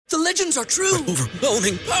The legends are true.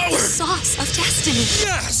 Overwhelming power! Sauce of destiny.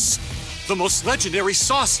 Yes! The most legendary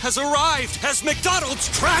sauce has arrived as McDonald's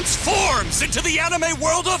transforms into the anime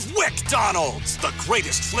world of WickDonald's. The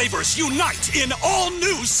greatest flavors unite in all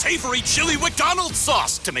new savory chili McDonald's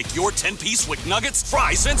sauce to make your 10-piece Wick Nuggets,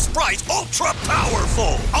 fries, and Sprite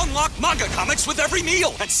ultra-powerful. Unlock manga comics with every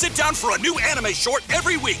meal and sit down for a new anime short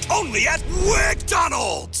every week only at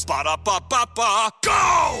WickDonald's. Ba-da-ba-ba-ba,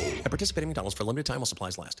 go! At participating McDonald's for a limited time while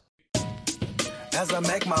supplies last. As I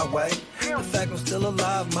make my way, the fact I'm still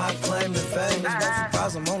alive, my claim to fame. It's no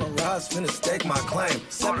surprise I'm on a rise, finna stake my claim.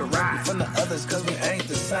 Separate me from the others, cause we ain't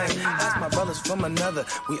the same. Ask my brothers from another,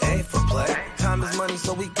 we ain't for play. Time is money,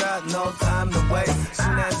 so we got no time to waste.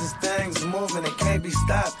 Soon as this thing's moving, it can't be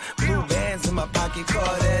stopped. Blue bands in my pocket, call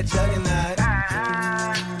that juggernaut.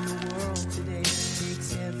 In the world today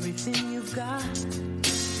takes everything you've got.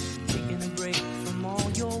 Taking a break from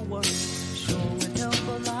all your work sure would help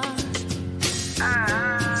a lot.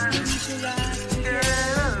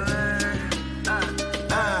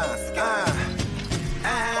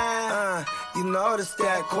 You know the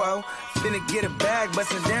stat quo. Finna get a bag,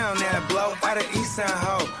 bustin' down that blow. Out of East Side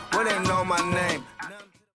Ho, where they know my name.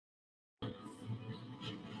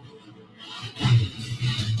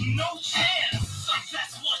 No chance,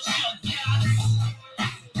 that's what you got.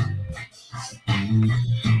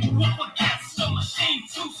 Up against a machine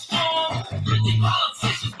too strong. The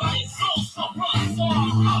politicians buying souls for run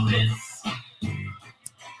song puppets.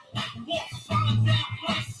 Walk behind that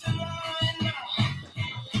place in line.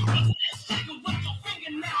 Let's take a with your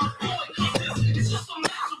finger now, boy, cause it's just a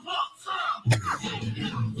matter of time.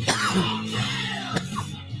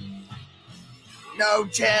 No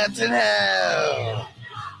chance in hell.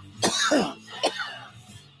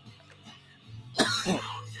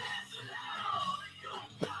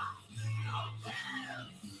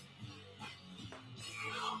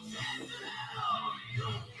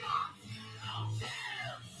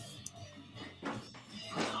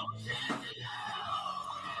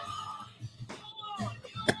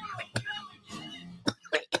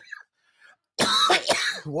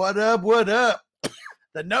 What up? What up?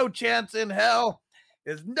 The no chance in hell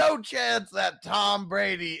is no chance that Tom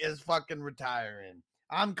Brady is fucking retiring.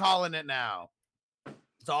 I'm calling it now.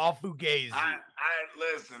 It's all fugazi. I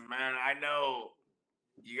listen, man. I know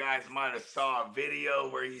you guys might have saw a video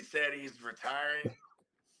where he said he's retiring.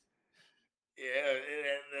 Yeah,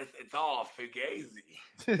 it's all fugazi.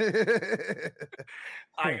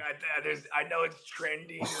 I know it's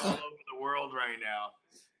trending all over the world right now.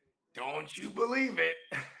 Don't you believe it?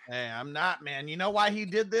 Hey, I'm not, man. You know why he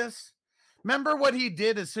did this? Remember what he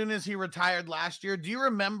did as soon as he retired last year? Do you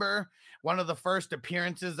remember one of the first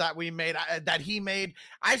appearances that we made, that he made?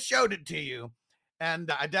 I showed it to you, and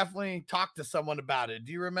I definitely talked to someone about it.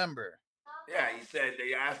 Do you remember? Yeah, he said,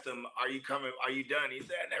 they asked him, are you coming? Are you done? He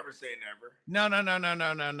said, never say never.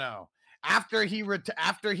 No. After he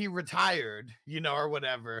retired, or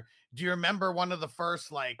whatever, do you remember one of the first,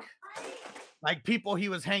 like people he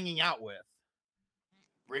was hanging out with?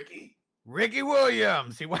 Ricky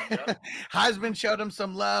Williams. Heisman showed him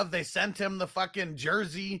some love. They sent him the fucking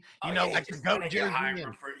jersey, like the GOAT jersey. You want to get high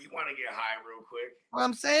real quick? Well,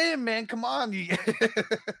 I'm saying, man, come on.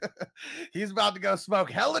 He's about to go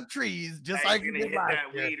smoke hella trees, just like he's gonna hit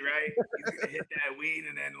that weed, right? He's gonna hit that weed,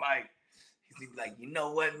 and then he's like, you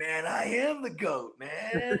know what, man? I am the GOAT,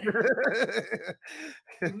 man.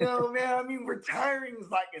 Man. I mean, retiring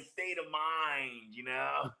is like a state of mind,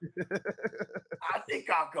 I think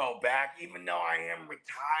I'll go back, even though I am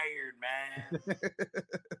retired, man.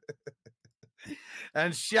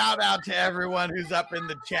 And shout out to everyone who's up in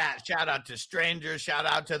the chat. Shout out to strangers. Shout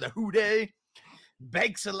out to the Houday.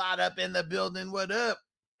 Bakes a lot up in the building. What up?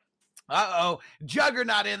 Uh-oh.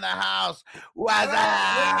 Juggernaut in the house. What's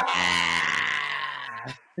up?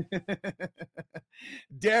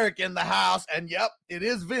 Derek in the house. And yep, it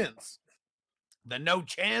is Vince. The no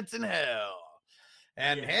chance in hell.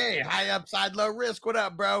 And hey, high upside, low risk. What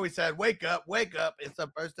up, bro? He said, wake up. It's the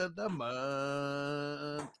first of the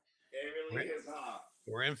month. It really is hot.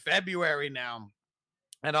 We're in February now.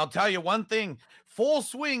 And I'll tell you one thing, full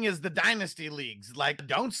swing is the dynasty leagues. Like,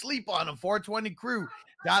 don't sleep on them.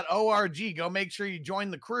 420crew.org. Go make sure you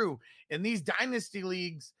join the crew. In these dynasty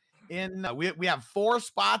leagues, we have 4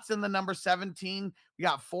 spots in the number 17. We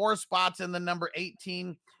got 4 spots in the number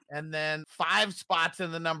 18. And then 5 spots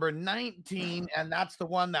in the number 19. And that's the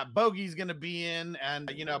one that Bogey's going to be in. And,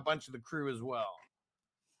 a bunch of the crew as well.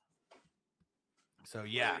 So,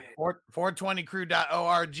 yeah,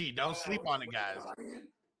 420crew.org. Don't sleep on it, guys.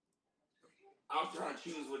 I'm trying to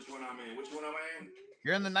choose which one I'm in. Which one am I in?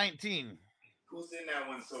 You're in the 19. Who's in that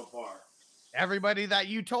one so far? Everybody that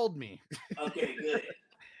you told me. Okay, good.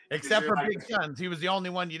 Except you're for like- Big Sons. He was the only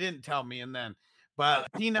one you didn't tell me. And then, but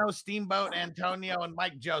Tino, Steamboat, Antonio, and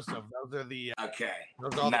Mike Joseph. Those are the Okay,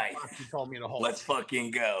 those are all nice. the spots you told me to hold. Let's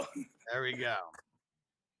fucking go. There we go.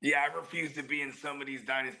 Yeah, I refuse to be in some of these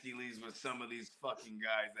dynasty leagues with some of these fucking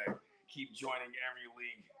guys that keep joining every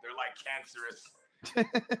league. They're like cancerous.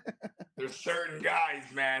 There's certain guys,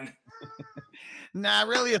 man. Nah,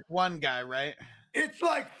 really, it's one guy, right? It's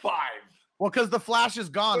like 5. Well, because the Flash is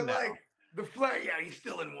gone But now. like the flag, yeah, he's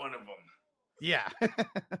still in one of them. Yeah.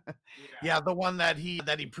 Yeah, the one that he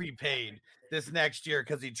prepaid this next year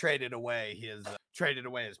because he traded away his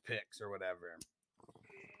picks or whatever.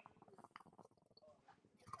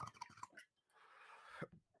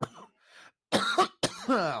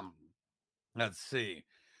 Let's see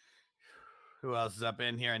who else is up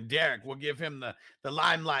in here. And Derek, we'll give him the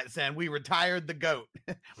limelight, saying we retired the GOAT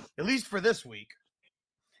at least for this week.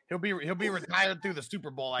 He'll be retired through the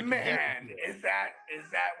Super Bowl. I can Man, guarantee it. is that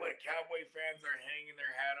what Cowboy fans are hanging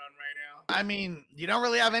their hat on right now? I mean, you don't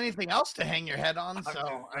really have anything else to hang your head on, I'm so just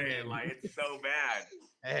I saying, mean, like it's so bad.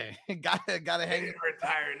 hey, gotta They hang. didn't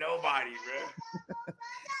retire nobody, bro.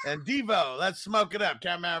 And Devo, let's smoke it up.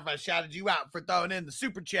 Can't remember if I shouted you out for throwing in the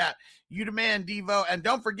super chat. You the man, Devo. And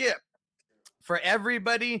don't forget, for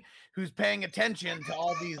everybody who's paying attention to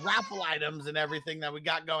all these raffle items and everything that we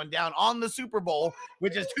got going down on the Super Bowl,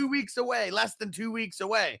 which is 2 weeks away, less than 2 weeks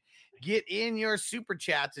away, get in your super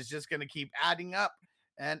chats. It's just going to keep adding up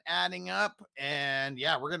and adding up. And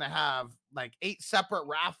yeah, we're going to have like 8 separate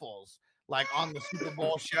raffles like on the Super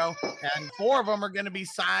Bowl show. And 4 of them are going to be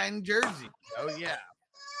signed jerseys. Oh, yeah.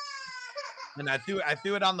 And I threw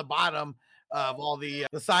it on the bottom of all the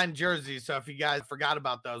signed jerseys. So if you guys forgot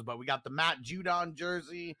about those, but we got the Matt Judon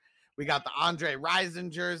jersey, we got the Andre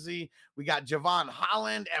Rison jersey, we got Javon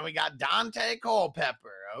Holland, and we got Dante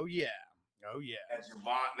Culpepper. Oh yeah, oh yeah.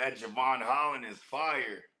 That Javon Holland is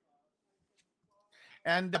fire.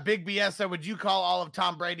 And the Big BS, so would you call all of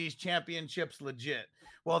Tom Brady's championships legit?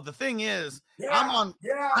 Well, the thing is, Yeah,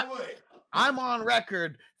 I would. I'm on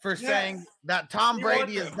record for saying Yes. that Tom You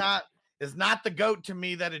Brady want is not the GOAT to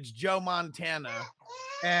me, that it's Joe Montana.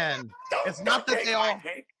 And it's not that take they my all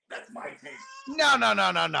take. That's my take.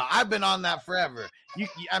 no. I've been on that forever.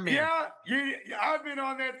 I mean, I've been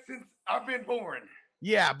on that since I've been born.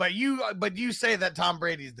 yeah, but you say that Tom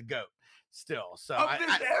Brady's the GOAT still. So Of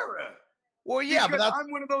this era. well, yeah, but Because that's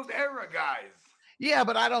I'm one of those era guys. yeah,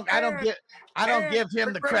 but I don't give And give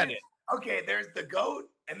him the credit. greatest- Okay, there's the GOAT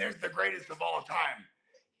and there's the greatest of all time.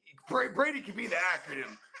 Brady could be the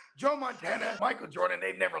acronym. Joe Montana, Michael Jordan,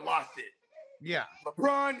 they've never lost it. Yeah,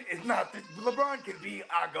 LeBron is not. LeBron can be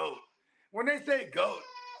our GOAT. When they say GOAT,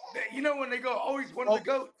 when they go, oh, he's one of the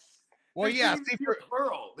GOATs. well, there yeah. shouldn't See, be for, a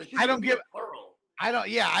plural. There I shouldn't don't be give- a plural.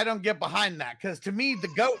 I don't get behind that, because to me the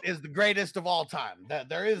GOAT is the greatest of all time. That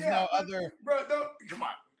there is no but, other. Bro, don't come on.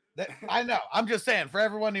 I know. I'm just saying for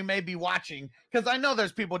everyone who may be watching, because I know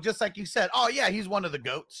there's people just like you said. Oh yeah, he's one of the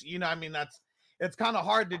GOATs. You know, I mean, it's kind of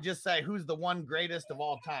hard to just say who's the one greatest of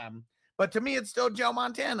all time. But to me, it's still Joe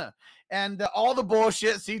Montana. And all the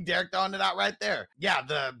bullshit. See, Derek throwing it out right there. Yeah,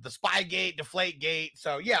 the Spygate, Deflategate.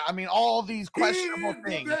 So yeah, I mean, all these questionable He is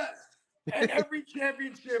things. the best. And every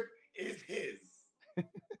championship is his.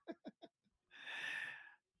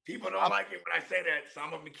 People don't like it when I say that, so I'm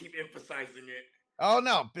gonna keep emphasizing it. Oh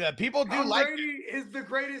no, people do Tom like. Brady is the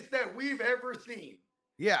greatest that we've ever seen.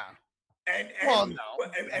 Yeah. And Well, no.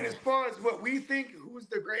 and as far as what we think, who's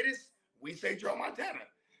the greatest, we say Joe Montana.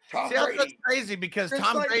 Tom See, that's Brady. crazy because Just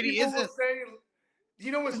Tom like Brady people will isn't. say,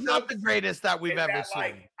 you know what's He's not the greatest that we've is ever that, seen.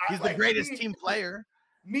 like, He's the like, greatest me- team player.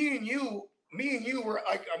 Me and you were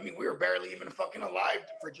like, I mean, we were barely even fucking alive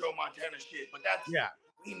for Joe Montana shit, but that's Yeah.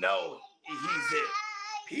 we know he's it.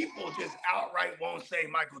 People just outright won't say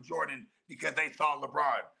Michael Jordan because they saw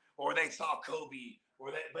LeBron or they saw Kobe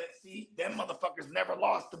or that. But see, them motherfuckers never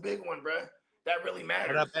lost the big one, bruh. That really matters.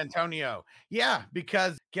 What up, Antonio? Yeah,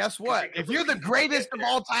 because guess what? you If you're the people greatest get of there.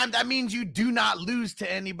 all time, that means you do not lose to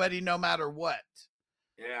anybody no matter what.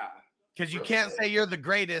 Yeah. Because you Real can't shit. say you're the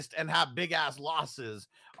greatest and have big ass losses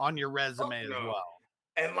on your resume as no. well.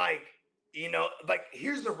 And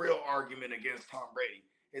here's the real argument against Tom Brady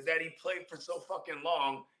is that he played for so fucking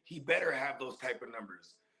long, he better have those type of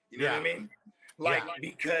numbers. You know what I mean?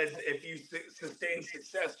 Because if you sustain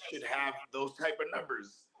success, should have those type of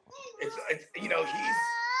numbers. It's he's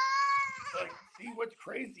like, see what's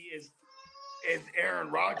crazy is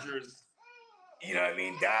Aaron Rodgers. You know what I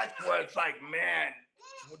mean? That's what's like, man.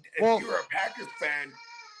 If Well- you're a Packers fan,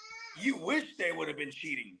 you wish they would have been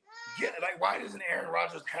cheating. Why doesn't Aaron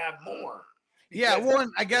Rodgers have more? Yeah, Because well,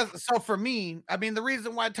 and I guess so for me, I mean, the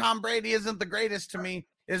reason why Tom Brady isn't the greatest to me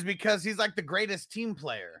is because he's like the greatest team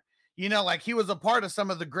player. You know, like he was a part of some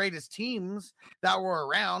of the greatest teams that were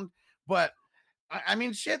around. But I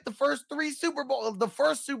mean, shit, the first Super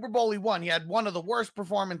Bowl he won, he had one of the worst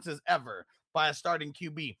performances ever by a starting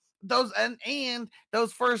QB. Those and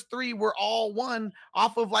those first three were all won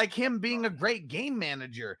off of like him being a great game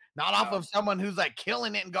manager, not off of someone who's like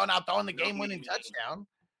killing it and going out throwing the No, game-winning Mimi. touchdown.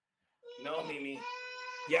 No, Mimi.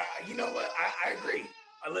 Yeah, you know what? I agree.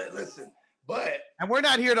 Listen, but And we're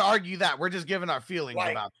not here to argue that. We're just giving our feelings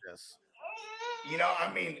Like- about this. you know,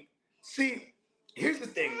 I mean, see, here's the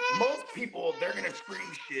thing. Most people, they're gonna scream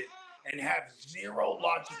shit and have zero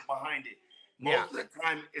logic behind it. Most of the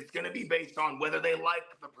time, it's gonna be based on whether they like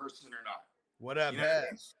the person or not. What up, You know what I mean?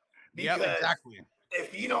 Hez? Yep, Because exactly.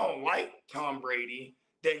 if you don't like Tom Brady,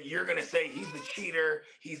 then you're gonna say he's the cheater,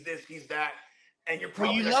 he's this, he's that, and you're Well,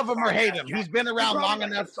 probably you like love a him or sorry hate ass him. guy. He's been You're around probably long like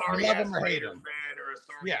a enough to sorry love ass him or hate Raider him. fan or a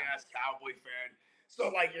sorry Yeah. ass Cowboy fan. So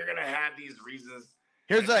like you're gonna have these reasons.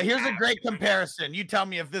 Here's a great comparison. You tell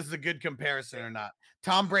me if this is a good comparison or not.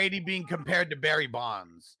 Tom Brady being compared to Barry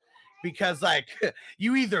Bonds. Because like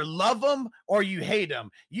you either love him or you hate him.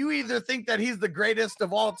 You either think that he's the greatest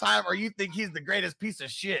of all time or you think he's the greatest piece of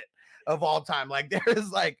shit of all time. Like there is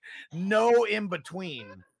like no in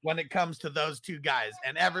between when it comes to those two guys,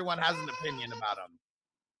 and everyone has an opinion about them.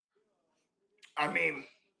 I mean,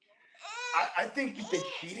 I think the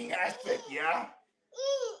cheating aspect, yeah.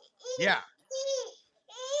 Yeah.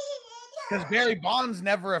 Because Barry Bonds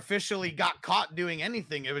never officially got caught doing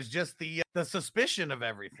anything. It was just the suspicion of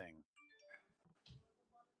everything.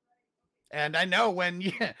 And I know when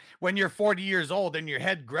you're 40 years old and your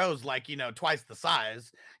head grows like, twice the size,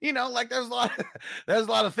 like there's a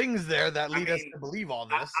lot of things there that lead us to believe all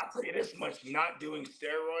this. I'll tell you this much: not doing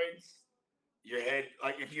steroids, your head,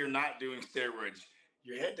 like if you're not doing steroids,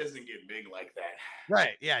 your head doesn't get big like that.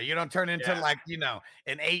 Right? Yeah, you don't turn into Yeah. like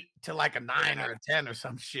an 8 to like a 9 or a 10 or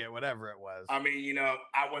some shit, whatever it was. I mean, I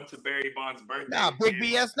went to Barry Bonds' birthday. No, big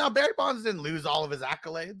BS. No, Barry Bonds didn't lose all of his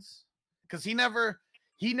accolades because he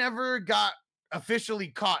never got officially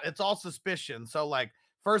caught. It's all suspicion. So like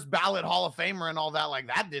first ballot Hall of Famer and all that, like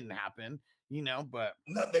that didn't happen, but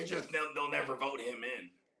No, they'll never vote him in.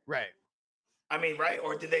 right. I mean, right?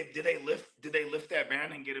 Or did they lift that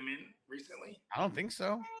ban and get him in recently? I don't think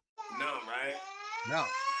so. No, right? No.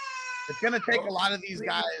 It's gonna take a lot of these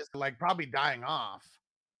guys like probably dying off.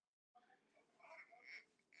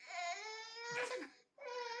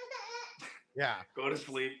 Yeah. Go to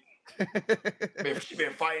sleep. She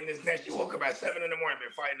been fighting this nap. She woke up at 7 in the morning.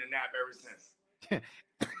 Been fighting the nap ever since.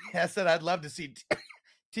 I said I'd love to see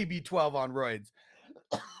TB12 on roids.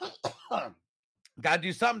 Got to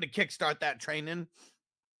do something to kickstart that training.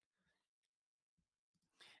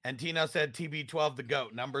 And Tino said TB12 the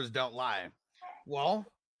GOAT. Numbers don't lie. Well,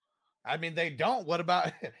 I mean they don't. What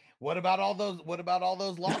about all those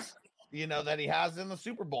losses? That he has in the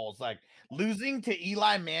Super Bowls, like losing to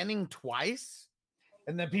Eli Manning twice.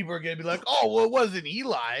 And then people are going to be like, oh, well, it wasn't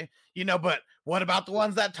Eli, but what about the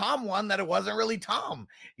ones that Tom won that it wasn't really Tom,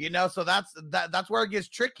 so that's where it gets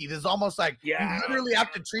tricky. There's almost like you literally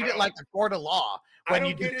have to treat it like a court of law when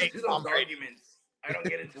you get debate into Tom those Brady. arguments. I don't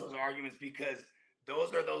get into those arguments because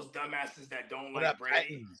those are those dumbasses that don't What like up, Brady.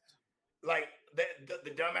 Titans? Like the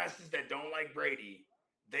dumbasses that don't like Brady,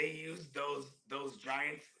 they use those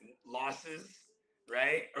Giants losses,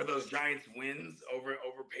 right? Or those Giants wins over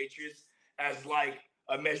Patriots as like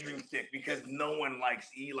a measuring stick because no one likes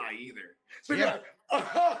Eli either. So you're like,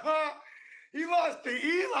 he lost to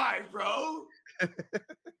Eli, bro.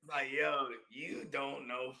 Like, yo, you don't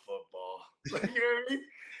know football. Like, you know what I mean?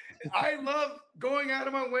 I love going out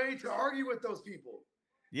of my way to argue with those people.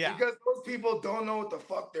 Yeah. Because those people don't know what the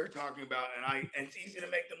fuck they're talking about, and it's easy to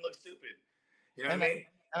make them look stupid. You know what I mean?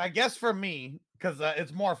 And I guess for me, because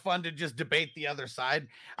it's more fun to just debate the other side.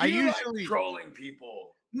 I You usually like trolling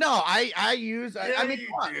people. no, I use. Yeah, I mean, you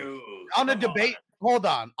come on. do. On a Come debate. Hold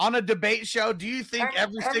on a debate show. Do you think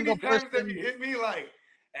every How single many times have person? you hit me like,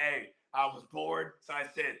 hey, I was bored, so I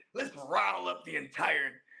said, let's rattle up the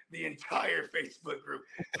entire Facebook group.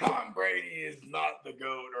 Tom Brady is not the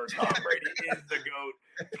GOAT, or Tom Brady is the GOAT.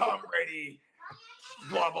 Tom Brady,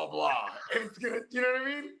 blah blah blah. And it's gonna, you know what I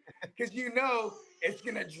mean? Because it's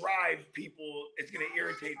gonna drive people. It's gonna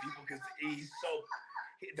irritate people because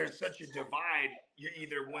there's such a divide. You're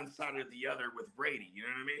either one side or the other with Brady. You know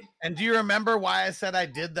what I mean? And do you remember why I said I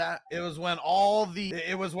did that? It was when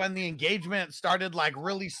the engagement started like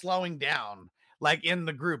really slowing down, like in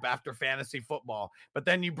the group after fantasy football. But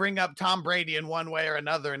then you bring up Tom Brady in one way or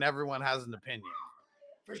another, and everyone has an opinion.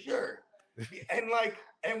 For sure.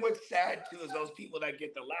 And what's sad too is those people that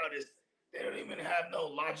get the loudest, they don't even have no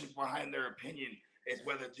logic behind their opinion. It's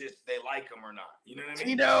whether just they like them or not. You know what I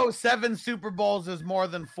mean? 7 Super Bowls is more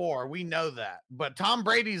than 4. We know that. But Tom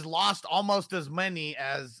Brady's lost almost as many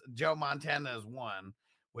as Joe Montana has won,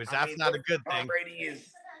 which that's not a good thing. Tom Brady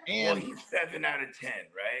is, he's 7 out of 10,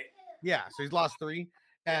 right? Yeah, so he's lost 3.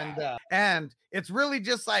 And it's really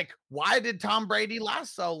just like, why did Tom Brady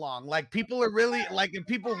last so long? Like, people are really like, if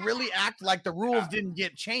people really act like the rules didn't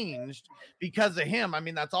get changed because of him, I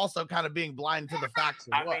mean, that's also kind of being blind to the facts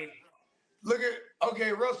as well. I mean, look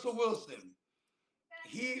at Russell Wilson.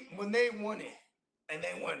 When they won it and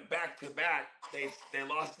they went back to back, they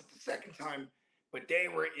lost it the second time, but they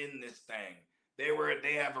were in this thing.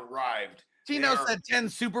 They have arrived. Tino said 10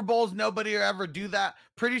 Super Bowls. Nobody will ever do that.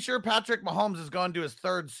 Pretty sure Patrick Mahomes is going to his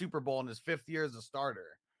 3rd Super Bowl in his 5th year as a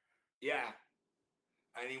starter. Yeah.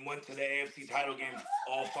 And he went to the AFC title games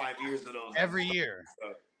all 5 years of those. Every year.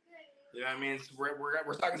 So, you know what I mean? So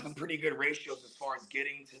we're talking some pretty good ratios as far as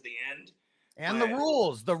getting to the end. And the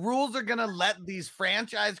rules are going to let these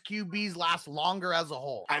franchise QBs last longer as a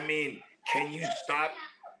whole. I mean, can you stop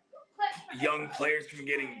young players from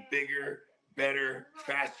getting bigger, better,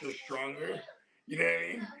 faster, stronger? You know what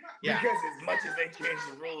I mean? Yeah. Because as much as they change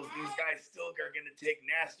the rules, these guys still are going to take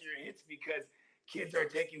nastier hits because kids are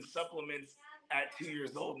taking supplements at 2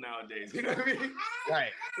 years old nowadays. You know what I mean?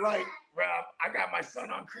 Right. Like, Rob, I got my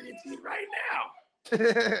son on creatine right now.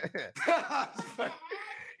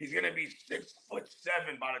 He's going to be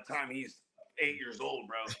 6'7" by the time he's 8 years old,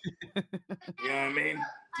 bro. You know what I mean?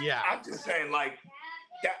 Yeah. I'm just saying, like,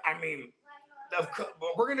 that. I mean,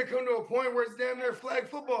 we're going to come to a point where it's damn near flag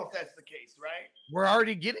football if that's the case, right? We're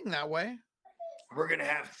already getting that way. We're going to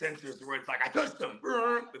have sensors where it's like, I touched him.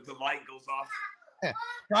 The light goes off.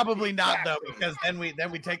 Probably not, though, because then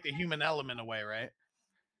we take the human element away, right?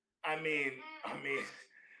 I mean,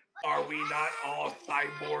 are we not all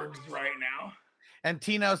cyborgs right now? And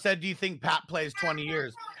Tino said, do you think Pat plays 20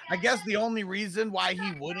 years? I guess the only reason why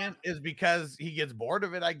he wouldn't is because he gets bored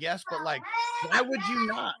of it, I guess. But, like, why would you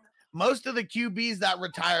not? Most of the QBs that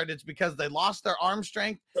retired, it's because they lost their arm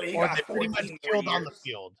strength or they pretty much killed on the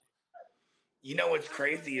field. You know what's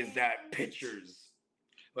crazy is that pitchers,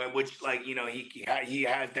 which, like, you know, he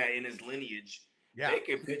has that in his lineage. Yeah. They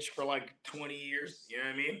can pitch for like 20 years, you know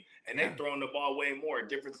what I mean? And they're throwing the ball way more.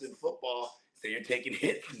 Difference in football, so you're taking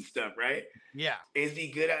hits and stuff, right? Yeah. Is he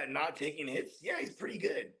good at not taking hits? Yeah, he's pretty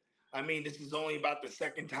good. I mean, this is only about the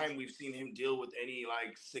second time we've seen him deal with any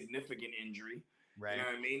like significant injury. Right. You know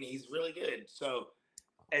what I mean? He's really good. So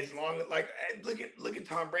as long as, like, look at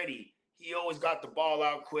Tom Brady. He always got the ball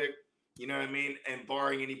out quick, you know what I mean? And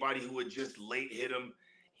barring anybody who would just late hit him,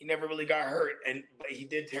 he never really got hurt. But he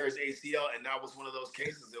did tear his ACL, and that was one of those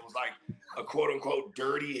cases. It was like a quote unquote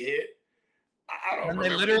dirty hit. I don't remember.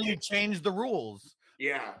 And they literally changed the rules.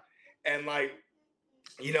 Yeah. And, like,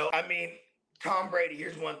 you know, I mean, Tom Brady,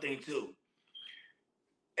 here's one thing too.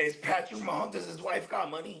 Is Patrick Mahomes, does his wife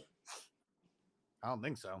got money? I don't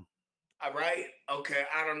think so. All right. Okay.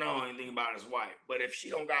 I don't know anything about his wife, but if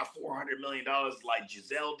she don't got $400 million like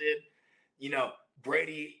Giselle did, you know,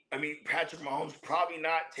 Patrick Mahomes probably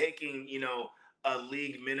not taking, you know, a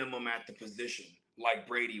league minimum at the position like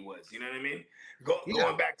Brady was. You know what I mean?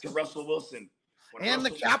 Going back to Russell Wilson. And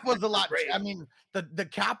the cap was a lot. I mean, the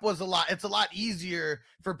cap was a lot. It's a lot easier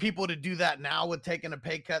for people to do that now with taking a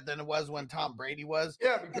pay cut than it was when Tom Brady was.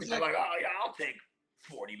 Yeah, because they're like, oh yeah, I'll take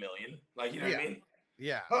 40 million. Like, you know what I mean?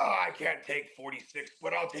 Yeah. Oh, I can't take 46,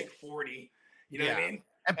 but I'll take 40. You know what I mean?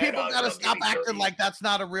 And people got to stop acting like that's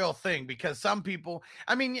not a real thing, because some people,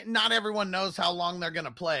 I mean, not everyone knows how long they're going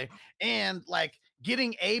to play. And like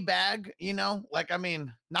getting a bag, you know, like, I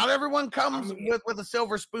mean, not everyone comes with a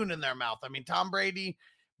silver spoon in their mouth. I mean, Tom Brady,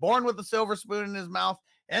 born with a silver spoon in his mouth,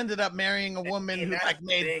 ended up marrying a woman who like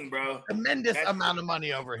made tremendous amount of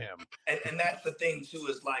money over him. And that's the thing too,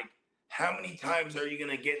 is like, how many times are you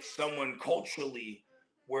going to get someone culturally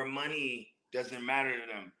where money doesn't matter to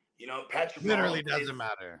them? You know, Patrick literally doesn't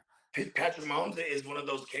matter. Patrick Mahomes is one of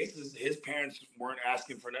those cases. His parents weren't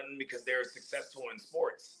asking for nothing because they were successful in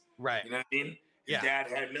sports. Right. You know what I mean? His dad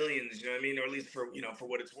had millions, you know what I mean? Or at least for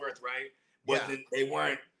what it's worth, right?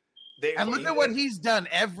 And look at what he's done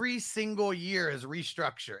every single year is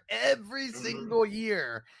restructure. Every single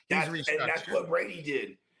year he's restructured. And that's what Brady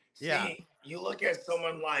did. Yeah. See, you look at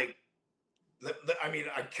someone like, I mean,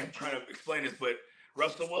 I kept trying to explain this, but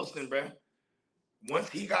Russell Wilson, bro.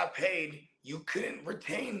 Once he got paid, you couldn't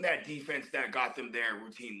retain that defense that got them there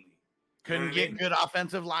routinely. Couldn't get good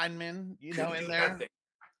offensive linemen, you know, in there.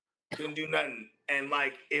 Couldn't do nothing. And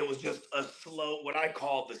like, it was just a slow, what I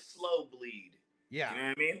call the slow bleed. Yeah. You know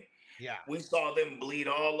what I mean? Yeah. We saw them bleed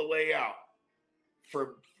all the way out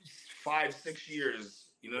for 5-6 years.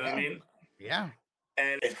 You know what I mean? Yeah.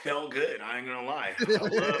 And it felt good. I ain't gonna lie. I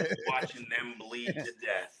love watching them bleed to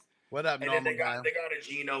death. What up, And then normal they guy? got a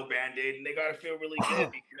Geno Band-Aid, and they gotta feel really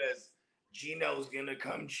good because Geno's gonna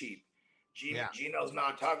come cheap. Geno's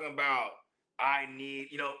not talking about I need,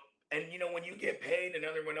 and when you get paid and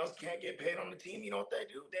everyone else can't get paid on the team, you know what they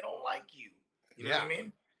do? They don't like you. You know what I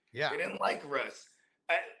mean? Yeah. They didn't like Russ.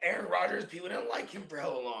 Aaron Rodgers, people didn't like him for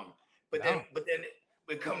hella long. But then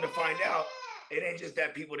we come to find out, it ain't just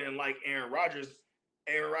that people didn't like Aaron Rodgers.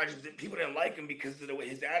 People didn't like him because of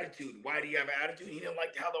his attitude. Why do you have an attitude? He didn't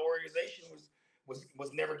like how the organization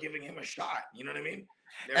was never giving him a shot. You know what I mean?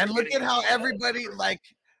 And look at how everybody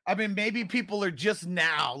maybe people are just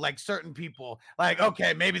now, like certain people, like,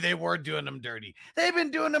 okay, maybe they were doing them dirty. They've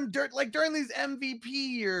been doing them dirt, like during these MVP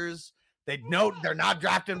years. They're not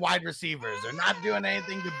drafting wide receivers. They're not doing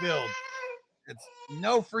anything to build. It's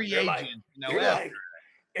no free agent.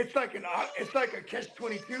 It's like a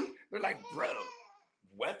catch-22. They're like, bro,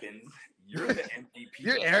 weapons. You're the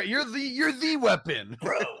MVP. You're the weapon,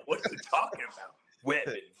 bro. What are you talking about?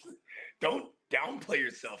 Weapons. Don't downplay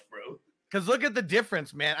yourself, bro. Because look at the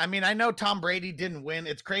difference, man. I mean, I know Tom Brady didn't win.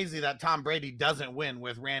 It's crazy that Tom Brady doesn't win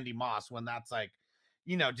with Randy Moss when that's like,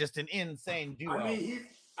 just an insane duo.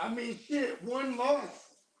 I mean, shit, one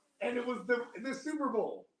loss, and it was the Super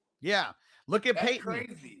Bowl. Yeah, look at Peyton.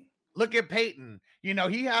 Crazy. Look at Peyton.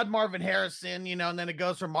 He had Marvin Harrison, and then it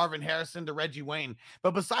goes from Marvin Harrison to Reggie Wayne.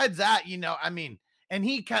 But besides that, and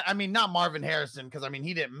not Marvin Harrison, because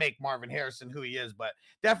he didn't make Marvin Harrison who he is, but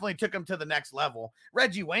definitely took him to the next level.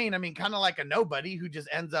 Reggie Wayne, kind of like a nobody who just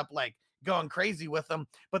ends up like going crazy with them.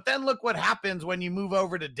 But then look what happens when you move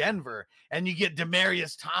over to Denver and you get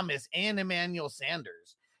Demaryius Thomas and Emmanuel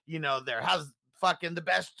Sanders. There has fucking the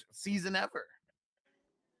best season ever.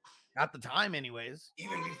 At the time, anyways.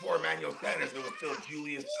 Even before Emmanuel Sanders, there was still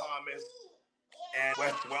Julius Thomas and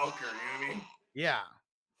Wes Welker. You know what I mean? Yeah.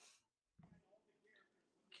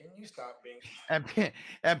 Can you stop being?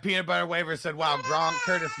 And Peanut Butter Waver said, "Wow, Gronk,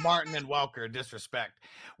 Curtis Martin, and Welker, disrespect."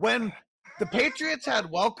 When the Patriots had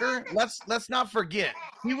Welker, let's not forget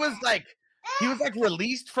he was like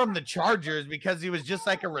released from the Chargers because he was just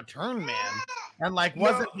like a return man and like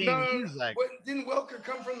wasn't being used. Like, didn't Welker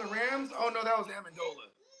come from the Rams? Oh no, that was Amendola.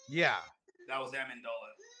 Yeah, that was Amendola.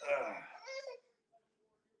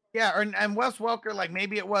 Yeah, and Wes Welker, like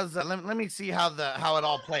maybe it was. Let me see how it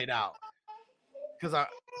all played out. Because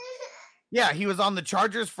he was on the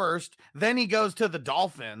Chargers first, then he goes to the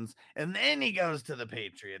Dolphins, and then he goes to the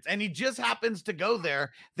Patriots, and he just happens to go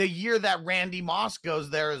there the year that Randy Moss goes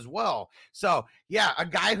there as well. So yeah, a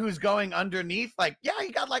guy who's going underneath, like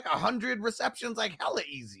he got like 100 receptions, like hella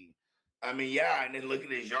easy. And then look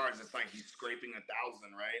at his yards. It's like he's scraping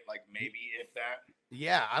 1,000, right? Like maybe if that.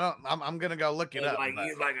 Yeah, I'm gonna go look it up. Like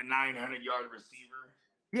he's like a 900-yard receiver.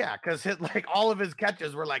 Yeah, because like all of his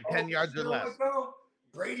catches were like 10 yards or less.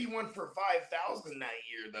 Brady went for 5,000 that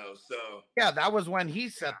year though. So yeah, that was when he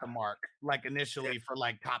set the mark, like initially for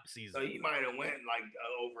like top season. So he might have went like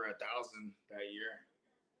over 1,000 that year.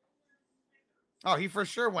 Oh, he for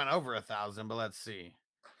sure went over 1,000, but let's see.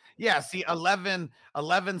 Yeah, see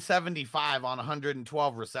 1175 on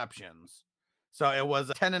 112 receptions. So it was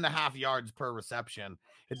 10.5 yards per reception.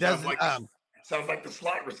 It doesn't sounds like the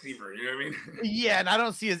slot receiver, you know what I mean? Yeah, and I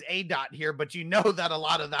don't see his A dot here, but you know that a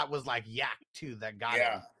lot of that was like yak too that got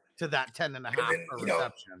him to that 10.5 per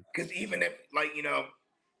reception. Because even if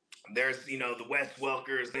there's the Wes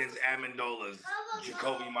Welkers, there's Amendolas,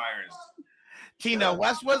 Jacoby Myers. Tino,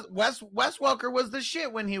 Wes Welker was the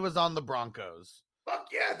shit when he was on the Broncos. Fuck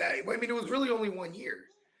yeah, it was really only 1 year.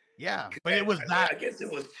 Yeah, but it was that. I guess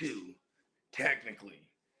it was 2, technically.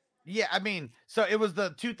 Yeah, so it was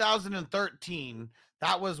the 2013.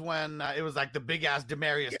 That was when it was like the big ass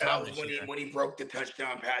Demaryius Thomas. That was when he broke the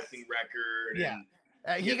touchdown passing record. Yeah,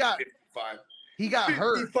 and he got 55. He got 55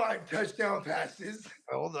 hurt. 55 touchdown passes.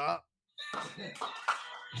 Hold up.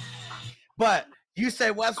 But you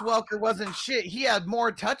say Wes Welker wasn't shit. He had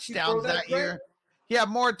more touchdowns that year. He had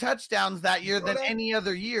more touchdowns that year than any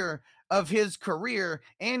other year of his career,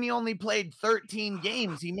 and he only played 13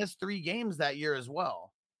 games. He missed 3 games that year as well.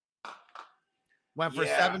 Went for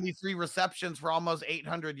 73 receptions for almost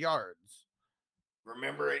 800 yards.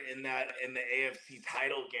 Remember in the AFC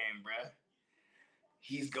title game, bruh.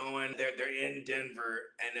 He's going. They're in Denver,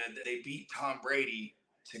 and they beat Tom Brady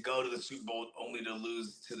to go to the Super Bowl, only to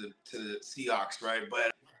lose to the Seahawks, right?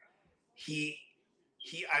 But I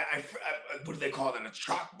what do they call it? A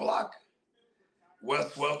chalk block.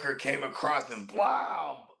 Wes Welker came across and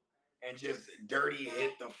wow, and just dirty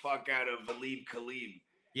hit the fuck out of Talib Khalib.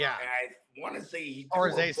 Yeah. And I want to say he Or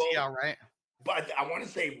tore his both, ACL, right? but I want to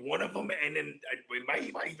say one of them, and then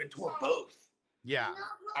he might even tore both. Yeah.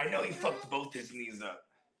 I know he fucked both his knees up.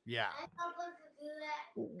 Yeah.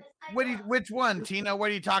 Which one, Tino? What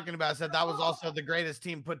are you talking about? I said that was also the greatest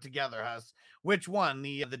team put together, Huss. Which one?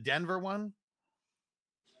 The Denver one?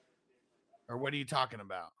 Or what are you talking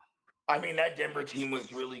about? I mean, that Denver team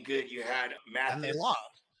was really good. You had Mathis. And they lost.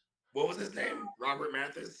 What was his name? Robert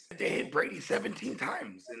Mathis. They hit Brady 17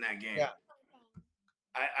 times in that game. Yeah.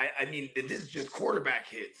 I mean, this is just quarterback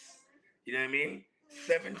hits. You know what I mean?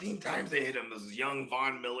 17 times they hit him. This was young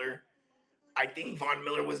Von Miller. I think Von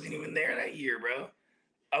Miller wasn't even there that year, bro.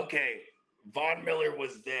 Okay, Von Miller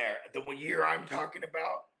was there. The one year I'm talking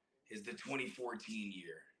about is the 2014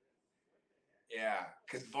 year. Yeah,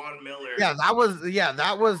 because Von Miller. Yeah, that was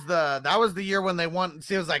the year when they won.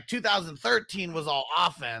 See, it was like 2013 was all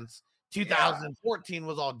offense. 2014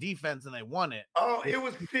 was all defense, and they won it. Oh, it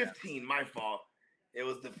was 15. My fault. It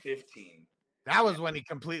was the 15. That was when he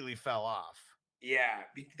completely fell off. Yeah,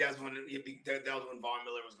 that was when Von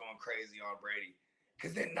Miller was going crazy on Brady.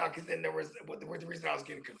 Because then there was the reason I was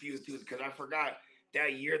getting confused too is because I forgot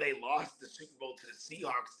that year they lost the Super Bowl to the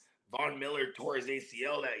Seahawks. Von Miller tore his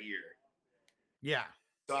ACL that year. Yeah.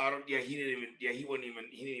 So he didn't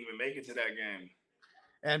even make it to that game.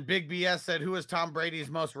 And Big BS said, "Who is Tom Brady's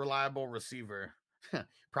most reliable receiver?"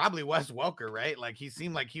 Probably Wes Welker, right? Like he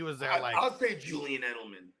seemed like he was there. I'll say Julian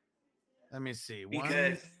Edelman. Let me see.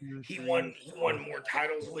 Because he won more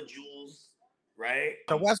titles with Jules, right?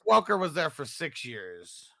 So Wes Welker was there for 6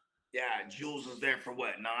 years. Yeah, Jules was there for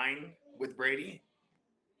what, 9 with Brady?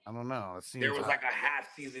 I don't know. There was like a half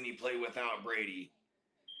season he played without Brady.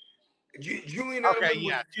 Julian Okay, Edelman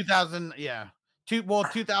yeah, 2000, yeah.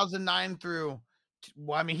 2009 through.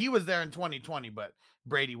 Well, I mean, he was there in 2020, but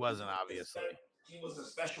Brady wasn't, obviously. He was a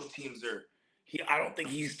special teamser. I don't think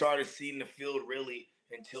he started seeing the field really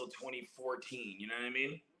until 2014. You know what I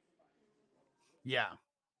mean? Yeah.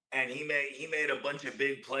 And he made a bunch of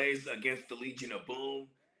big plays against the Legion of Boom.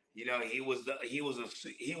 You know, he was a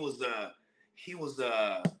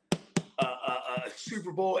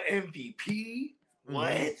Super Bowl MVP.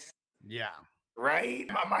 What? Yeah.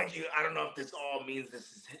 Right? Mind you, I don't know if this all means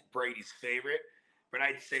this is Brady's favorite, but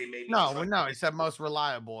I'd say maybe. No, he said most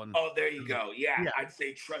reliable. And oh, there you go. Yeah, I'd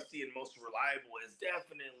say trusty and most reliable is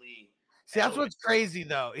definitely. See, that's what's crazy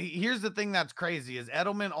though. Here's the thing that's crazy is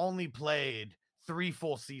Edelman only played 3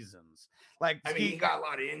 full seasons. Like, I mean, he got a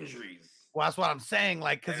lot of injuries. Well, that's what I'm saying.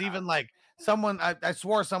 Like, because even like someone, I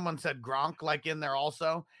swore someone said Gronk like in there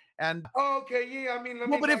also. And okay, yeah, I mean, I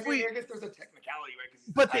guess there's a technicality, right?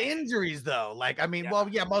 But the injuries, though, like, I mean,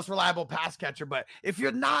 most reliable pass catcher. But if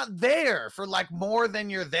you're not there for like more than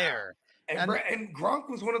you're there, and Gronk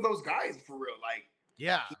was one of those guys for real. Like,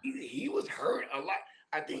 yeah, he was hurt a lot.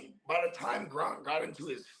 I think by the time Gronk got into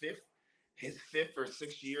his fifth or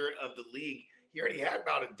sixth year of the league, he already had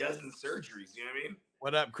about a dozen surgeries. You know what I mean?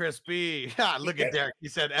 What up, Crispy? Look at Derek. He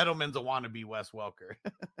said Edelman's a wannabe Wes Welker.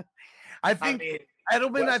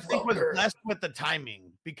 Edelman, I think, was blessed with the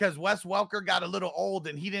timing because Wes Welker got a little old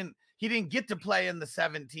and he didn't get to play in the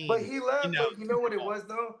 17. But he left. You know what it was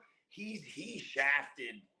though? He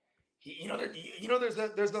shafted.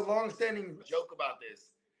 There's a long-standing joke about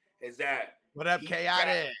this. Is that what up,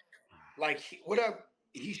 Chaotic? What up?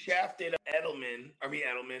 He shafted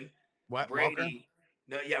Edelman. What, Brady? Welker?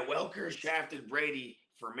 No, yeah, Welker shafted Brady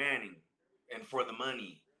for Manning and for the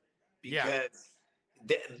money because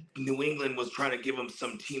New England was trying to give him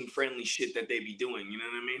some team-friendly shit that they be doing. You know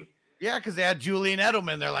what I mean? Yeah, because they had Julian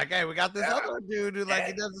Edelman. They're like, hey, we got this other dude who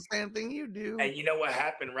he does the same thing you do. And you know what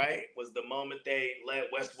happened, right? Was the moment they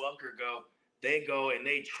let Wes Welker go, they go and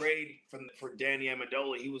they trade for Danny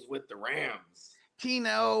Amendola. He was with the Rams.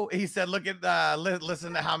 Tino, he said, look at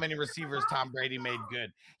listen to how many receivers Tom Brady made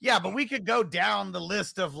good. Yeah, but we could go down the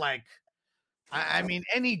list of like, I mean,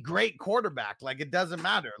 any great quarterback. Like, it doesn't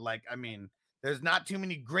matter. Like, I mean, there's not too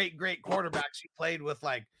many great quarterbacks who played with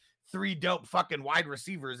like 3 dope fucking wide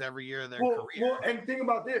receivers every year of their career. Well, and think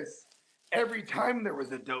about this. Every time there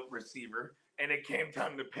was a dope receiver and it came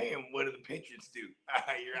time to pay him, what did the Patriots do?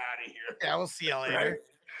 You're out of here. Yeah, we'll see you later.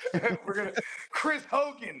 Right? Chris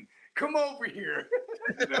Hogan, come over here.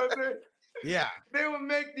 You know what I'm saying? Yeah. They would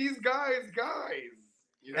make these guys.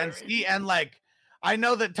 You know and see, and like, I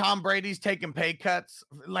know that Tom Brady's taking pay cuts.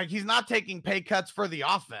 Like, he's not taking pay cuts for the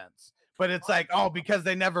offense. But it's like, because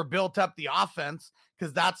they never built up the offense,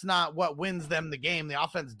 because that's not what wins them the game. The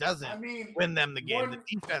offense doesn't win them the game. The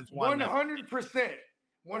defense won. 100%.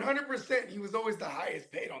 100%. He was always the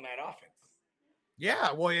highest paid on that offense.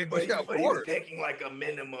 Yeah, well, but he was taking like a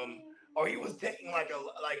minimum, or he was taking like a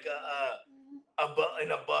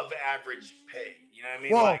above average pay. You know what I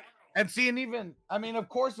mean? Well, Like, and see, and even, I mean, of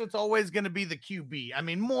course, it's always going to be the QB. I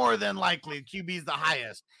mean, more than likely, QB is the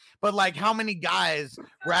highest. But like, how many guys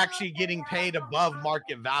were actually getting paid above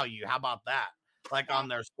market value? How about that? Like on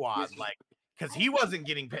their squad, like, because he wasn't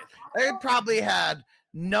getting paid. They probably had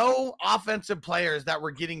no offensive players that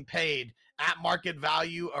were getting paid at market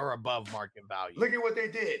value or above market value. look at what they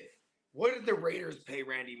did. What did the Raiders pay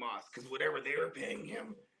Randy Moss? Because whatever they were paying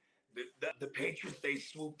him, the Patriots, they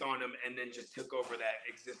swooped on him and then just took over that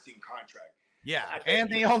existing contract. Yeah, I think and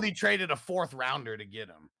they only traded a 4th rounder to get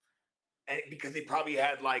him. And because they probably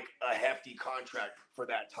had like a hefty contract for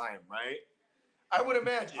that time, right? I would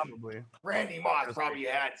imagine Probably. Randy Moss probably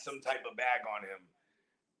had some type of bag on him.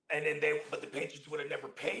 And then but the Patriots would have never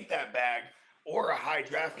paid that bag or a high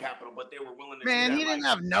draft capital, but they were willing to Man, do that. he didn't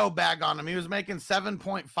have no bag on him. He was making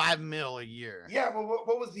 7.5 mil a year. Yeah, but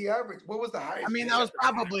what was the average? What was the highest? I mean, paid that was at the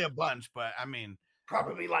time? probably a bunch, but I mean,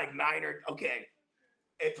 Probably like 9 or okay.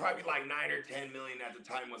 It probably like 9 or 10 million at the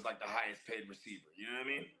time was like the highest paid receiver. You know what I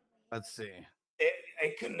mean? let's see.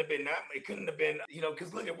 It couldn't have been that. It couldn't have been,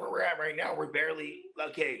 because look at where we're at right now. We're barely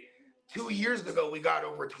 2 years ago we got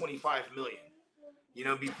over 25 million.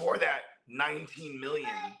 Before that, 19 million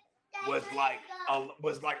was like a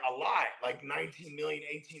lot. Like 19 million,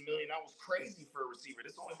 18 million. That was crazy for a receiver.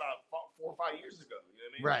 This is only about 4 or 5 years ago. You know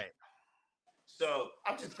what I mean? Right. So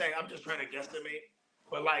I'm just saying, I'm just trying to guesstimate.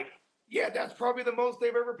 But yeah, that's probably the most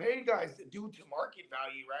they've ever paid guys due to market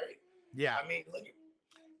value, right? Yeah. I mean, look,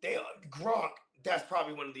 Gronk, that's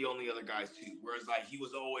probably one of the only other guys too. Whereas he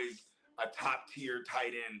was always a top tier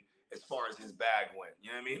tight end as far as his bag went. You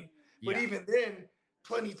know what I mean? But Yeah. even then,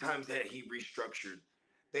 plenty of times that he restructured.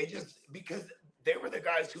 They just, because they were the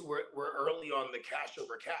guys who were early on the cash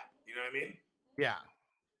over cap. You know what I mean? Yeah.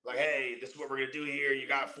 Like, hey, this is what we're gonna do here. You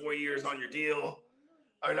got 4 years on your deal.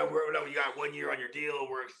 Or no, you got 1 year on your deal.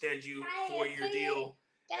 We'll extend you 4-year deal,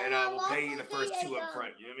 and we'll pay you the first 2 up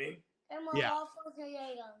front. You know what I mean? Yeah.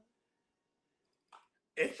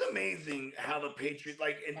 It's amazing how the Patriots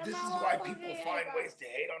and this is why people find ways to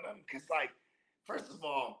hate on them. Because first of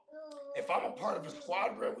all, if I'm a part of a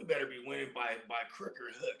squad, bro, we better be winning by crook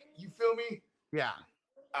or hook. You feel me? Yeah.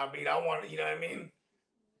 I mean, I want to, you know what I mean?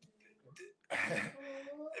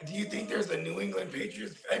 Do you think there's a New England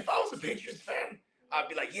Patriots? If I was a Patriots fan, I'd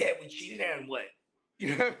be like, yeah, we cheated and what?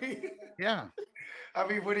 You know what I mean? Yeah. I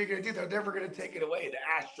mean, what are you going to do? They're never going to take it away. The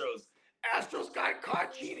Astros got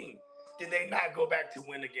caught cheating. Did they not go back to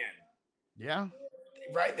win again? Yeah.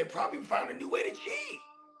 Right? They probably found a new way to cheat.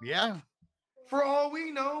 Yeah. For all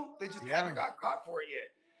we know, they just Yeah. haven't got caught for it yet.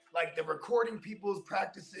 Like the recording people's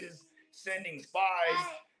practices, sending spies,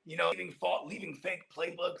 leaving fake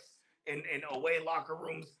playbooks in away locker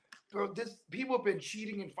rooms. Bro, people have been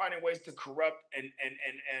cheating and finding ways to corrupt and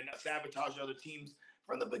sabotage other teams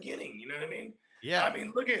from the beginning. You know what I mean? Yeah. I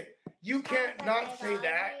mean, you can't not say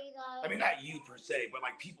that. I mean, not you per se, but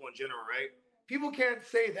people in general, right? People can't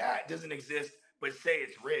say that doesn't exist, but say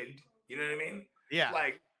it's rigged. You know what I mean? Yeah.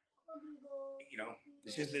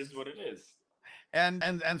 It just is what it is.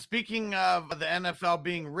 And speaking of the NFL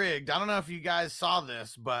being rigged, I don't know if you guys saw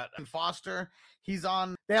this, but Foster, he's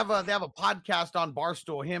on. They have a podcast on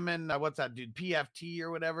Barstool. Him and what's that dude, PFT or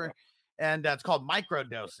whatever, and it's called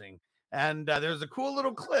Microdosing. And there's a cool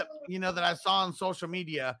little clip, that I saw on social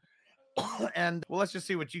media. And let's just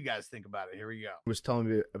see what you guys think about it. Here we go. Was telling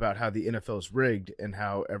me about how the NFL is rigged and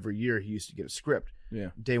how every year he used to get a script. Yeah.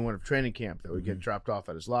 Day one of training camp that would get dropped off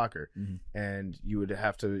at his locker. And you would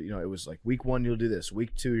have to, it was like week 1, you'll do this.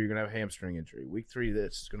 Week 2, you're going to have a hamstring injury. Week 3,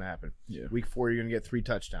 this is going to happen. Yeah. Week 4, you're going to get 3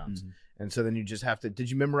 touchdowns. And so then you just have to,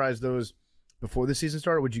 did you memorize those before the season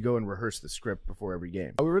started? Or would you go and rehearse the script before every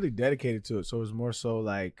game? We were really dedicated to it. So it was more so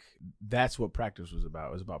that's what practice was about.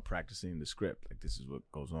 It was about practicing the script. Like, this is what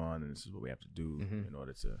goes on and this is what we have to do in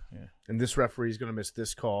order to, And this referee's going to miss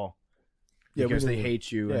this call. Yeah, because we they knew-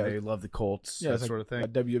 hate you yeah. and they love the Colts, Yeah, that it's sort of thing.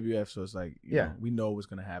 like WWF, so it's like, Yeah. we know what's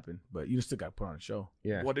going to happen, but you still got to put on a show.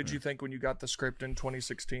 Yeah. What did you think when you got the script in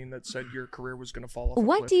 2016 that said your career was going to fall off a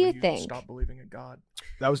What cliff do you when think? Stop believing in God.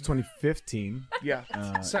 That was 2015. Yeah.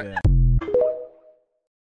 So- Yeah.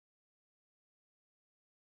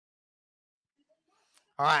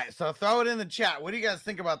 All right, so throw it in the chat. What do you guys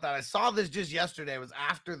think about that? I saw this just yesterday. It was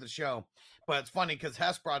after the show, but it's funny because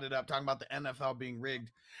Hess brought it up, talking about the NFL being rigged.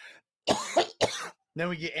 Then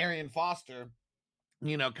we get Arian Foster,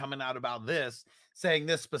 coming out about this, saying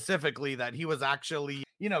this specifically, that he was actually,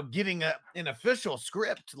 getting an official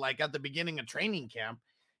script, like at the beginning of training camp.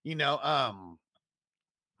 It's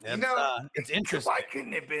interesting. Why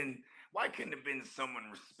couldn't it have been someone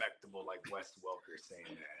respectable like Wes Welker saying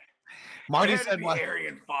that? Marty It had to said be what?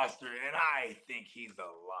 Arian Foster, and I think he's a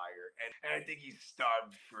liar, and I think he's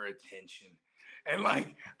starved for attention. And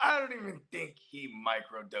like, I don't even think he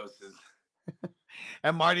microdoses.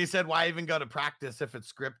 And Marty said, why even go to practice if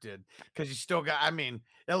it's scripted? Because you still got, I mean,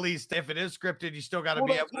 at least if it is scripted, you still got to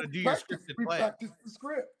be able to do your scripted We play. practice the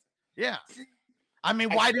script. Yeah. I mean,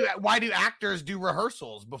 why do actors do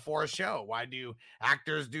rehearsals before a show? Why do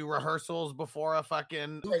actors do rehearsals before a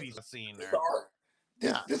fucking movie scene?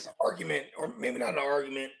 This argument, or maybe not an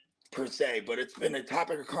argument per se, but it's been a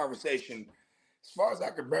topic of conversation as far as I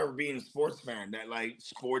can remember being a sports fan, that like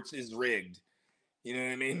sports is rigged. You know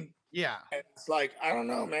what I mean? Yeah. And it's like, I don't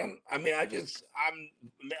know, man. I mean, I guess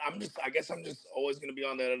I'm just always going to be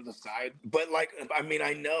on that other side. But like, I mean,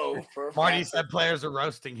 I know for a Marty fact said players are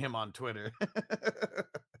roasting him on Twitter.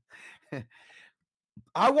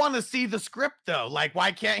 I want to see the script though. Like,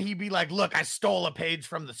 why can't he be like, look, I stole a page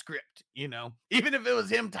from the script, you know, even if it was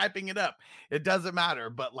him typing it up, it doesn't matter.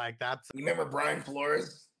 But like, that's, You remember Brian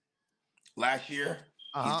Flores last year?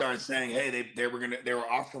 He started saying, hey, they were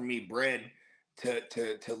offering me bread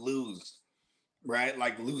to lose, right?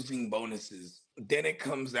 Like losing bonuses. Then it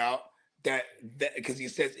comes out that because he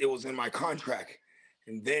says it was in my contract,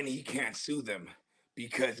 and then he can't sue them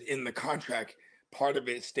because in the contract, part of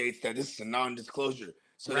it states that this is a non-disclosure.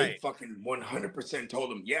 So they fucking 100%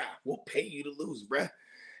 told him, yeah, we'll pay you to lose, bruh.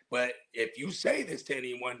 But if you say this to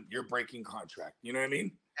anyone, you're breaking contract. You know what I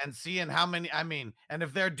mean? And seeing how many, I mean, and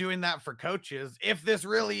if they're doing that for coaches, if this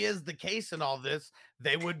really is the case in all this,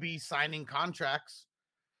 they would be signing contracts.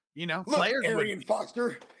 You know, Look, players Arian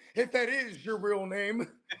Foster, if that is your real name,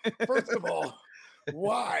 first of all,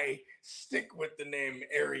 why stick with the name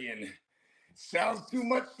Arian? Sounds too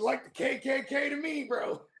much like the KKK to me,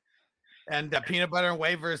 bro. And Peanut Butter and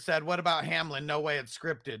Waver said, what about Hamlin? No way it's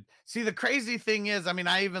scripted. See, the crazy thing is, I mean,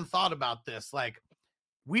 I even thought about this. Like,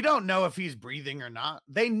 we don't know if he's breathing or not.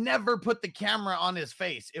 They never put the camera on his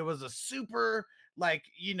face. It was a super, like,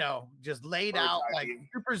 you know, just laid out, like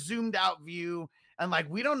super zoomed out view. And like,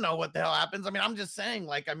 we don't know what the hell happens. I mean, I'm just saying,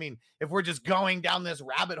 like, I mean, if we're just going down this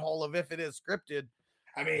rabbit hole of if it is scripted,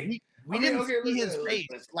 I mean, we didn't see his face,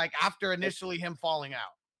 like after initially him falling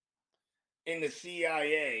out. In the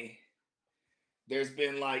CIA, there's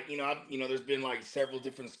been like, there's been like several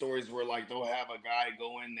different stories where like they'll have a guy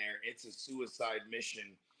go in there. It's a suicide mission.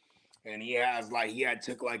 And he had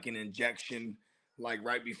took like an injection like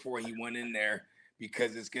right before he went in there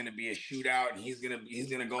because it's going to be a shootout and he's going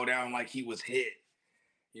to go down like he was hit.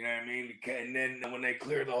 You know what I mean? And then when they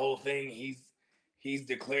clear the whole thing, he's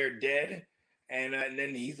declared dead. And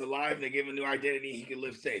then he's alive. They give him a new identity. He can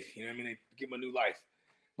live safe. You know what I mean? They give him a new life.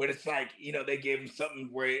 But it's like, they gave him something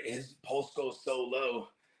where his pulse goes so low.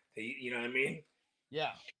 That, you know what I mean?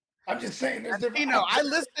 Yeah. I'm just saying there's different. I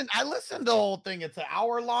listened to the whole thing. It's an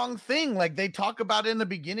hour-long thing. Like they talk about it in the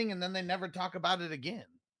beginning and then they never talk about it again.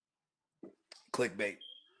 Clickbait.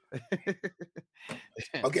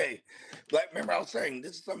 Okay. Like, remember I was saying,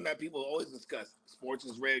 this is something that people always discuss. Sports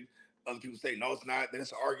is rigged. Other people say, no, it's not. Then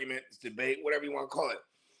it's an argument, it's debate, whatever you want to call it.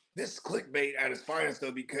 This is clickbait at its finest,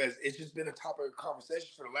 though, because it's just been a topic of conversation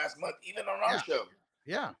for the last month, even on our show.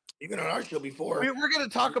 Yeah. Even on our show before. We're going to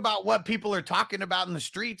talk about what people are talking about in the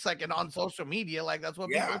streets, like and on social media. Like that's what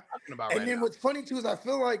people are talking about. And then what's funny, too, is I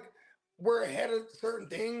feel like we're ahead of certain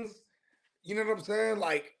things. You know what I'm saying?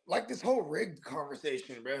 Like this whole rigged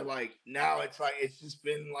conversation, bro. Like now it's like it's just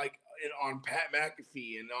been like on Pat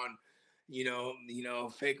McAfee and on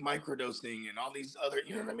fake microdosing and all these other,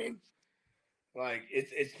 you know what I mean? Like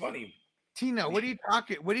it's funny. Tino, what are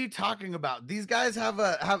you talking about? These guys have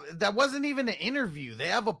that wasn't even an interview. They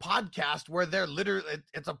have a podcast where they're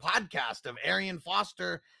it's a podcast of Arian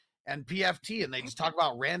Foster and PFT, and they just talk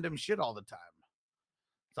about random shit all the time.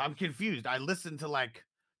 So I'm confused. I listened to like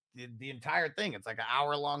the entire thing. It's like an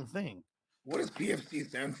hour-long thing. What does PFT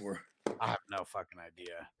stand for? I have no fucking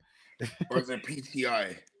idea. Or is it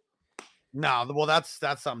PTI? No, well, that's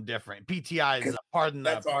something different. PTI is pardon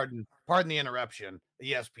the interruption.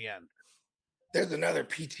 ESPN. There's another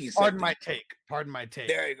PT. Pardon my take.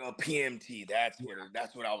 There you go. PMT. That's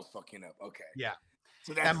what I was fucking up. Okay. Yeah.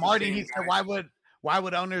 So that's and Marty, he said, why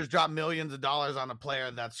would owners drop millions of dollars on a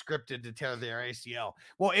player that's scripted to tear their ACL?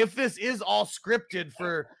 Well, if this is all scripted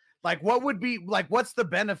for like, what would be like, what's the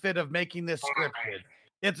benefit of making this scripted?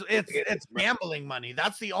 It's gambling money.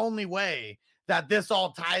 That's the only way that this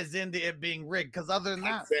all ties into it being rigged. Because other than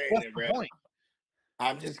that, what's the point?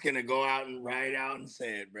 I'm just gonna go out and write out and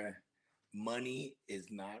say it, bro. Money is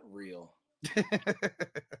not real.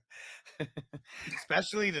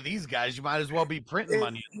 Especially to these guys, you might as well be printing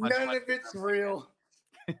money. None of it's real.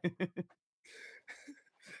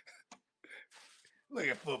 Look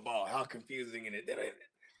at football. How confusing it is.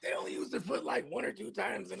 They only use their foot like 1 or 2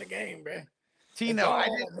 times in the game, bro. Tino,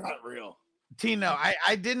 It's not real. Tino,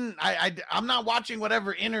 I'm not watching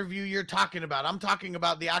whatever interview you're talking about. I'm talking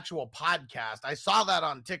about the actual podcast. I saw that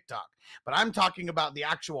on TikTok, but I'm talking about the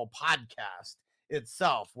actual podcast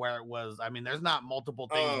itself, where it was. I mean, there's not multiple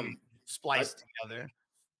things spliced together.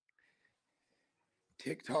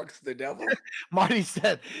 TikTok's the devil. Marty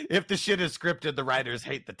said, "If the shit is scripted, the writers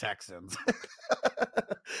hate the Texans."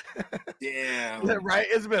 Damn. Right?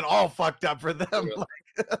 It's been all fucked up for them.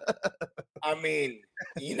 I mean,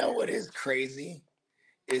 you know what is crazy?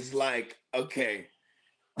 Is like, okay,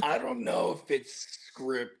 I don't know if it's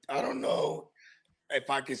script. I don't know if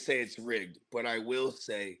I could say it's rigged, but I will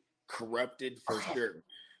say corrupted for sure.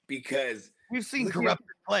 Because we've seen corrupted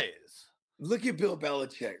plays. Look at Bill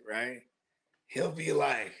Belichick, right? He'll be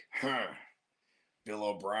like, Bill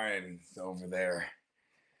O'Brien's over there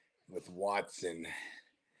with Watson.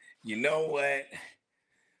 You know what,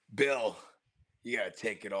 Bill? You gotta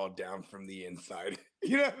take it all down from the inside.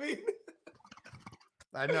 You know what I mean?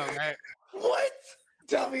 I know, right? What?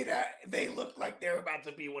 Tell me that they look like they're about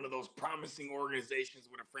to be one of those promising organizations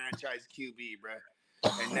with a franchise QB, bro.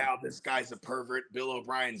 And now this guy's a pervert. Bill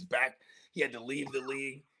O'Brien's back. He had to leave the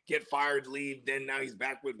league, get fired, leave. Then now he's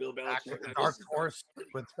back with Bill Belichick. Dark horse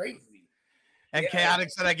with crazy. And Chaotic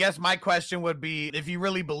said, I guess my question would be, if you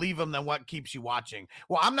really believe him, then what keeps you watching?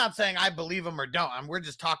 Well, I'm not saying I believe him or don't. We're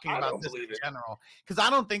just talking about this in general. Because I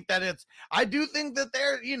don't think that I do think that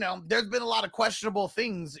there's been a lot of questionable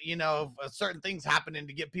things, certain things happening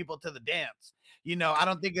to get people to the dance. I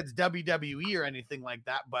don't think it's WWE or anything like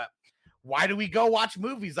that. But why do we go watch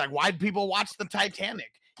movies? Like, why do people watch the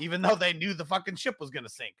Titanic? Even though they knew the fucking ship was going to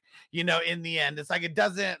sink, in the end, it's like,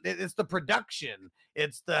 it's the production.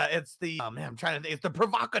 It's the it's the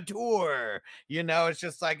provocateur, it's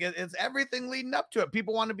just like, it's everything leading up to it.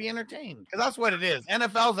 People want to be entertained because that's what it is.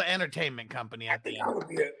 NFL's an entertainment company. I think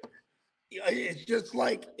it's just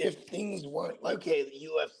like if things weren't okay, the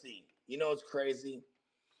UFC, it's crazy.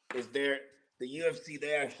 Is there the UFC,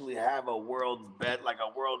 they actually have a world's bet, like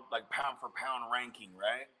a world, like pound for pound ranking,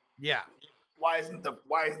 right? Yeah. Why isn't the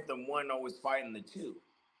one always fighting the two?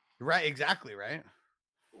 Right, exactly, right.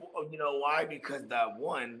 Well, you know why? Because that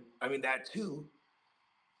two,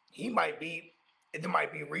 there might be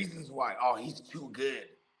reasons why. Oh, he's too good.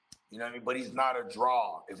 You know what I mean? But he's not a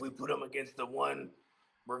draw. If we put him against the one,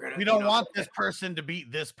 we don't want this person to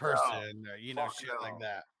beat this person, or shit like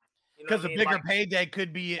that. Because a bigger payday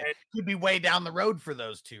could be way down the road for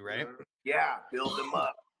those two, right? Yeah, build them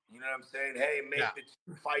up. You know what I'm saying? Hey, make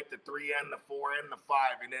the 2 fight the 3 and the 4 and the 5,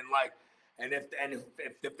 and then if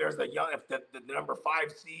there's if the number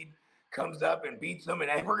 5 seed comes up and beats them,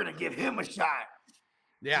 and hey, we're gonna give him a shot.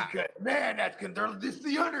 Yeah, because, man, this is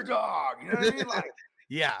the underdog. You know what I mean? Like,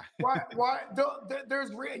 yeah. Why?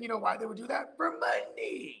 You know why they would do that? For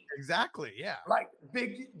money. Exactly. Yeah. Like,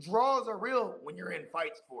 big draws are real when you're in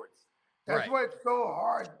fight sports. That's why it's so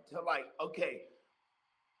hard to, like, okay,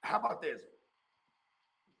 how about this?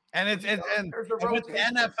 And with the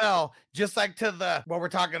NFL, just like what we're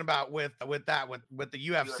talking about with the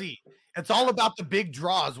UFC, it's all about the big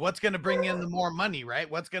draws. What's going to bring in the more money,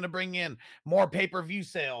 right? What's going to bring in more pay-per-view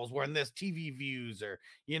sales, or in this TV views, or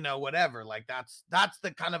whatever. Like that's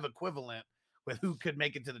the kind of equivalent with who could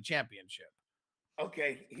make it to the championship.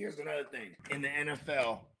 Okay, here's another thing. In the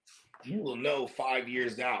NFL, you will know 5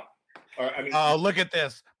 years out. Look at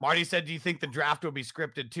this. Marty said, do you think the draft will be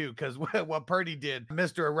scripted too? Because what Purdy did,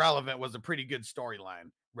 Mr. Irrelevant, was a pretty good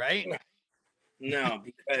storyline, right? No,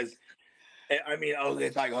 because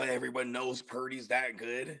it's like, everyone knows Purdy's that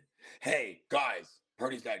good. Hey, guys,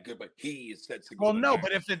 Purdy's that good, but he is set to go. Well, no,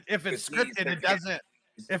 but if it's scripted, it doesn't.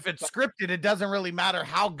 If it's scripted, it doesn't really matter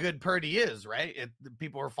how good Purdy is, right?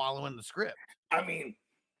 People are following the script. I mean,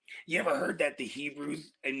 you ever heard that the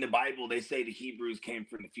Hebrews in the Bible, they say the Hebrews came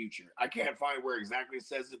from the future? I can't find where exactly it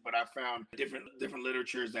says it, but I found different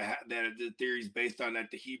literatures that the theories based on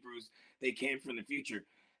that the Hebrews, they came from the future.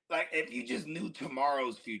 Like, if you just knew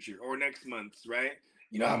tomorrow's future or next month's, right?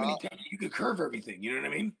 You know how many times you could curve everything, you know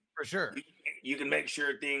what I mean? For sure. You can make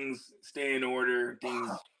sure things stay in order,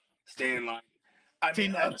 things stay in line.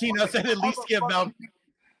 Tino said at least give them.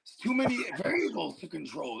 It's too many variables to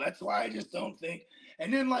control. That's why I just don't think.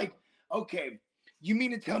 And then, like, okay, you mean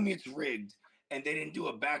to tell me it's rigged and they didn't do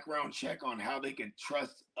a background check on how they could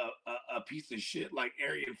trust a piece of shit like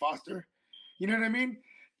Arian Foster? You know what I mean?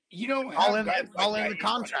 You don't have all in the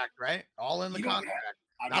contract, right? All in the contract.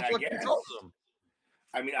 That's what controls them.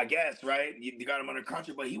 I mean, I guess, right? You got him under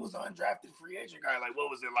contract, but he was an undrafted free agent guy. Like, what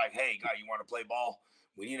was it like? Hey, guy, you want to play ball?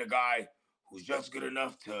 We need a guy who's just good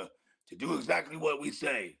enough to to do exactly what we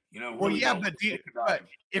say. Well, really yeah, don't but, take a but dive.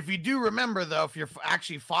 if you do remember, though, if you're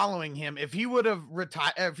actually following him, if he would have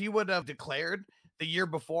if he would have declared the year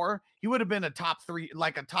before, he would have been a top 3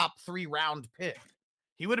 round pick.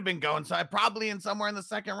 He would have been going probably in somewhere in the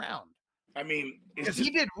second round. I mean, because he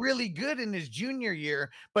did really good in his junior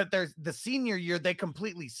year, but there's the senior year they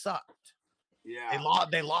completely sucked. Yeah,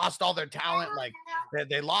 They lost all their talent, like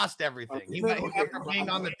they lost everything. He went from being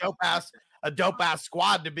on the dope ass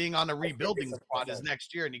squad to being on a rebuilding squad his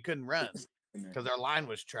next year, and he couldn't run because their line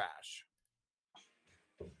was trash.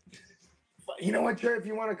 You know what, Trey? If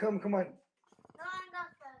you want to come on. No, I'm not.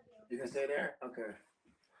 You can stay there. Okay.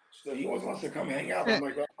 So he always wants to come hang out. I'm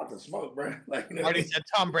like, I'm about to smoke, bro. Like, you know Already said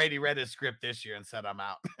Tom Brady read his script this year and said, I'm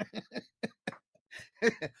out.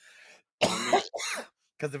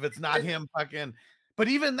 Because if it's not him, fucking. But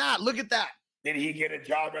even that, look at that. Did he get a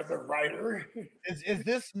job as a writer? Is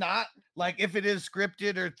this not like, if it is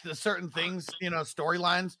scripted or certain things,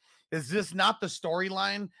 storylines? Is this not the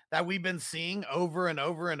storyline that we've been seeing over and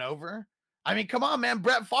over and over? I mean, come on, man.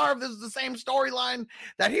 Brett Favre, this is the same storyline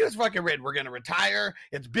that he was fucking written. We're going to retire.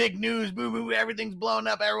 It's big news. Boo, boo, everything's blown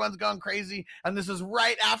up. Everyone's gone crazy. And this is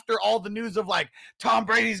right after all the news of like Tom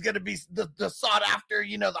Brady's going to be the sought after,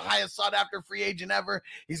 the highest sought after free agent ever.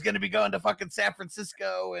 He's going to be going to fucking San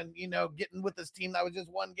Francisco and, getting with this team that was just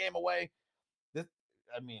one game away.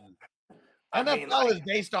 NFL is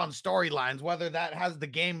based on storylines, whether that has the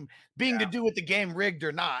game being to do with the game rigged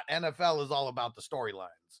or not. NFL is all about the storylines.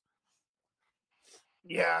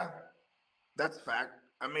 Yeah, that's fact.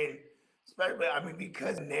 I mean, especially,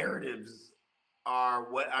 because narratives are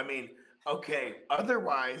okay.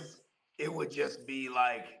 Otherwise, it would just be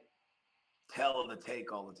like tell the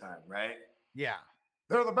take all the time, right? Yeah.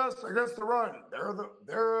 They're the best against the run.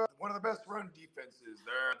 They're one of the best run defenses.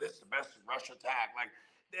 They're the best rush attack. Like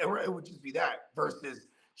it would just be that versus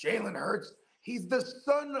Jalen Hurts. He's the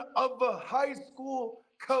son of a high school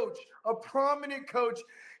coach, a prominent coach.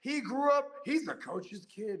 He grew up, he's a coach's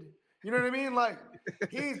kid. You know what I mean? Like,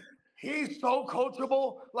 he's so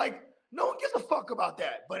coachable. Like, no one gives a fuck about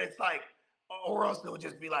that. But it's like, or else it would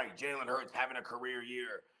just be like Jalen Hurts having a career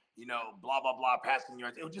year, blah, blah, blah, passing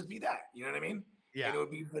yards. It would just be that. You know what I mean? Yeah. And it would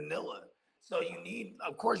be vanilla. So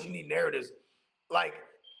of course, you need narratives. Like,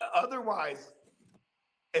 otherwise,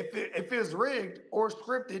 if it was rigged or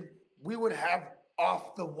scripted, we would have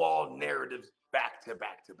off the wall narratives back to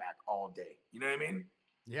back to back all day. You know what I mean?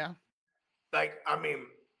 Yeah. Okay.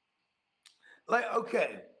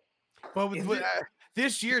 But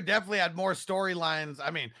this year definitely had more storylines.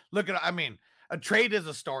 A trade is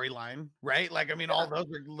a storyline, right? All those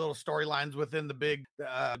are little storylines within the big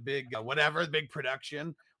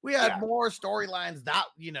production. We had more storylines that,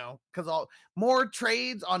 because more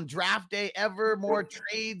trades on draft day ever, more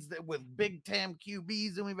trades with big time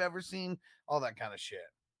QBs than we've ever seen, all that kind of shit.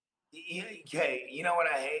 Okay, you know what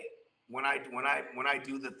I hate? When I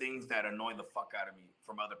do the things that annoy the fuck out of me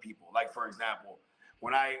from other people. Like, for example,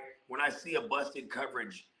 when I see a busted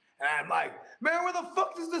coverage and I'm like, man, where the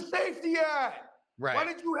fuck is the safety at? Right. Why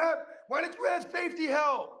did you have safety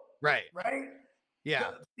help? Right. Right?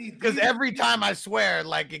 Yeah. Because every time I swear,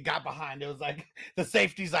 like it got behind, it was like the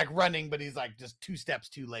safety's like running, but he's like just 2 steps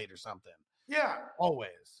too late or something. Yeah.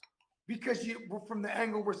 Always. Because from the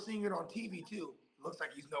angle we're seeing it on TV too, it looks like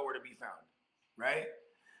he's nowhere to be found. Right?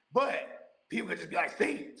 But people could just be like,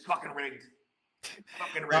 see, it's fucking rigged.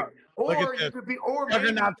 Fucking rigged. Or you could be,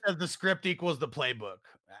 Juggernaut says the script equals the playbook.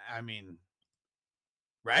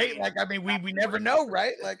 Right? We never know,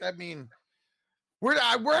 right? We're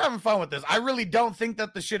having fun with this. I really don't think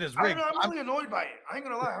that the shit is rigged. I'm really annoyed by it. I ain't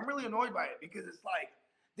gonna lie. I'm really annoyed by it because it's like,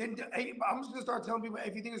 then I'm just gonna start telling people,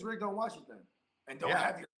 if you think it's rigged, don't watch it then. And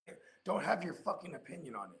don't have your fucking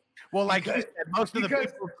opinion on it. Well, like you said, most of the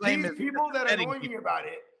people claim these people that annoy me about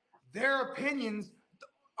it, their opinions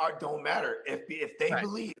don't matter. If they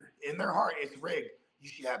believe in their heart it's rigged, you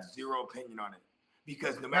should have zero opinion on it.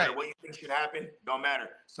 Because no matter what you think should happen, don't matter.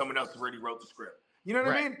 Someone else already wrote the script. You know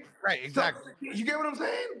what I mean? Right, exactly. So, you get what I'm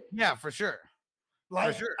saying? Yeah, for sure.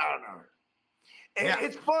 Like, for sure. I don't know.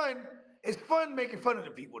 It's fun. It's fun making fun of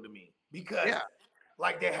the people to me because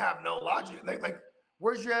they have no logic. Like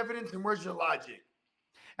where's your evidence and where's your logic?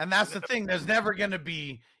 And that's the thing. There's never going to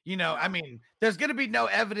be, there's going to be no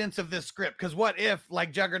evidence of this script. Because what if,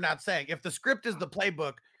 like Juggernaut saying, if the script is the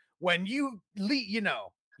playbook, when you leave, you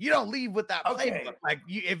don't leave with that playbook. Like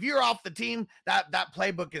if you're off the team, that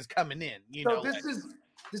playbook is coming in.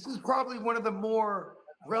 This is probably one of the more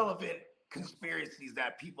relevant conspiracies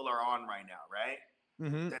that people are on right now, right?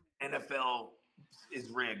 Mm-hmm. That NFL is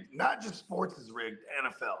rigged. Not just sports is rigged,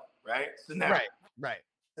 NFL, right? So now, right.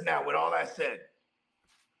 So now, with all that said,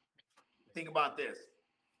 think about this.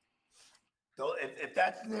 So if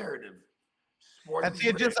that's narrative, sports. And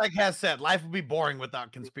see, just like Hess said, life would be boring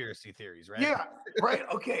without conspiracy theories, right? Yeah, right.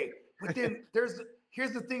 Okay, but then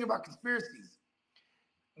here's the thing about conspiracies.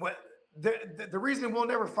 What the reason we'll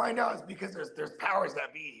never find out is because there's powers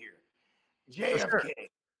that be here.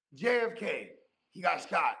 JFK, he got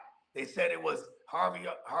shot. They said it was Harvey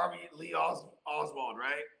Lee Oswald,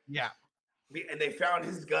 right? Yeah. And they found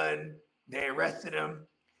his gun. They arrested him.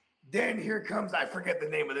 Then here comes, I forget the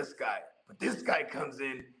name of this guy, but this guy comes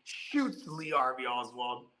in, shoots Lee Harvey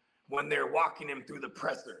Oswald when they're walking him through the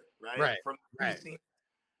presser, right? Right. From the precinct.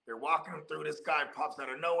 They're walking him through. This guy pops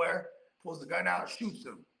out of nowhere, pulls the gun out, shoots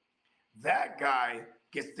him. That guy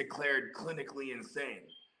gets declared clinically insane.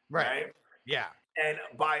 Right. Yeah. And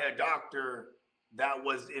by a doctor that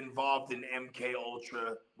was involved in MK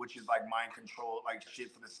Ultra, which is like mind control, like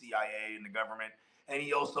shit for the CIA and the government. And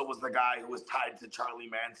he also was the guy who was tied to Charlie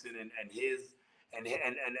Manson and his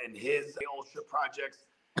Ultra projects,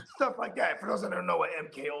 stuff like that. For those that don't know what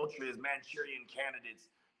MK Ultra is, Manchurian Candidates,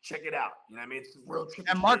 check it out. You know what I mean? It's real tricky.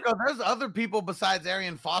 And Marco, there's other people besides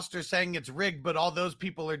Arian Foster saying it's rigged, but all those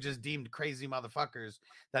people are just deemed crazy motherfuckers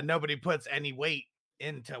that nobody puts any weight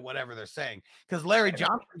into whatever they're saying. Because Larry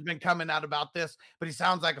Johnson's been coming out about this, but he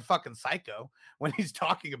sounds like a fucking psycho when he's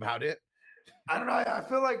talking about it. I don't know. I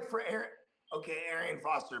feel like for Arian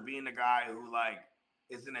Foster being the guy who like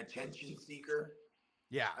is an attention seeker.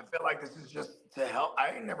 Yeah. I feel like this is just to help.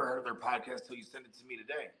 I ain't never heard of their podcast till you sent it to me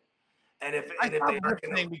today. And if they are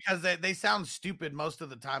listening because they sound stupid most of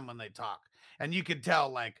the time when they talk, and you could tell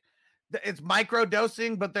like it's micro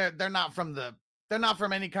dosing, but they're not from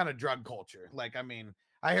any kind of drug culture. Like, I mean,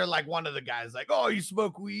 I hear like one of the guys like, "Oh, you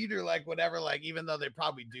smoke weed," or like whatever. Like, even though they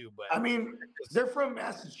probably do, but I mean, they're from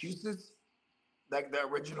Massachusetts, like the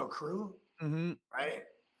original crew, right?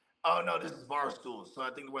 Oh no, this is Barstool, so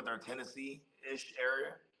I think they're Tennessee-ish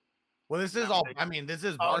area. Well, this is all. I mean, this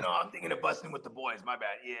is. Oh no, I'm thinking of Busting with the Boys. My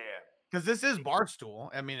bad. Yeah. Because this is Barstool.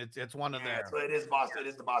 I mean, it's one of their. So it is Boston. It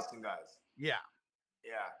is the Boston guys. Yeah.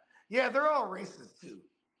 Yeah, they're all racist too.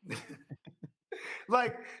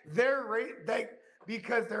 Like they're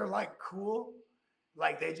because they're like cool.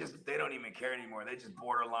 Like they don't even care anymore. They just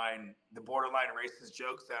borderline racist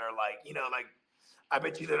jokes that are like, you know, like I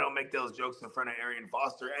bet you they don't make those jokes in front of Arian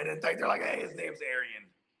Foster. And in fact, they're like, hey, his name's Arian.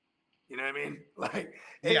 You know what I mean? Like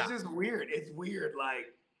it's just weird. It's weird.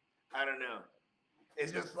 Like I don't know.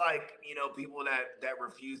 It's just like, you know, people that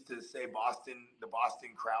refuse to say the Boston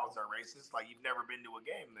crowds are racist. Like you've never been to a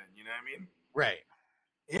game then, you know what I mean? Right.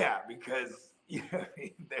 Yeah, because you know,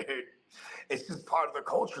 it's just part of the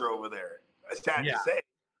culture over there. It's sad to say.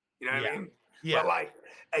 You know what I mean? Yeah. But like,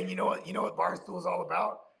 and you know what Barstool is all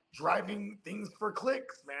about? Driving things for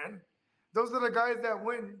clicks, man. Those are the guys that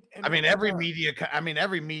win. I mean, every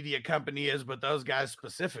media company is, but those guys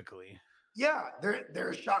specifically. Yeah,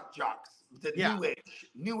 they're shock jocks. The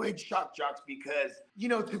new age shock jocks, because you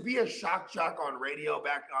know, to be a shock jock on radio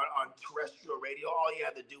back on terrestrial radio, all you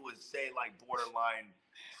had to do was say like borderline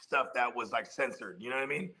stuff that was like censored. You know what I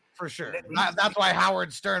mean? For sure. That's why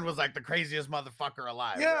Howard Stern was like the craziest motherfucker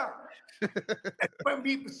alive. Yeah. When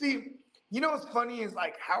people see, you know what's funny is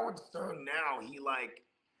like Howard Stern now, he like,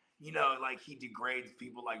 you know, like he degrades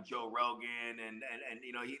people like Joe Rogan and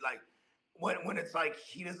you know, he like when it's like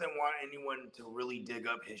he doesn't want anyone to really dig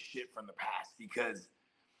up his shit from the past, because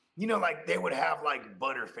you know, like they would have like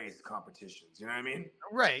Butterface competitions, you know what I mean?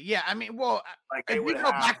 Right. Yeah. I mean, well, like if we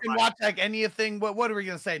go back and watch like anything, what are we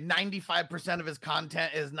gonna say? 95% of his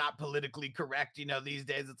content is not politically correct. You know, these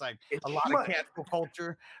days it's like a lot of cancel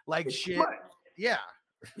culture, like it's shit. Schmut. Yeah.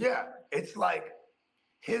 Yeah. It's like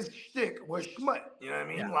his shtick was schmut. You know what I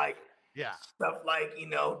mean? Yeah. Like stuff like, you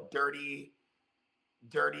know, dirty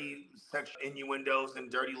sexual innuendos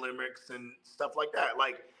and dirty limericks and stuff like that.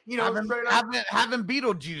 Like, you know, having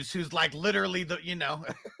Beetlejuice, who's like literally the, you know,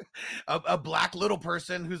 a black little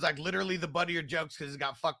person who's like literally the butt of your jokes because he's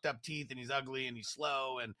got fucked up teeth and he's ugly and he's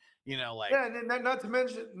slow and, you know, like. Yeah, and then not to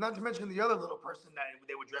mention the other little person that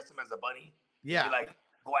they would dress him as a bunny. Yeah. Be like,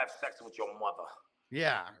 go have sex with your mother.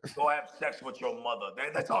 Yeah. Go have sex with your mother.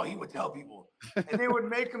 That's all he would tell people. And they would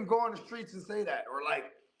make him go on the streets and say that. Or like,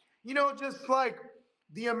 you know, just like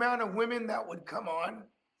the amount of women that would come on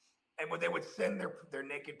and when they would send their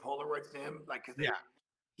naked Polaroids to him, like, because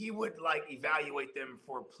he would like evaluate them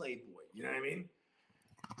for Playboy. You know what I mean?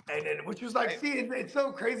 And then, which was like, see, it's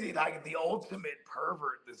so crazy, like the ultimate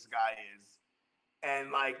pervert this guy is.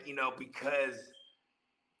 And like, you know, because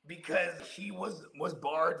he was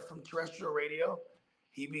barred from terrestrial radio,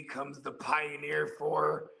 he becomes the pioneer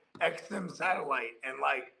for XM satellite and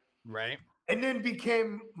like, right. And then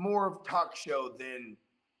became more of talk show than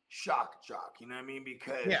shock jock. You know what I mean?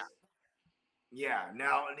 Because now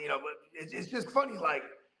but it's just funny. Like,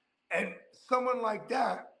 and someone like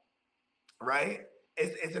that, right?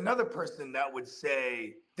 Is another person that would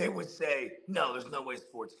say no, there's no way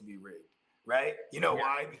sports can be rigged, right? You know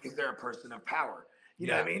why? Because they're a person of power. You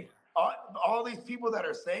know what I mean? All these people that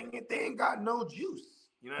are saying it, they ain't got no juice.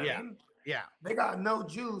 You know what I mean? Yeah. They got no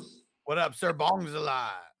juice. What up, Sir Bong's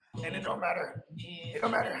alive? And it don't matter how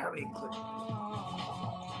many clicks.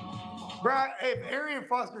 Bro, if Arian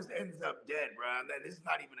Foster ends up dead, bro, then this is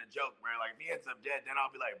not even a joke, bro. Like, if he ends up dead, then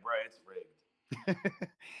I'll be like, bro, it's rigged.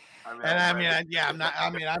 I'm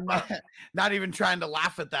not even trying to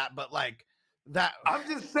laugh at that, but like that. I'm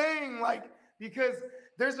just saying, like, because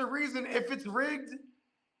there's a reason if it is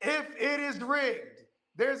rigged,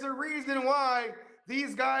 there's a reason why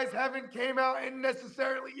these guys haven't came out and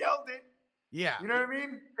necessarily yelled it. Yeah. You know what I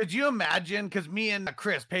mean? Could you imagine? Because me and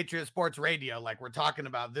Chris, Patriot Sports Radio, like we're talking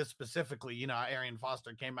about this specifically, Arian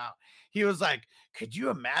Foster came out. He was like, could you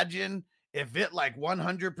imagine if it like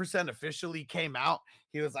 100% officially came out?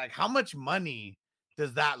 He was like, how much money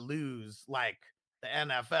does that lose? Like the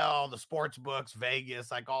NFL, the sports books,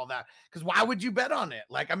 Vegas, like all that. Because why would you bet on it?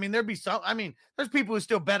 Like, I mean, there's people who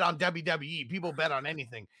still bet on WWE. People bet on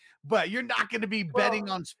anything, but you're not going to be betting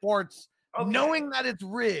on sports knowing that it's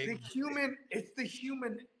rigged. It's the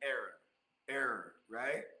human error,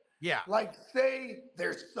 right? Yeah. Like, say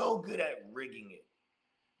they're so good at rigging it,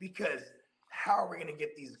 because how are we going to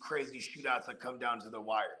get these crazy shootouts that come down to the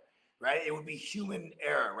wire, right? It would be human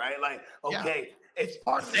error, right? Like, okay, it's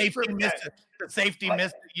part of the safety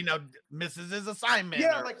misses his assignment.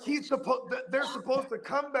 Yeah, like they're supposed to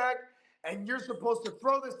come back, and you're supposed to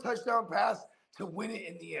throw this touchdown pass to win it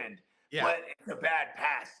in the end. Yeah. But it's a bad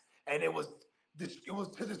pass. And it was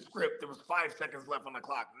to the script. There was 5 seconds left on the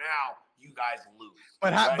clock. Now you guys lose.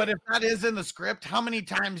 But if that is in the script, how many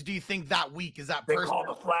times do you think that week is that they person? Call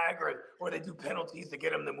the flag or they do penalties to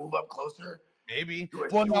get them to move up closer? Maybe.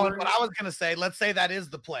 Well, no, what I was going to say, let's say that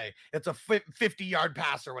is the play. It's a 50-yard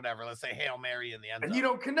pass or whatever. Let's say Hail Mary in the end zone. And you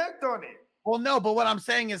don't connect on it. Well, no, but what I'm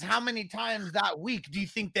saying is how many times that week do you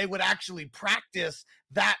think they would actually practice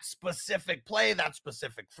that specific play, that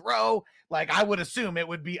specific throw? Like, I would assume it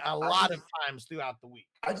would be a lot of times throughout the week.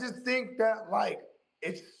 I just think that, like,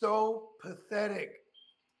 it's so pathetic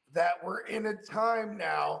that we're in a time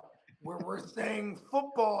now where we're saying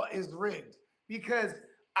football is rigged, because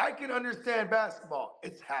I can understand basketball.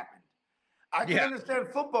 It's happened. I can understand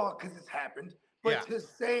football because it's happened. But to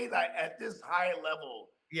say that at this high level,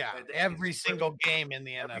 every single game in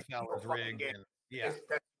the NFL is rigged. That's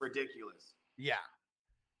ridiculous. Yeah.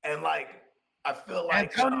 And like, I feel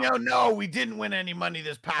like Antonio, no, we didn't win any money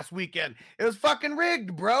this past weekend. It was fucking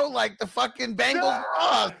rigged, bro. Like the fucking Bengals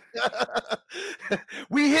lost.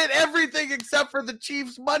 We hit everything except for the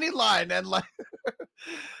Chiefs money line, and like,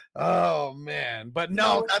 oh man. But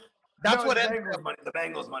that's what the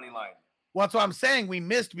Bengals money line. Well, that's what I'm saying. We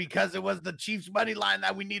missed because it was the Chiefs money line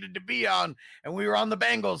that we needed to be on, and we were on the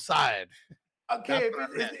Bengals side. Okay,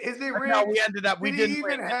 is it rigged? No, we ended up. Did he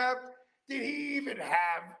even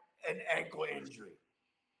have an ankle injury?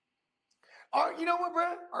 You know what,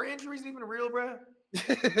 bro? Are injuries even real, bro?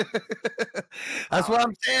 That's what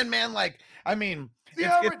I'm saying, man. Like, I mean, see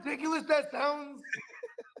how ridiculous that sounds,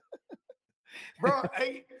 bro?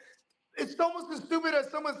 Hey, it's almost as stupid as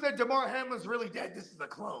someone said Damar Hamlin's really dead. This is a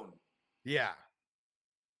clone. Yeah.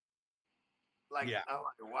 Like, I'm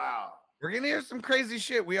like, wow. We're gonna hear some crazy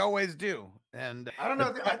shit. We always do. And I don't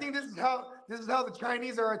know. I think this is how the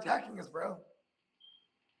Chinese are attacking us, bro.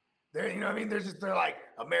 You know what I mean? They're like,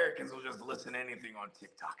 Americans will just listen to anything on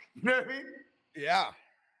TikTok. You know what I mean? Yeah.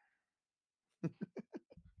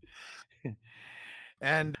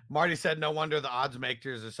 And Marty said, no wonder the odds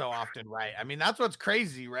makers are so often right. I mean, that's what's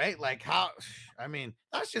crazy, right? Like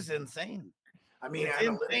that's just insane. I mean, it's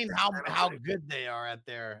insane how good they are at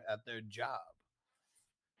their job.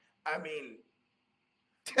 I mean,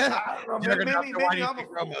 I don't know, maybe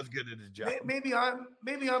I'm as good at his job. Maybe I'm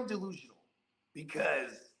delusional,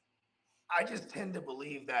 because I just tend to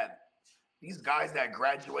believe that these guys that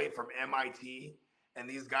graduate from MIT and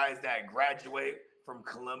these guys that graduate from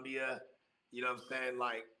Columbia, you know what I'm saying?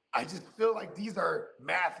 Like, I just feel like these are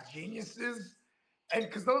math geniuses. And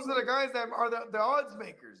because those are the guys that are the odds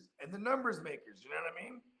makers and the numbers makers. You know what I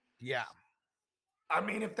mean? Yeah. I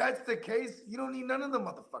mean, if that's the case, you don't need none of the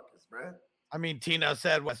motherfuckers, bro. I mean, Tina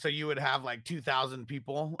said, so you would have like 2,000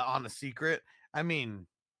 people on a secret. I mean,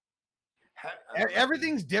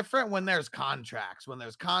 everything's different when there's contracts. When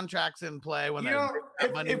there's contracts in play. When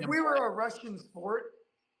if we were a Russian sport,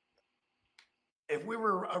 I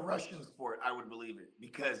would believe it,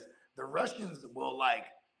 because the Russians will like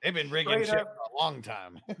They've been rigging Straight shit up. for a long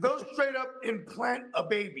time. They'll straight up implant a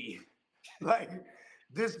baby. Like,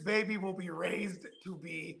 this baby will be raised to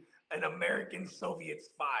be an American Soviet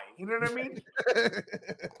spy. You know what I mean?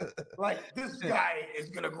 Like, this guy is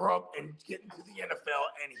going to grow up and get into the NFL,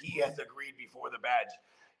 and he has agreed before the badge.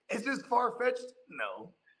 Is this far-fetched?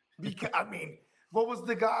 No. Because, I mean, what was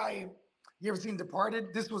the guy? You ever seen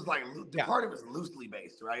Departed? This was like, Departed was loosely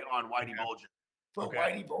based, right, on Whitey Bulger. But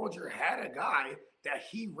Whitey Bulger had a guy that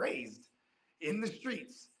he raised in the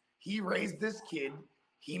streets. He raised this kid.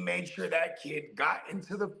 He made sure that kid got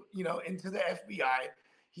into the, into the FBI.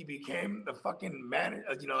 He became the fucking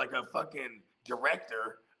like a fucking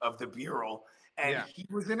director of the bureau, and he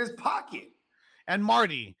was in his pocket. And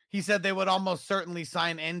Marty, he said they would almost certainly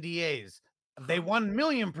sign NDAs. They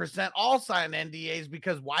 1,000,000% all sign NDAs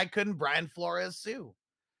because why couldn't Brian Flores sue?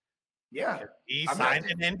 Yeah, he signed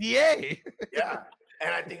an NDA. Yeah,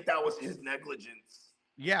 and I think that was his negligence.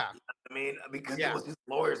 Yeah, you know I mean, because it was his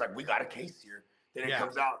lawyers like, we got a case here. Then it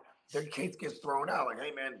comes out, their case gets thrown out. Like,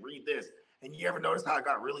 hey man, read this. And you ever notice how it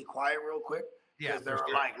got really quiet real quick? Yeah, because they were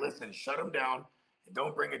like, listen, shut him down and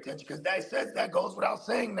don't bring attention. Because that goes without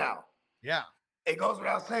saying now. Yeah. It goes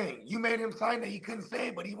without saying. You made him sign that he couldn't say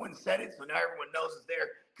it, but he wouldn't said it. So now everyone knows it's there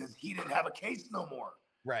because he didn't have a case no more.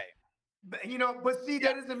 Right. But, but see,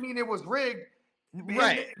 that doesn't mean it was rigged.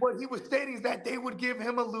 Right. What he was stating is that they would give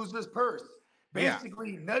him a loser's purse.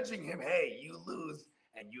 Basically nudging him, hey, you lose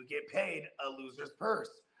and you get paid a loser's purse.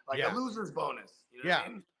 Like a loser's bonus. You know what I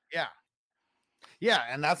mean? Yeah. Yeah,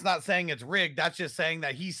 and that's not saying it's rigged. That's just saying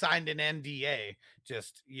that he signed an NDA,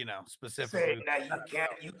 just specifically. Saying that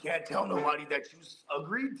you can't tell nobody that you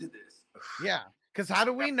agreed to this. Yeah, because how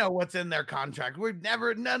do we know what's in their contract?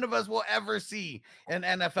 None of us will ever see an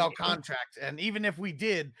NFL contract, and even if we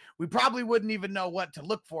did, we probably wouldn't even know what to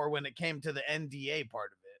look for when it came to the NDA part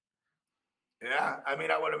of it. Yeah, I mean,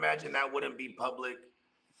 I would imagine that wouldn't be public.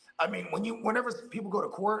 I mean, whenever people go to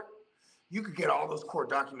court, you could get all those court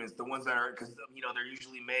documents, the ones that are, because, they're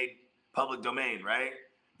usually made public domain, right?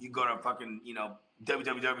 You go to fucking,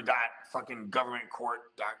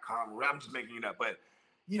 www.governmentcourt.com. I'm just making it up. But,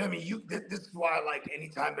 you know what I mean? This is why, like,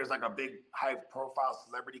 anytime there's, like, a big high-profile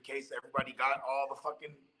celebrity case, everybody got all the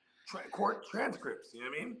fucking court transcripts. You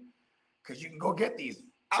know what I mean? Because you can go get these.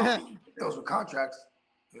 I don't think you get those with contracts.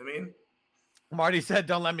 You know what I mean? Marty said,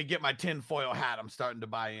 don't let me get my tinfoil hat. I'm starting to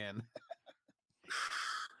buy in.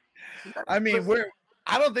 I mean,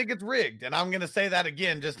 I don't think it's rigged, and I'm going to say that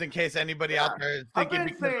again just in case anybody out there is thinking.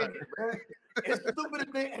 It's stupid,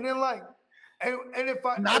 and then and if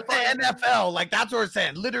I not the NFL, like that's what we're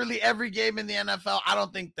saying. Literally every game in the NFL, I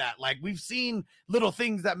don't think that. Like we've seen little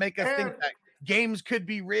things that make us think that games could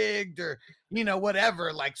be rigged or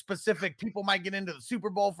whatever. Like specific people might get into the Super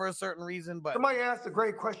Bowl for a certain reason, but somebody asked a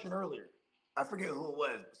great question earlier. I forget who it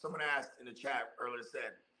was. Someone asked in the chat earlier,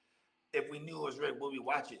 said, if we knew it was rigged, would we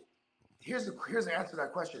watch it? Here's the answer to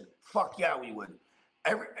that question. Fuck yeah, we would.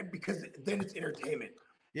 Because then it's entertainment.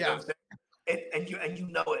 You know what I'm saying? And you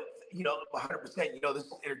know it, 100%, this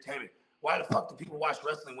is entertainment. Why the fuck do people watch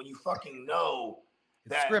wrestling when you fucking know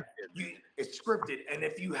that it's scripted? And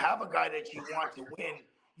if you have a guy that you want to win,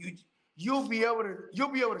 you'll be able to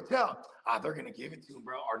tell, they're gonna give it to him,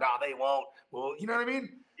 bro, or they won't. Well, you know what I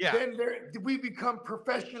mean? Yeah. Then we become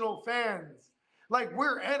professional fans. Like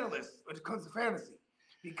we're analysts when it comes to fantasy.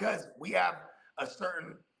 Because we have a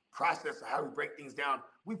certain process of how we break things down.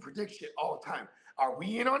 We predict shit all the time. Are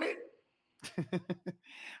we in on it?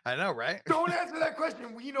 I know, right? Don't answer that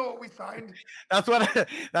question. We know what we signed. That's what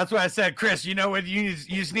I said, Chris. You know what? You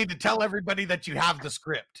just need to tell everybody that you have the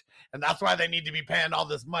script, and that's why they need to be paying all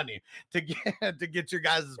this money to get your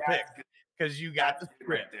guys' pick because you got the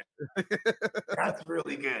script. That's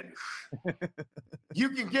really good. You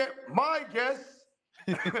can get my guess.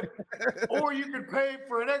 Or you can pay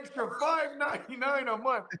for an extra $5.99 a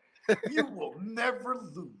month. You will never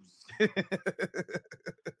lose.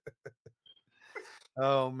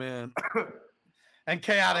 Oh man. And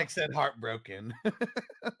Chaotic said heartbroken.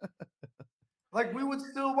 Like we would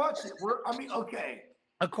still watch it. Okay.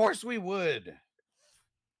 Of course we would.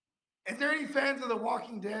 Is there any fans of The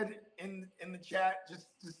Walking Dead in the chat? Just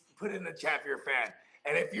put it in the chat if you're a fan.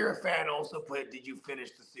 And if you're a fan, also put, did you finish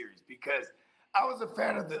the series? Because I was a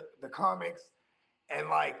fan of the comics, and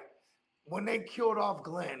like when they killed off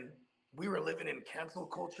Glenn, we were living in cancel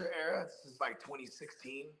culture era. This is like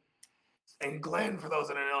 2016. And Glenn, for those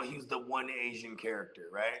that don't know, he was the one Asian character,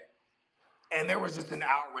 right? And there was just an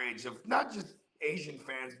outrage of not just Asian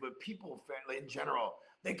fans, but people in general.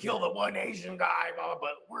 They killed the one Asian guy, blah, blah,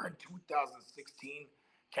 but we're in 2016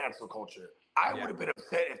 cancel culture. I would have been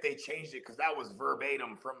upset if they changed it because that was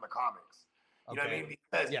verbatim from the comics. You know what I Okay. mean?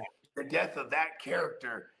 Because Yeah. the death of that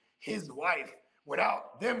character, his wife,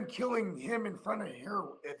 without them killing him in front of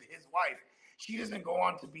his wife, she doesn't go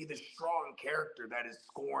on to be the strong character that is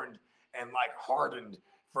scorned and like hardened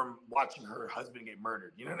from watching her husband get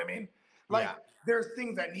murdered. You know what I mean? Like Yeah. there's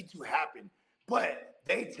things that need to happen, but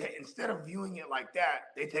they instead of viewing it like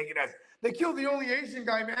that, they take it as they killed the only Asian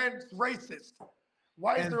guy, man. It's racist.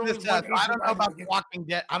 Why is And there only this, one so I Asian don't know guy? about The Walking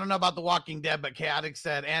Dead. I don't know about The Walking Dead, but Chaotic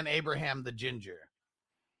said, and Abraham the Ginger.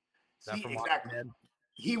 Is that See, from Walking exactly. Dead?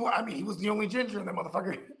 He was the only ginger in that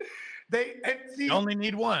motherfucker. You only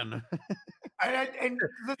need one. and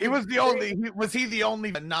He was the only. Was he the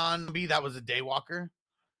only non-B that was a daywalker?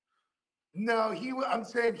 No, I'm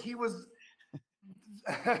saying he was.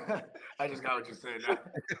 I just got what you're saying now.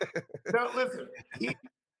 No, listen.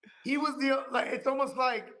 He was the like. It's almost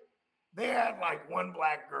like they had like one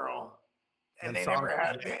black girl, and they never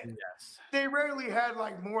had. They rarely had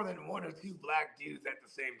like more than one or two black dudes at the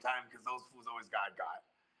same time because those fools always got.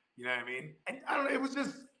 You know what I mean? And I don't know. It was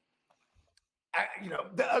just,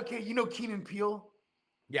 okay. You know Keenan Peele?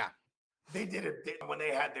 Yeah. They did it when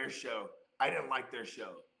they had their show. I didn't like their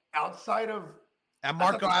show. Outside of. And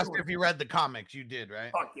Marco asked if you read the comics. You did,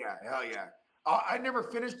 right? Fuck yeah. Hell yeah. I never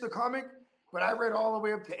finished the comic, but I read all the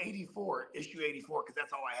way up to 84, issue 84, because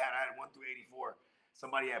that's all I had. I had 1 through 84.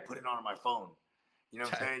 Somebody had put it on my phone. You know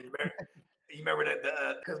what I'm saying? You remember that?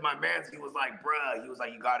 Because my man, he was like, bruh, he was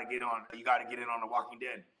like, you got to get in on The Walking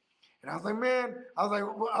Dead. And I was like, man, I was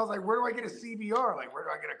like, where do I get a CBR? Like, where do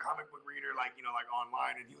I get a comic book reader? Like, like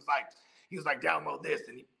online. And he was like, download this.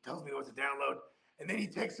 And he tells me what to download. And then he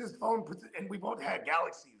takes his phone, puts it, and we both had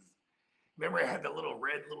Galaxies. Remember, I had the little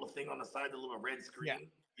red thing on the side, the little red screen.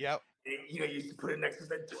 Yeah. Yep. And, you used to put it next to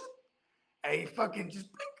that. And he fucking just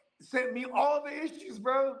sent me all the issues,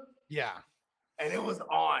 bro. Yeah. And it was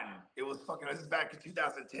on. It was fucking. This is back in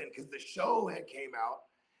 2010 because the show had came out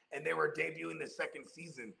and they were debuting the second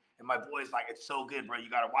season. And my boy's like, "It's so good, bro. You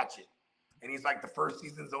gotta watch it." And he's like, "The first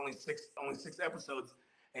season's only six episodes."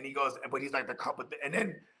 And he goes, "But he's like and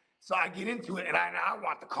then so I get into it and I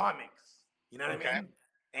want the comics. You know what I mean?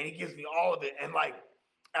 And he gives me all of it. And like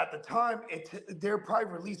at the time, they're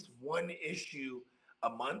probably released one issue a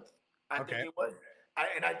month. I think it was.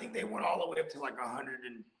 And I think they went all the way up to like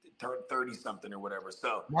 130 something or whatever.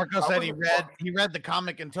 So Marco said he read the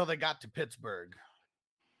comic until they got to Pittsburgh.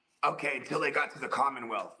 Okay, until they got to the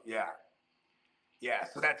Commonwealth. Yeah. Yeah,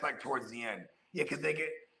 so that's like towards the end. Yeah, because they get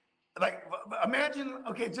like imagine,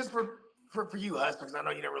 okay, just for you, Hus, because I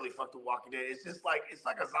know you never really fucked with Walking Dead. It's just like it's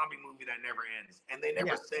like a zombie movie that never ends. And they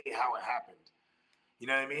never say how it happened. You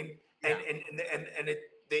know what I mean? Yeah. And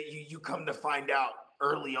you come to find out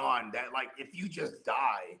early on that like if you just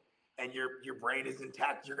die and your brain is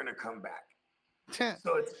intact, you're gonna come back.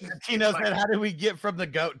 So it's just Tino said, "How did we get from the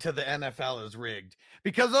GOAT to the NFL is rigged?"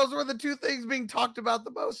 Because those were the two things being talked about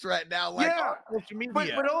the most right now. Like on social media.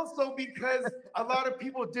 But also because a lot of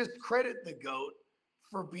people discredit the GOAT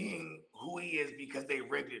for being who he is because they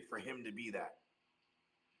rigged it for him to be that.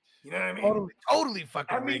 You know what I mean? Totally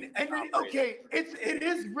fucking. I mean, it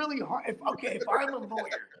is really hard. If I'm a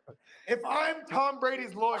lawyer, if I'm Tom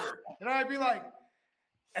Brady's lawyer, and I'd be like,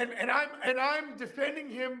 and I'm defending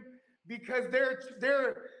him because they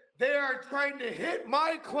are trying to hit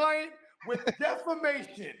my client with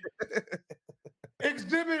defamation.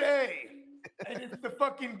 Exhibit A, and it's the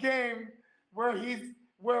fucking game where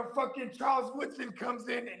fucking Charles Woodson comes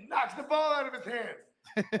in and knocks the ball out of his hands.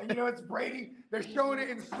 And it's Brady. They're showing it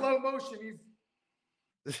in slow motion.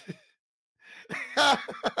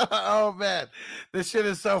 Oh man, this shit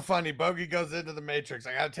is so funny. Bogey goes into the Matrix.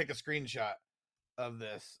 I gotta take a screenshot of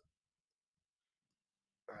this.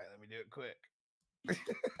 All right, let me do it quick.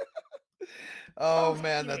 Oh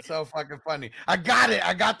man, that's so fucking funny. I got it.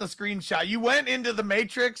 I got the screenshot. You went into the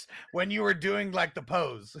Matrix when you were doing like the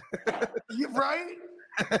pose. You right?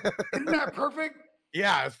 Isn't that perfect?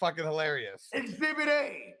 Yeah, it's fucking hilarious. Exhibit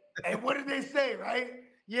A. And what did they say, right?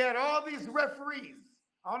 You had all these referees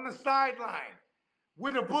on the sideline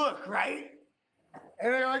with a book, right?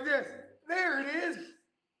 And they're like this. There it is.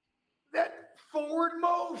 That forward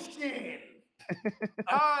motion.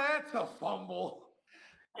 That's a fumble.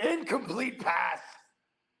 Incomplete pass.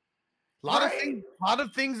 A lot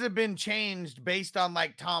of things have been changed based on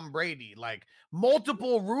like Tom Brady. Like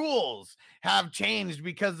multiple rules have changed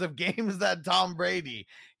because of games that Tom Brady,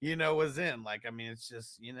 was in. Like, I mean, it's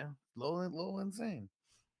just, little insane.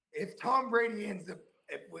 If Tom Brady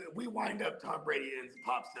we wind up, Tom Brady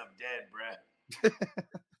pops up dead, bruh.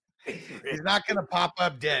 He's not going to pop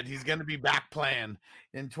up dead. He's going to be back playing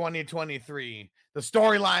in 2023. The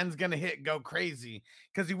storyline's going to go crazy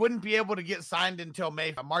because he wouldn't be able to get signed until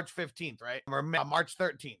March 15th, right? Or March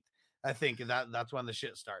 13th. I think that's when the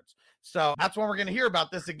shit starts. So that's when we're going to hear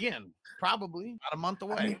about this again, probably about a month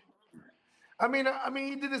away. I mean,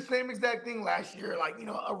 he did the same exact thing last year. Like, you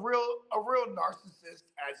know, a real narcissist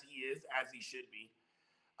as he is, as he should be.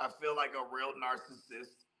 I feel like a real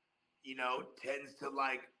narcissist, you know, tends to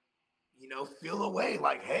like, you know, feel away.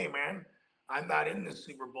 Like, hey, man, I'm not in the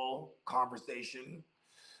Super Bowl conversation.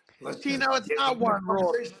 You know, it's not one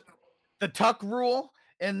rule. The tuck rule.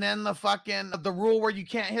 And then the rule where you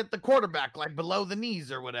can't hit the quarterback like below the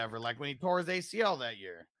knees or whatever, like when he tore his ACL that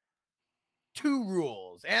year. 2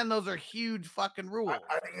 rules, and those are huge fucking rules.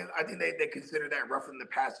 I think they consider that roughing the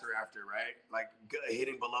passer after, right? Like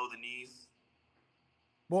hitting below the knees.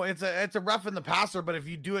 Well, it's a roughing the passer, but if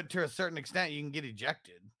you do it to a certain extent, you can get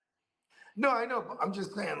ejected. No, I know, but I'm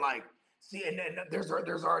just saying, like, see, and then there's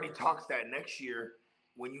already talks that next year,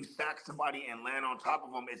 when you sack somebody and land on top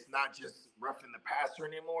of them, it's not just roughing the passer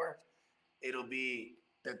anymore. It'll be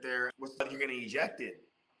that you're going to eject it.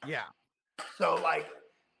 Yeah. So, like,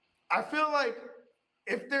 I feel like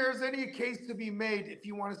if there's any case to be made, if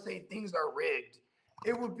you want to say things are rigged,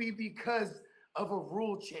 it would be because of a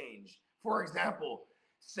rule change. For example,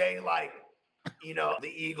 say, like, you know, the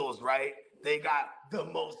Eagles, right? They got the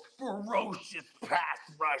most ferocious pass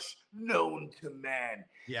rush known to man.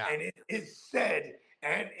 Yeah. And it is said,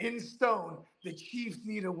 and in stone, the Chiefs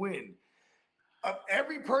need a win. Of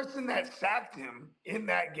every person that sacked him in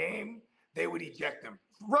that game, they would eject him.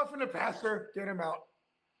 Roughing the passer, get him out.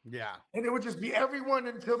 Yeah. And it would just be everyone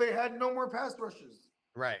until they had no more pass rushes.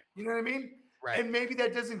 Right. You know what I mean? Right. And maybe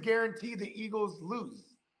that doesn't guarantee the Eagles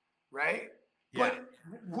lose, right? Yeah.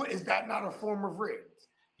 But is that not a form of rigged?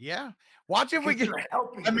 Yeah. Watch if we get.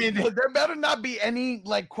 Helping. I mean, there better not be any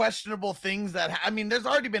like questionable things that. I mean, there's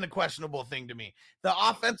already been a questionable thing to me. The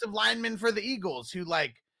offensive lineman for the Eagles,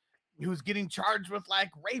 who's getting charged with like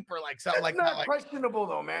rape or like something like that. Not questionable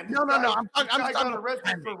though, man. No. I'm talking talking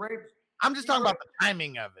arrested for rape. I'm just talking about the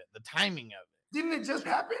timing of it. The timing of it. Didn't it just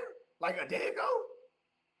happen like a day ago?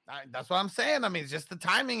 That's what I'm saying. I mean, it's just the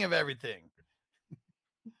timing of everything.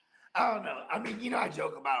 I don't know. I mean, you know, I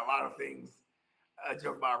joke about a lot of things. I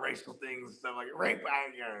joke about racial things and stuff like rape.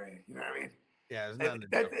 You know what I mean? Yeah, it's nothing.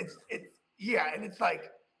 And it's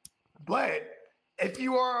like, but if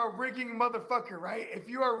you are a rigging motherfucker, right? If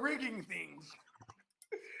you are rigging things,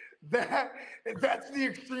 that's the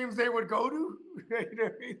extremes they would go to. You know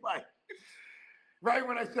what I mean? Like, right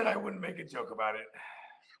when I said I wouldn't make a joke about it.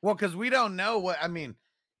 Well, because we don't know what I mean.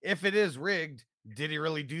 If it is rigged, did he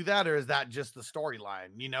really do that, or is that just the storyline?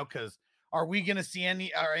 You know, because are we going to see any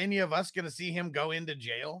of us going to see him go into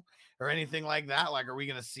jail or anything like that? Like, are we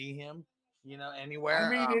going to see him, you know, anywhere?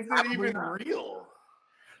 I mean, is it even real?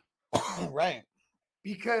 Right.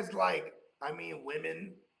 Because, like, I mean,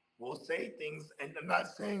 women will say things, and I'm not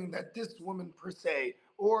saying that this woman per se,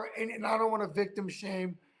 and I don't want to victim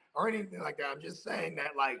shame or anything like that. I'm just saying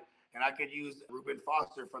that, like, and I could use Reuben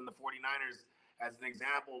Foster from the 49ers as an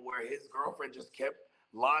example where his girlfriend just kept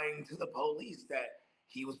lying to the police that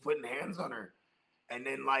he was putting hands on her. And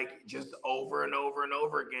then, like, just over and over and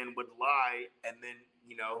over again would lie. And then,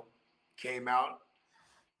 you know, came out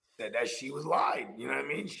that she was lying. You know what I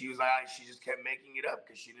mean? She was like, she just kept making it up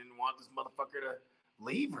because she didn't want this motherfucker to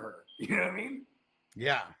leave her. You know what I mean?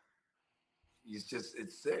 Yeah.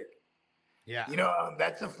 It's sick. Yeah. You know,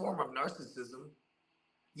 that's a form of narcissism.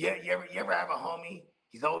 Yeah. You ever have a homie?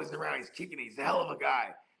 He's always around. He's kicking it. He's a hell of a guy.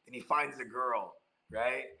 Then he finds a girl,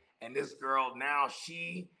 right? And this girl now,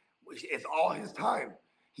 it's all his time.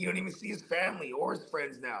 He don't even see his family or his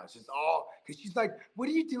friends now. It's just all because she's like, "What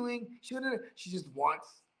are you doing?" She just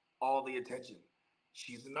wants all the attention.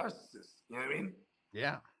 She's a narcissist. You know what I mean?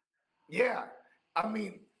 Yeah. Yeah. I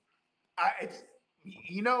mean, it's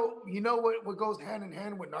you know what goes hand in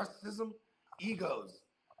hand with narcissism? Egos.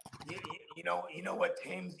 You know what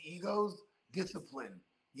tames egos? Discipline.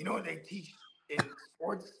 You know what they teach in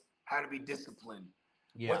sports? How to be disciplined.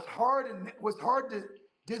 Yeah. What's hard to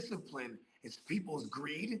discipline is people's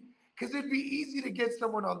greed, because it'd be easy to get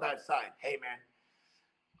someone on that side. Hey man,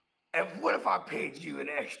 and what if I paid you an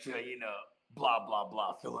extra, blah blah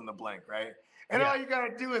blah, fill in the blank, right? And all you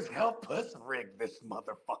gotta do is help us rig this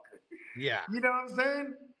motherfucker. Yeah. You know what I'm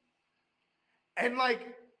saying?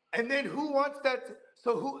 And then who wants that?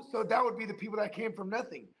 So that would be the people that came from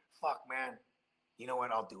nothing. Fuck, man. You know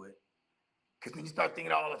what? I'll do it. Because then you start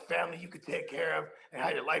thinking all the family you could take care of and how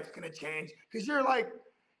your life's gonna change. Because you're like,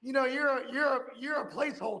 you're a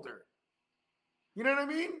placeholder. You know what I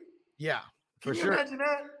mean? Yeah, Can you sure. imagine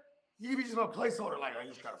that? You can be just a placeholder, like, oh, you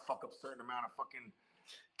just got to fuck up a certain amount of fucking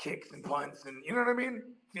kicks and punts and, you know what I mean?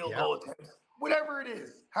 Field goal attempts, whatever it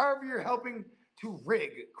is, however you're helping to rig,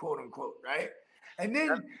 quote unquote, right? And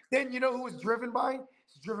then you know who it's driven by?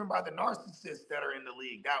 It's driven by the narcissists that are in the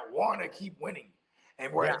league that want to keep winning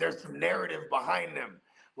and where there's some narrative behind them.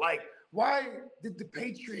 Like, why did the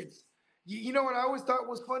Patriots, you know what I always thought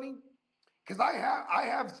was funny? Because I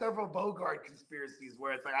have several Bogart conspiracies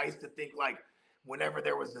where it's like, I used to think like, whenever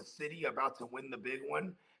there was a city about to win the big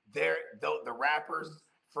one, the rappers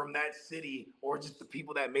from that city or just the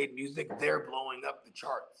people that made music, they're blowing up the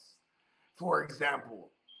charts. For example,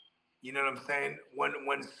 you know what I'm saying?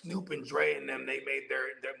 When Snoop and Dre and them, they made their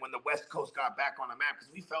when the West Coast got back on the map,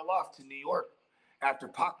 because we fell off to New York after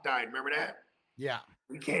Pac died. Remember that? Yeah.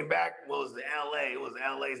 We came back. Well, it was LA. It was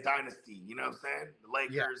LA's dynasty. You know what I'm saying? The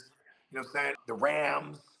Lakers. Yeah. You know what I'm saying? The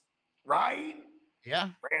Rams. Right? Yeah.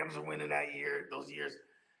 Rams are winning that year, those years.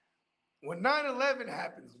 When 9/11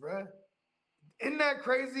 happens, bruh, isn't that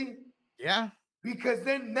crazy? Yeah. Because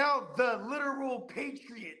then now the literal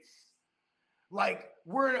Patriots, like,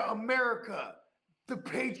 we're in America, the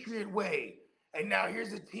Patriot way. And now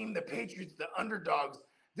here's a team, the Patriots, the underdogs.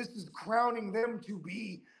 This is crowning them to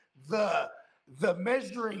be the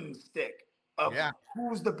measuring stick of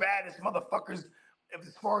who's the baddest motherfuckers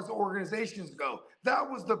as far as organizations go. That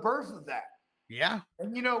was the birth of that. Yeah.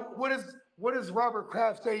 And you know, what does Robert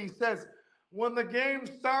Kraft say? He says, when the game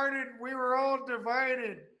started, we were all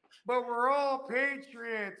divided, but we're all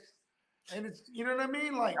Patriots. And it's, you know what I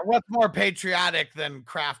mean? Like, what's more patriotic than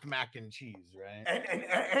Kraft mac and cheese, right?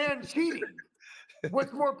 And cheating.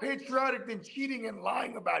 What's more patriotic than cheating and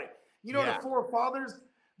lying about it? You know, the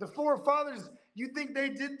forefathers, you think they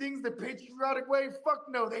did things the patriotic way? Fuck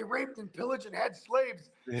no, they raped and pillaged and had slaves.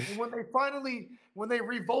 And when they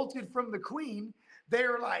revolted from the queen, they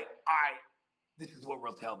were like, all right, this is what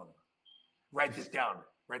we'll tell them. Write this down.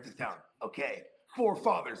 Okay.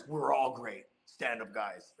 Forefathers, we're all great. Stand-up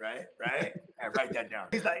guys, right? And write that down.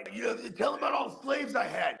 He's like, you know, tell them about all the slaves I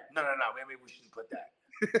had. No, maybe we shouldn't put that.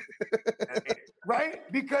 Right?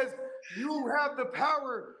 Because you have the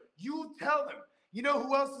power. You tell them. You know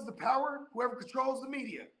who else is the power? Whoever controls the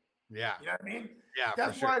media. Yeah. You know what I mean? Yeah.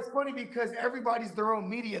 That's why it's funny, because everybody's their own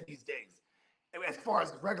media these days, as far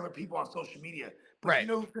as regular people on social media. But you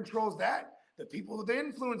know who controls that? The people, the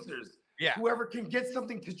influencers. Yeah. Whoever can get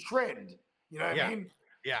something to trend. You know what I mean?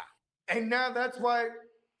 Yeah. And now that's why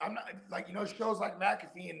I'm not, like, you know, shows like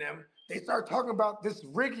McAfee and them, they start talking about this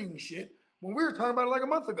rigging shit when we were talking about it like a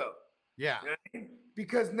month ago. Yeah. You know what I mean?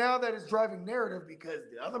 Because now that it's driving narrative, because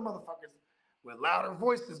the other motherfuckers with louder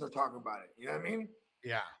voices are talking about it. You know what I mean?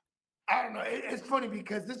 Yeah. I don't know. It's funny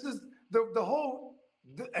because this is the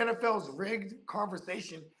NFL's rigged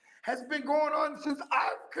conversation has been going on since I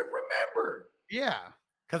could remember. Yeah.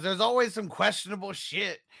 Because there's always some questionable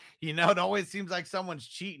shit. You know, it always seems like someone's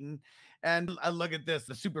cheating. And I look at this,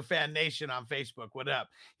 the Superfan Nation on Facebook. What up?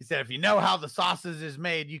 He said, if you know how the sausage is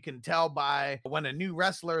made, you can tell by when a new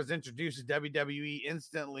wrestler is introduced to WWE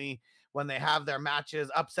instantly when they have their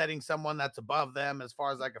matches, upsetting someone that's above them as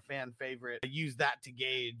far as like a fan favorite. I use that to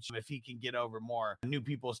gauge if he can get over more. New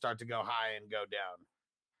people start to go high and go down.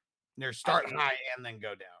 They're start high and then go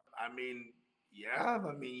down. I mean, yeah,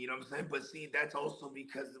 you know what I'm saying? But see, that's also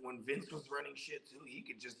because when Vince was running shit too, he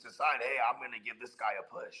could just decide, hey, I'm going to give this guy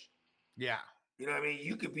a push. Yeah. You know what I mean?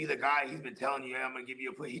 You could be the guy he's been telling you, hey, I'm going to give you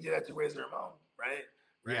a push. He did that to Razor Ramon, right?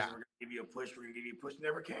 Razor, Yeah. We're going to give you a push. We're going to give you a push.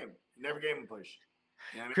 Never came. Never gave him a push.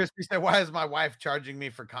 You know what I mean? Crispy said, why is my wife charging me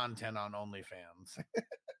for content on OnlyFans?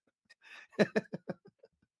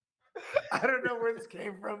 I don't know where this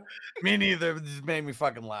came from. Me neither. This made me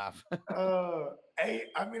fucking laugh. Hey,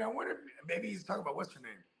 I mean, I wonder if maybe he's talking about what's her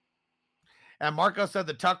name. And Marco said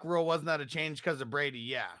the tuck rule wasn't that a change because of Brady.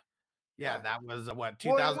 Yeah. Yeah, that was what,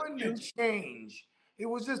 2000? Well, it wasn't a change. It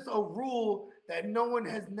was just a rule that no one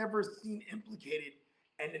has never seen implicated,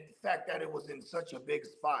 and the fact that it was in such a big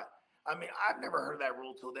spot. I mean, I've never heard of that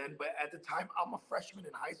rule till then, but at the time, I'm a freshman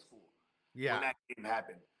in high school when that game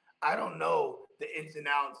happened. I don't know the ins and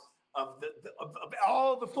outs of of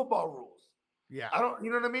all the football rules. Yeah. I don't,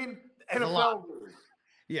 you know what I mean? The There's a lot. NFL rules.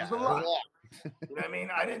 Yeah. There's a lot. You know what I mean?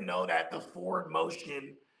 I didn't know that the forward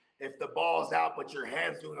motion, if the ball's out but your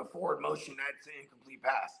hand's doing a forward motion, that's an incomplete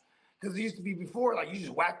pass. Because it used to be before, like, you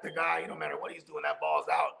just whack the guy, no matter what he's doing, that ball's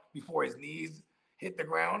out before his knees hit the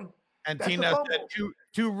ground. And That's a Tina said fumble.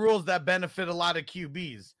 two rules that benefit a lot of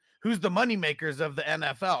QBs. Who's the moneymakers of the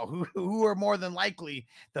NFL? Who are more than likely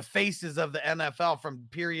the faces of the NFL from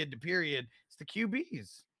period to period? It's the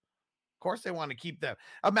QBs. course they want to keep them.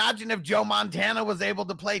 Imagine if Joe Montana was able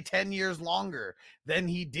to play 10 years longer than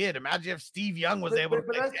he did. Imagine if Steve Young was able to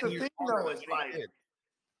play that's 10 the years thing, longer though. than It's he like, did.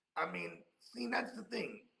 I mean, see, that's the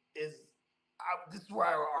thing. This is where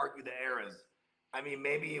I would argue the eras. I mean,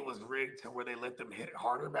 maybe it was rigged to where they let them hit it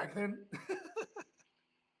harder back then.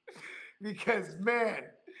 Because, man,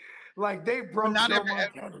 like they broke Joe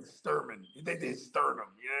Montana's sternum. They did sternum.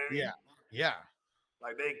 You know what I mean? Yeah.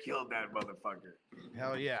 Like they killed that motherfucker.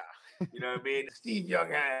 Hell yeah. You know what I mean? Steve Young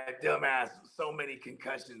had dumbass so many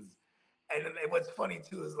concussions. And then what's funny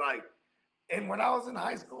too is like, and when I was in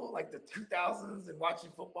high school, like the 2000s and watching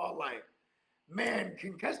football, like, man,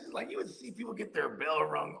 concussions, like you would see people get their bell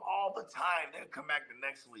rung all the time. They'd come back the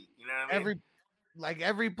next week. You know what I mean?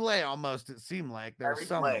 Every play almost, it seemed like there was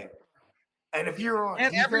some. Play. And if you're on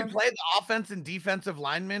and defense, every play, the offense and defensive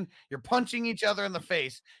linemen, you're punching each other in the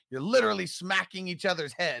face. You're literally smacking each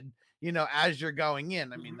other's head, as you're going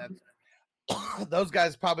in. I mean, that's those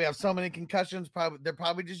guys probably have so many concussions. They're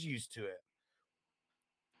probably just used to it.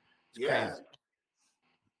 It's crazy.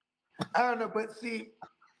 I don't know, but see,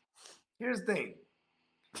 here's the thing.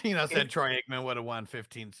 Said Troy Aikman would have won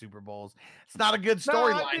 15 Super Bowls. It's not a good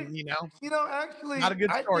storyline, Actually, not a good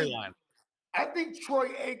storyline. I think Troy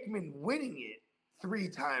Aikman winning it 3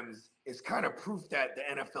 times is kind of proof that the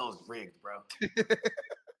NFL is rigged, bro.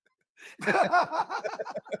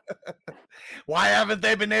 Why haven't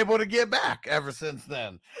they been able to get back ever since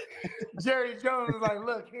then? Jerry Jones was like,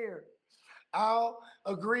 look here, I'll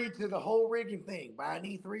agree to the whole rigging thing, but I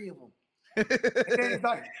need 3 of them. And then he's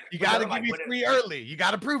like, you got to give me 3 early. You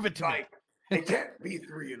got to prove it to me. It can't be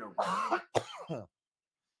 3 in a row.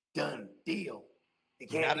 Done deal. It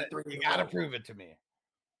can't be 3 in a row. You got to prove it to me.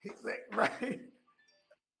 He's like, right.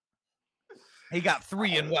 He got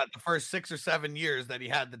 3 in the first 6 or 7 years that he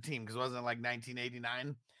had the team, because wasn't it like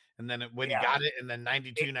 1989? And then when he got it, and then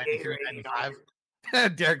 92, 93, 95.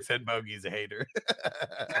 Derek said Bogey's a hater.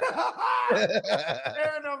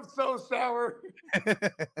 And I'm so sour.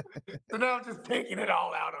 So now I'm just taking it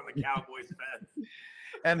all out on the Cowboys fans.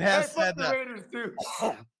 And Hess said the Raiders too.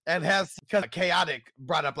 And Hess, because Chaotic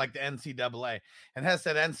brought up like the NCAA, and Hess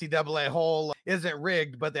said NCAA whole isn't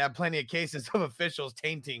rigged, but they have plenty of cases of officials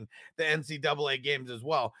tainting the NCAA games as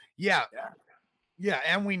well. Yeah.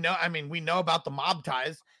 And we know about the mob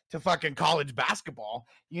ties to fucking college basketball,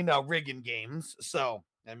 rigging games. So,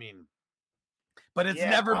 but it's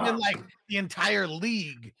never been like the entire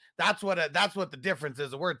league. That's what the difference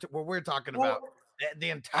is. What we're talking about the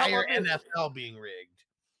entire NFL being rigged.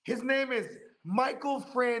 His name is Michael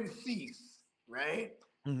Francis, right?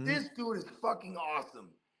 Mm-hmm. This dude is fucking awesome.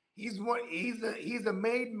 He's a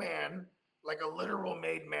made man, like a literal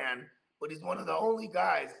made man, but he's one of the only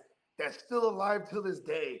guys that's still alive to this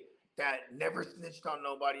day that never snitched on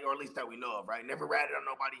nobody, or at least that we know of, right? Never ratted on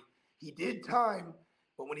nobody. He did time,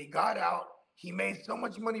 but when he got out, he made so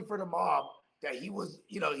much money for the mob that he was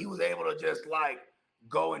able to just like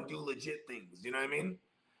go and do legit things. You know what I mean?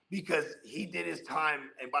 Because he did his time,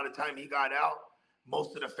 and by the time he got out,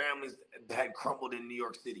 most of the families had crumbled in New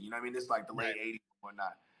York City. You know what I mean? This is like the late 80s and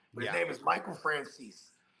whatnot. But his name is Michael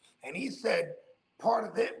Francis. And he said part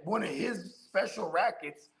of it, one of his special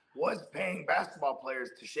rackets was paying basketball players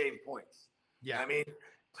to shave points. Yeah. You know what I mean?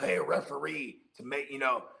 Pay a referee to make, and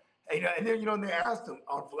then they asked him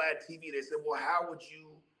on Vlad TV, they said, well, how would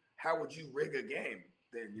you rig a game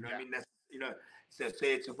then? You know what I mean? That's,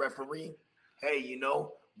 say it's a referee. Hey,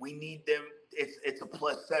 we need them. It's a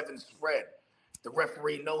 +7 spread. The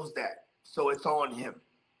referee knows that. So it's on him.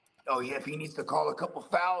 Oh, yeah, if he needs to call a couple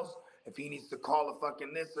fouls, if he needs to call a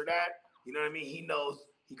fucking this or that, you know what I mean? He knows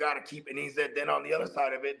he got to keep, and he said then on the other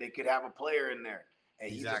side of it, they could have a player in there. And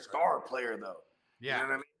he's a star player, though. Yeah, you know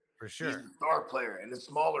what I mean? For sure. He's a star player in the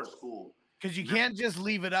smaller school. Because you can't just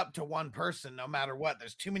leave it up to one person no matter what.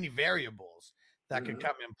 There's too many variables that could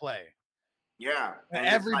come in play. Yeah. And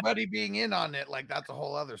everybody being in on it, like that's a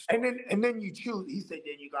whole other story. And then you choose. He said,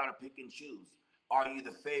 then you got to pick and choose. Are you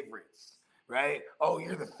the favorites? Right? Oh,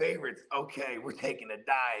 you're the favorites. Okay, we're taking a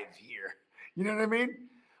dive here. You know what I mean?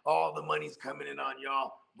 All the money's coming in on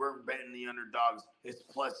y'all. We're betting the underdogs. It's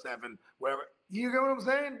 +7, whatever. You get what I'm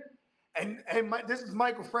saying? And this is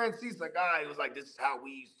Michael Francis, the guy who was like, this is how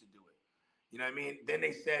we used to do it. You know what I mean? Then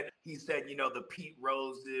he said, the Pete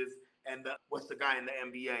Roses and what's the guy in the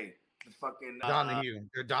NBA? The fucking Donahue.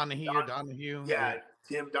 Donahue. Yeah,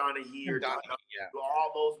 Tim Donahue.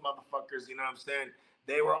 All those motherfuckers, you know what I'm saying?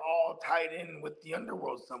 They were all tied in with the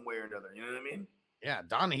underworld some way or another. You know what I mean? Yeah,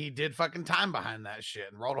 Donahue did fucking time behind that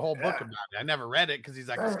shit and wrote a whole book about it. I never read it because he's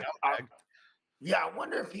like a scumbag. Yeah, I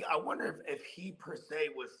wonder if he per se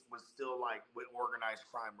was still like with organized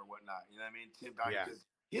crime or whatnot. You know what I mean? Tim Donahue,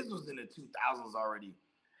 His was in the 2000s already.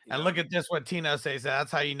 And look at this, what Tino says.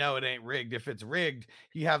 That's how you know it ain't rigged. If it's rigged,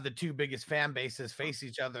 you have the two biggest fan bases face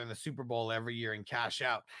each other in the Super Bowl every year and cash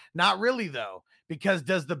out. Not really, though, because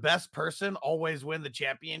does the best person always win the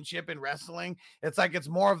championship in wrestling? It's like it's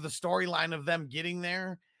more of the storyline of them getting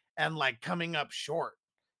there and like coming up short,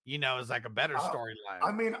 is like a better storyline.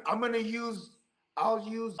 I mean,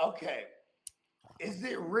 okay. Is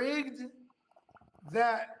it rigged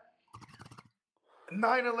that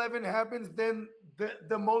 9/11 happens, then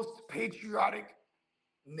the most patriotic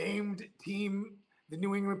named team, the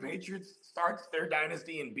New England Patriots, starts their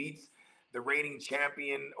dynasty and beats the reigning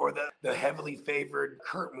champion or the heavily favored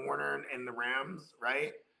Kurt Warner and the Rams,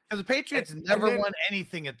 right? Because the Patriots never won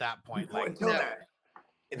anything at that point. Until that.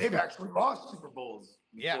 And they've actually lost Super Bowls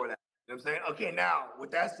before that. You know what I'm saying? Okay, now,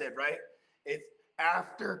 with that said, right? It's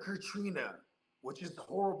after Katrina, which is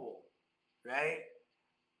horrible, right?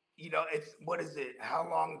 It's, what is it? How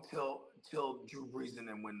long till Drew Brees and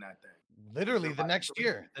them win that thing? Literally the next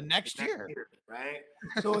year. The next year. Right?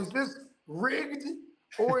 So is this rigged,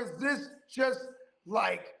 or is this just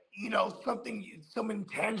like, some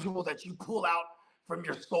intangible that you pull out from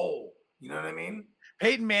your soul? You know what I mean?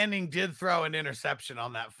 Peyton Manning did throw an interception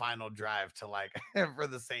on that final drive to for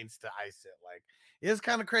the Saints to ice it. It's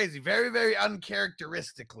kind of crazy. Very, very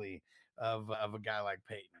uncharacteristically of a guy like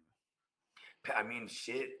Peyton. I mean,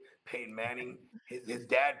 shit. Peyton Manning, his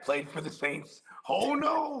dad played for the Saints. Oh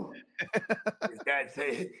no!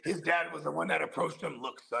 His dad was the one that approached him.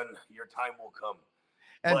 Look, son, your time will come.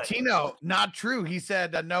 And Tino, not true. He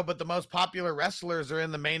said, no, but the most popular wrestlers are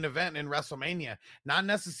in the main event in WrestleMania. Not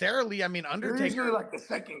necessarily. I mean, Undertaker. Usually like the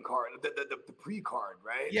second card, the pre-card,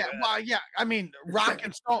 right? Yeah, well, yeah. I mean, Rock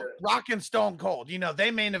and Stone Cold,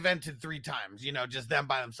 they main evented 3 times, just them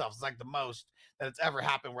by themselves. It's like the most that it's ever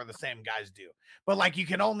happened where the same guys do. But you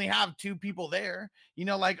can only have 2 people there,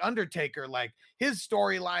 like Undertaker, his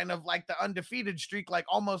storyline of the undefeated streak,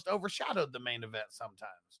 almost overshadowed the main event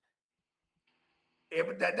sometimes. Yeah,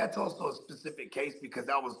 but that's also a specific case because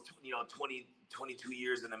that was 22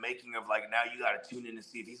 years in the making of now you got to tune in to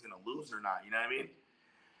see if he's gonna lose or not. You know what I mean?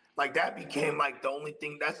 That became the only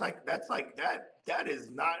thing that is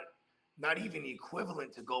not even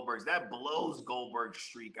equivalent to Goldberg's. That blows Goldberg's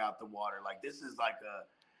streak out the water. This is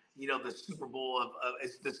the Super Bowl of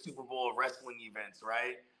it's the Super Bowl of wrestling events,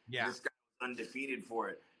 right? Yeah, this guy was undefeated for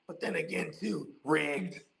it. But then again, too,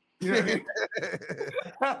 rigged. You know what I mean?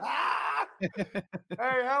 Hey,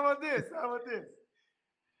 how about this?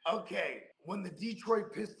 Okay, when the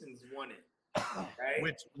Detroit Pistons won it, right?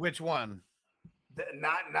 Which one?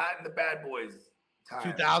 Not in the Bad Boys time.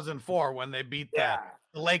 2004 when they beat the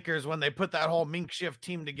Lakers, when they put that whole mink shift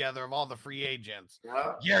team together of all the free agents.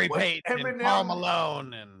 Yeah. Gary Payton and Karl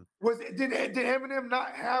Malone and did Eminem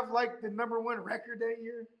not have the #1 record that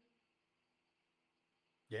year?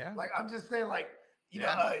 Yeah. I'm just saying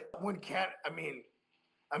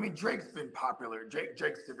I mean, Drake's been popular. Drake's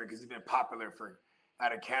different because he's been popular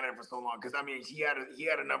out of Canada for so long. Because he had a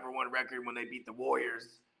 #1 record when they beat the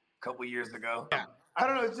Warriors a couple years ago. Yeah. I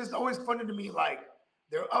don't know. It's just always funny to me.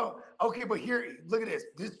 Okay, but here, look at this.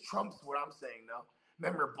 This trumps what I'm saying, though.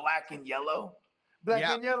 Remember Black and Yellow? Black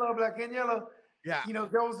and Yellow. Yeah.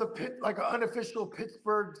 There was an unofficial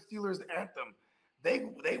Pittsburgh Steelers anthem. They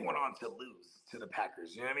went on to lose to the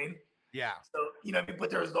Packers. You know what I mean? Yeah. So, but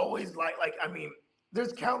there's always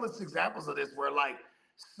there's countless examples of this where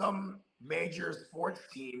some major sports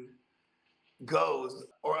team goes,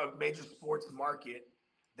 or a major sports market,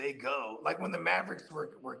 they go. When the Mavericks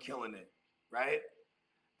were killing it, right?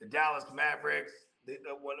 The Dallas Mavericks,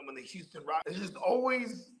 when the Houston Rockets,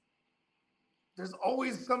 there's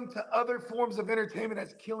always some other forms of entertainment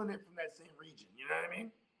that's killing it from that same region. You know what I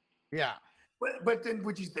mean? Yeah. But then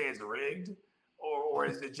would you say it's rigged? Or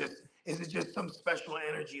is it just some special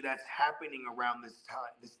energy that's happening around this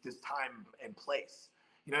time and place?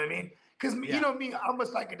 You know what I mean? Because you know me, I'm a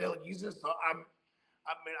psychedelic user, so I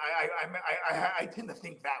tend to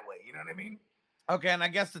think that way. You know what I mean? Okay, and I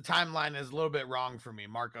guess the timeline is a little bit wrong for me.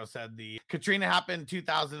 Marco said the Katrina happened in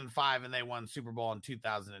 2005, and they won Super Bowl in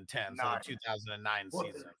 2010, so the 2009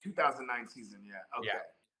 season. 2009 season, yeah. Okay. Yeah.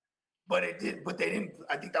 But they didn't.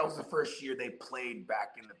 I think that was the first year they played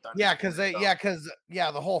back in the Thunder. Yeah, because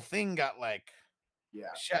the whole thing got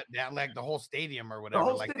shut down, the whole stadium or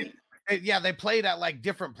whatever. They played at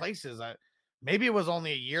different places. Maybe it was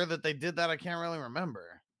only a year that they did that. I can't really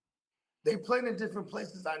remember. They played in different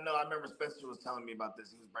places. I know. I remember Spencer was telling me about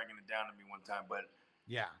this. He was breaking it down to me one time. But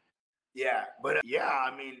yeah.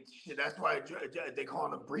 I mean, shit, that's why they call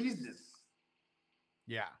them Breezes.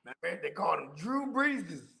 Yeah, they called him Drew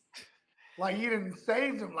Breezes. He didn't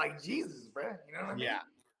save him like Jesus, bro. You know what I mean? Yeah.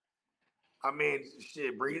 I mean,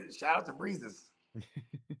 shit, Breeze. Shout out to Breezes.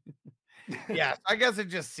 Yeah, I guess it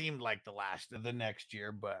just seemed like the next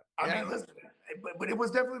year, but I yeah, mean, listen, but it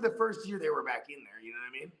was definitely the first year they were back in there. You know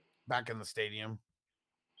what I mean? back in the stadium.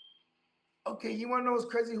 Okay, you want to know what's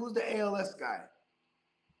crazy? Who's the ALS guy?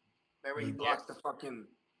 Remember, he Mm, blocks the fucking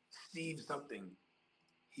Steve something.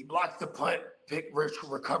 He blocks the punt,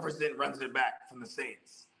 recovers it, and runs it back from the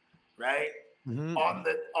Saints, right? Mhm. On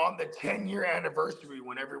the 10-year anniversary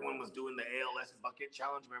when everyone was doing the ALS bucket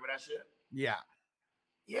challenge. Remember that shit? Yeah.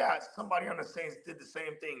 Yeah, somebody on the Saints did the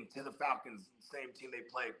same thing to the Falcons, same team they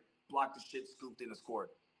played, blocked the shit, scooped in and scored.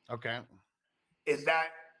 Okay. Is that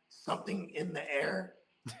something in the air?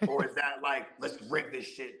 Or is that like, let's rig this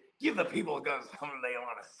shit? Give the people a gun something they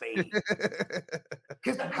want to say.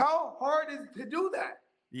 Because how hard is it to do that?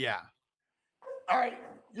 Yeah. All right,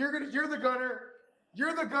 you're the gunner.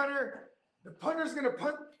 You're the gunner. The punter's gonna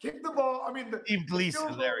kick the ball. I mean, Steve Gleason.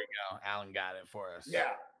 There we go. Alan got it for us.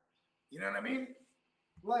 Yeah, you know what I mean.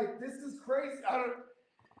 Like, this is crazy. I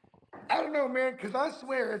don't know, man. Because I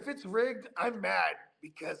swear, if it's rigged, I'm mad.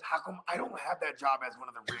 Because how come I don't have that job as one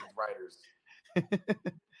of the rigged writers?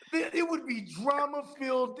 It would be drama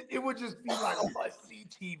filled. It would just be like must-see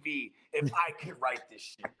TV if I could write this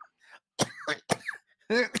shit.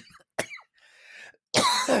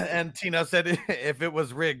 And Tino said if it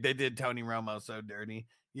was rigged, they did Tony Romo so dirty.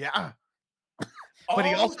 Yeah. But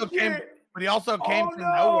he also came. But he also came from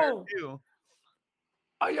nowhere too.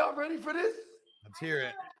 Are y'all ready for this? Let's hear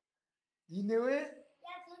it. You knew it?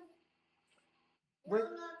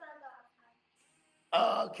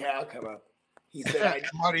 Okay, I'll come up. He said,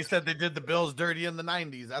 Marty said they did the Bills dirty in the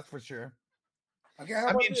 90s. That's for sure. Okay,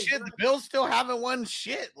 I mean, shit, the Bills still haven't won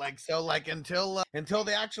shit. Until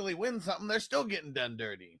they actually win something, they're still getting done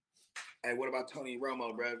dirty. Hey, what about Tony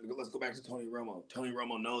Romo, bro? Let's go back to Tony Romo. Tony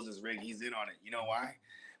Romo knows his rig. He's in on it. You know why?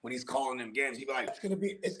 When he's calling them games, he'd be like,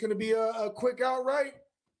 it's gonna be a quick outright.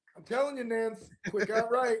 I'm telling you, Nance, quick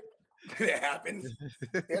outright. It happens.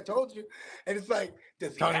 I told you. And it's like,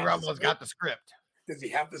 does Tony Romo's got the script. Does he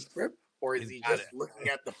have the script? Or is he just looking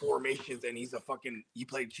at the formations and he's he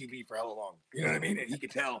played QB for hella long? You know what I mean? And he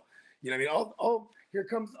could tell, you know what I mean? Oh, here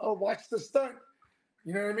comes, watch the stunt.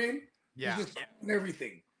 You know what I mean? Yeah. He's just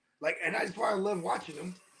everything. Like, and that's why I love watching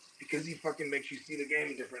him, because he fucking makes you see the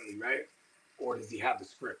game differently, right? Or does he have the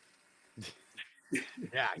script?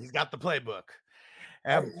 Yeah, he's got the playbook.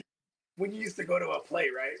 When you used to go to a play,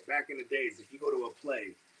 right? Back in the days, if you go to a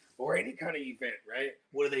play or any kind of event, right?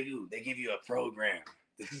 What do? They give you a program.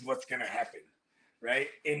 This is what's going to happen, right?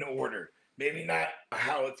 In order. Maybe not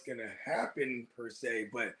how it's going to happen per se,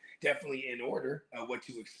 but definitely in order of what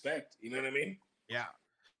to expect. You know what I mean? Yeah.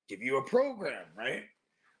 Give you a program, right?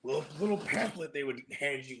 Little pamphlet they would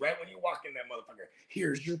hand you right when you walk in that motherfucker.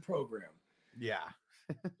 Here's your program. Yeah.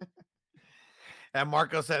 And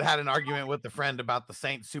Marco said had an argument with a friend about the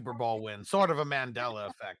Saints Super Bowl win. Sort of a Mandela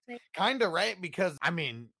effect. Kind of, right? Because, I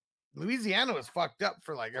mean, Louisiana was fucked up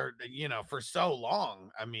for for so long.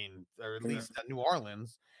 I mean, or at least New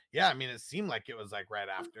Orleans. Yeah, I mean, it seemed like it was like right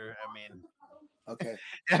after. I mean, okay.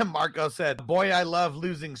 And Marco said, "Boy, I love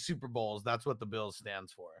losing Super Bowls. That's what the Bills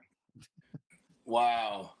stands for."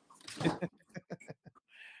 Wow.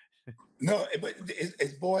 No, but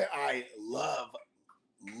it's boy, I love.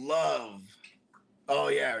 Oh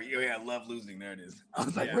yeah, love losing. There it is. I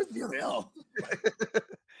was like, where's the other L?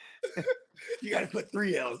 You got to put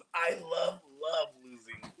 3 L's. I love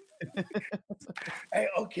losing. Hey,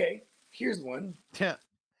 okay. Here's one. Yeah.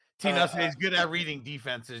 Tino says he's good at reading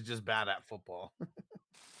defense, is just bad at football.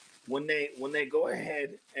 When they go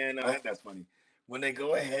ahead and that's funny. When they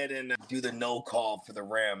go ahead and do the no call for the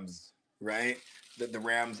Rams, right? The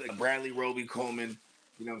Rams, Bradley Roby Coleman,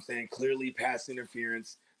 you know what I'm saying? Clearly pass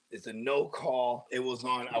interference. It's a no call. It was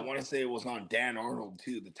on, I want to say it was on Dan Arnold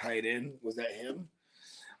too, the tight end. Was that him?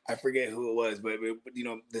 I forget who it was, but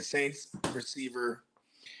the Saints receiver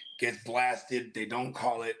gets blasted. They don't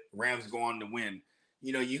call it. Rams go on to win.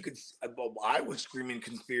 I was screaming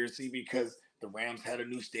conspiracy because the Rams had a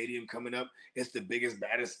new stadium coming up. It's the biggest,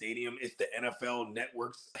 baddest stadium. It's the NFL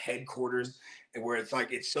Network's headquarters, and where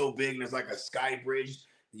it's so big and there's like a sky bridge.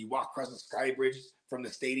 You walk across the sky bridge from the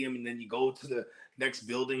stadium, and then you go to the next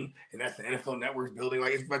building, and that's the NFL Network's building.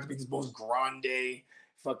 Like, it's about to be the most grande,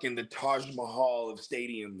 fucking the Taj Mahal of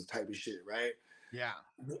stadiums type of shit, right? Yeah.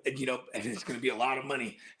 And it's going to be a lot of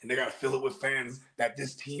money, and they got to fill it with fans that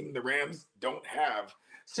this team, the Rams, don't have.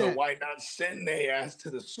 So why not send their ass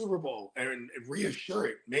to the Super Bowl and reassure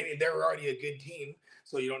it? Maybe they're already a good team,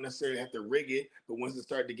 so you don't necessarily have to rig it. But once it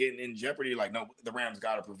started to get in jeopardy, you're like, no, the Rams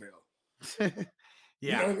got to prevail.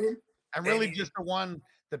 Yeah. You know what I mean? And really just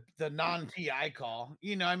the the non-TI call.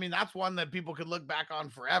 You know, I mean, that's one that people could look back on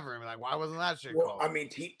forever and be like, why wasn't that shit Well, called? I mean,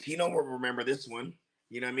 Tino will remember this one.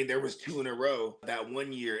 You know what I mean? There was 2 in a row. That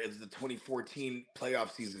one year is the 2014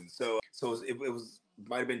 playoff season. So it was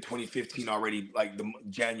might have been 2015 already, like the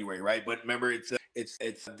January, right? But remember, it's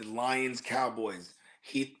the Lions Cowboys.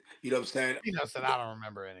 You know what I'm saying? Tino said, I don't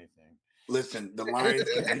remember anything. Listen, the Lions.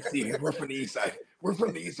 See, we're from the east side. We're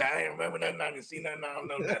from the east side. I ain't remember nothing. I didn't see nothing. I don't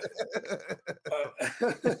know nothing.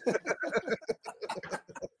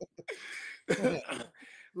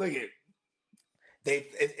 Look at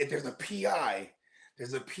there's a PI.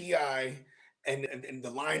 There's a PI, and the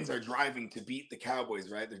Lions are driving to beat the Cowboys.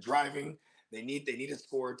 Right? They're driving. They need a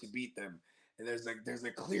score to beat them. And there's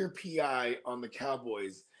a clear PI on the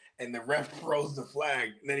Cowboys. And the ref throws the flag,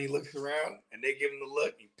 and then he looks around, and they give him the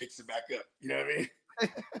look. He picks it back up. You know what I mean?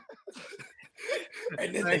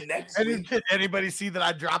 And then the next week, did anybody see that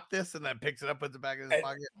I dropped this and then picks it up, puts it back in his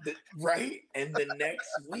pocket? Right? And the next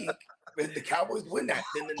week, when the Cowboys win that,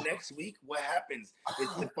 then the next week, what happens?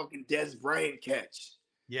 It's the fucking Des Bryant catch.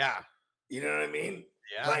 Yeah. You know what I mean?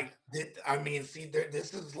 Yeah. Like, I mean, see,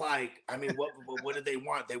 this is like, I mean, what did they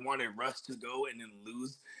want? They wanted Russ to go and then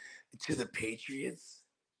lose to the Patriots.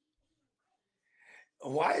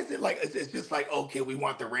 Why is it like it's just like, okay, we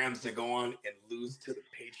want the Rams to go on and lose to the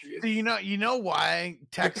Patriots? So you know why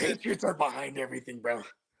Texas the Patriots are behind everything, bro.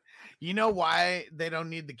 You know why they don't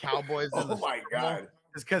need the Cowboys? Oh my God!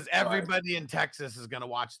 It's because everybody in Texas is going to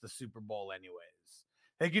watch the Super Bowl anyways.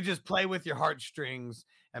 They could just play with your heartstrings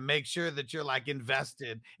and make sure that you're like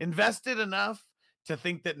invested enough to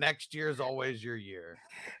think that next year is always your year.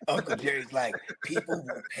 Uncle Jerry's like, people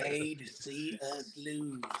will pay to see us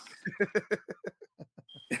lose.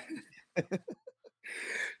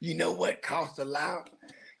 You know what costs a lot?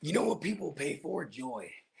 You know what people pay for? Joy.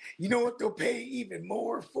 You know what they'll pay even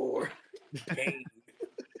more for? Pain.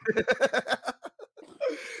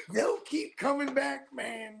 They'll keep coming back,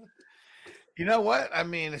 man. You know what? I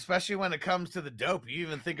mean, especially when it comes to the dope, you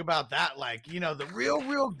even think about that. Like, you know, the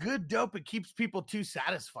real good dope, it keeps people too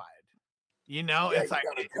satisfied. You know, Yeah, it's like,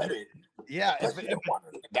 cut it. Yeah, if you don't want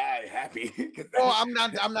them to die happy. Well, I'm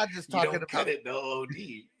not just talking about cut it the OD.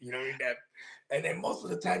 You know what I mean? That, and then most of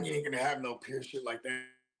the time you ain't gonna have no pure shit like that.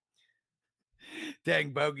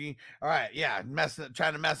 Dang bogey. All right, yeah,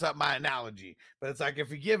 trying to mess up my analogy, but it's like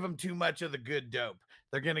if you give them too much of the good dope,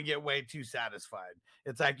 they're gonna get way too satisfied.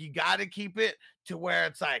 It's like you got to keep it to where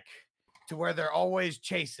it's like to where they're always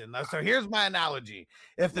chasing. So here's my analogy: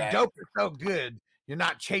 if the dope is so good, you're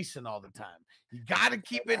not chasing all the time. You got to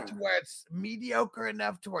keep it to where it's mediocre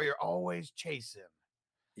enough to where you're always chasing.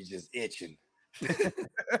 You're just itching.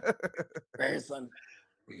 Right, son.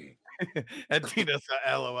 And Tina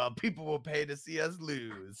said, LOL, people will pay to see us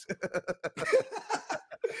lose.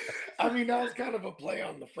 I mean, that was kind of a play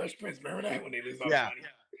on the Fresh Prince. Remember that when they lose all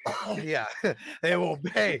money? Yeah. They will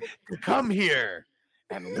pay to come here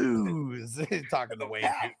and lose. Talking the way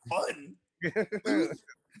have fun.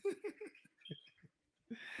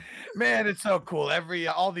 Man, it's so cool.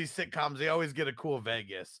 All these sitcoms, they always get a cool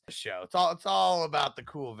Vegas show. It's all about the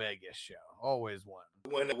cool Vegas show. Always one.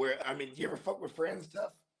 I mean, do you ever fuck with Friends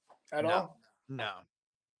stuff at all? No.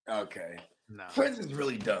 Okay. No. Friends is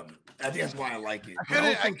really dumb. I think that's why I like it.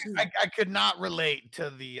 I could not relate to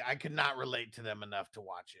them enough to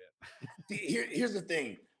watch it. See, here's the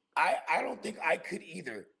thing. I don't think I could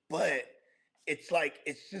either, but it's like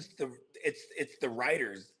it's the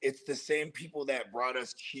writers. It's the same people that brought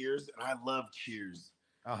us Cheers, and I love Cheers.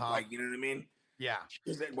 Like, you know what I mean? Yeah.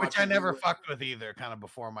 Which I never fucked with either, kind of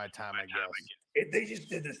before my time, I guess. They just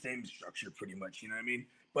did the same structure pretty much, you know what I mean?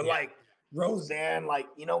 But like Roseanne, like,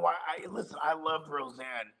 you know why? I loved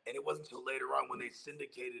Roseanne, and it wasn't until later on when they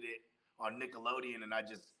syndicated it on Nickelodeon,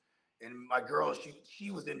 and my girl,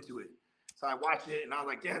 she was into it. So I watched it, and I was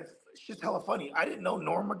like, damn, shit's hella funny. I didn't know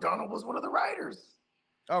Norm Macdonald was one of the writers.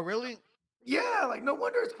 Oh, really? Yeah, like, no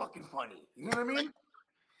wonder it's fucking funny. You know what I mean?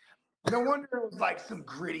 No wonder it was like some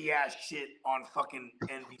gritty ass shit on fucking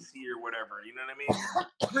NBC or whatever. You know what I mean?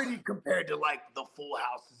 Gritty compared to like the Full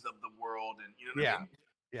Houses of the world, and you know what I mean?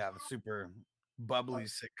 Yeah, the super bubbly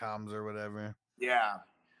sitcoms or whatever. Yeah.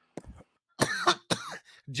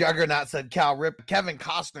 Juggernaut said Kevin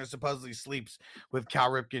Costner supposedly sleeps with Cal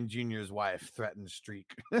Ripken Jr.'s wife. Threatened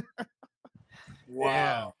streak.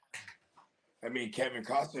 Wow. I mean, Kevin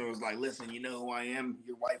Costner was like, listen, you know who I am?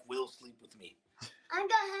 Your wife will sleep with me. I'm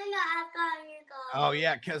gonna hang out after you go. Oh,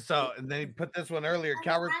 yeah. So, and they put this one earlier.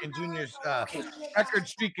 Cal Ripken Jr.'s record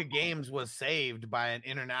streak of games was saved by an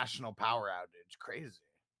international power outage. Crazy.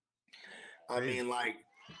 I mean, like,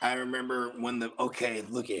 I remember when the look at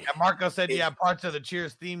And Marco said you have parts of the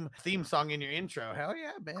Cheers theme song in your intro. Hell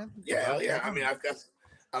yeah, man. yeah, hell yeah. I mean, I've got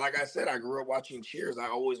like I said, I grew up watching Cheers. I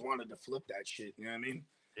always wanted to flip that shit. You know what I mean?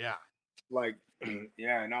 Yeah. Like,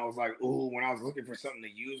 yeah, and I was like, ooh, when I was looking for something to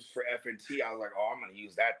use for FNT, I was like, oh, I'm gonna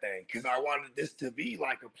use that thing because I wanted this to be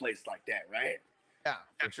like a place like that, right? Yeah,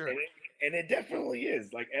 for sure. And it definitely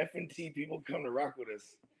is. Like FNT, people come to rock with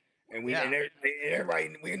us, and we Yeah. and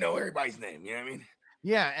everybody we know everybody's name. You know what I mean?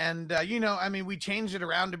 Yeah, and I mean, we changed it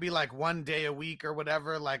around to be like 1 day a week or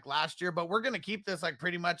whatever, like last year. But we're gonna keep this like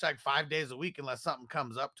pretty much like 5 days a week unless something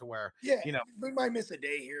comes up to where we might miss a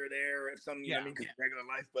day here or there if something, you know what I mean, because regular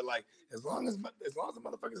life. But like, as long as the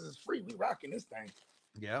motherfuckers is free, we rocking this thing.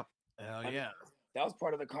 Yep. Hell yeah. That was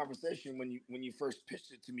part of the conversation when you first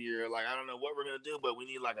pitched it to me. You're like, I don't know what we're gonna do, but we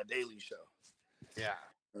need like a daily show. Yeah.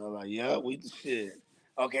 And I'm like, yeah, we shit.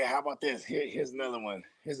 Okay, how about this? Here's another one.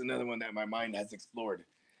 Here's another one that my mind has explored.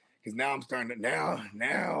 Because now I'm starting to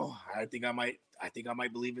now I think I might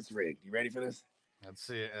believe it's rigged. You ready for this? Let's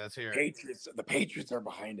see it. Let's hear it. The Patriots are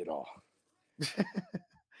behind it all.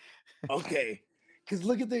 Okay, because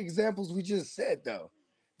look at the examples we just said though.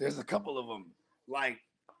 There's a couple of them. Like,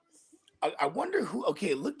 I wonder who.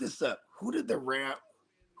 Okay, look this up. Who did the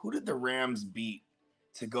Rams beat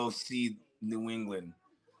to go see New England?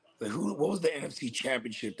 What was the NFC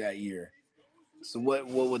Championship that year? So what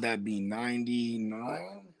would that be?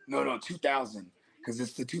 99? No, 2000. Because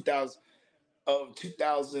it's the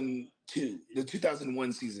 2002, the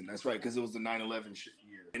 2001 season. That's right, because it was the 9/11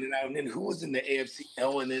 year. And then who was in the AFC? It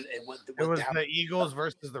was the Eagles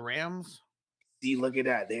versus the Rams. See, look at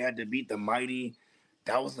that. They had to beat the mighty.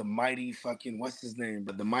 That was the mighty fucking what's his name?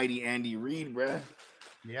 But the mighty Andy Reid, bruh.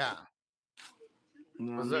 Yeah.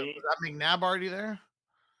 You know Was what I that mean? McNabb already there?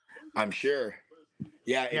 I'm sure.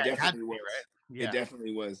 Yeah, it Yeah, it had definitely to be, was. right? Yeah. It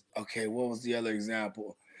definitely was. Okay, what was the other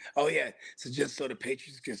example? Oh yeah, so just so the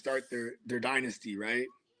Patriots can start their dynasty, right?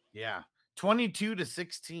 Yeah.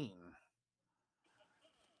 22-16.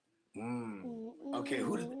 Okay,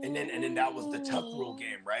 and then that was the tough rule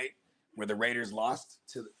game, right? Where the Raiders lost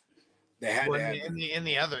to they had Well, to have in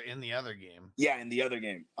the other game. yeah, in the other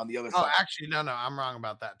game on the other Oh, side. actually, no, I'm wrong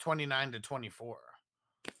about that. 29-24.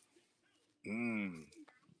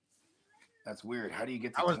 That's weird. How do you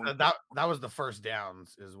get to that was the first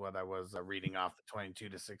downs, is what I was reading off the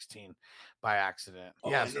 22-16 by accident. Oh,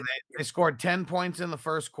 Yeah, and so they scored 10 points in the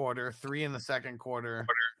first quarter, 3 in the second quarter,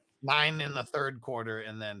 9 in the third quarter,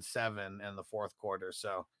 and then 7 in the fourth quarter.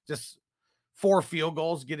 So just 4 field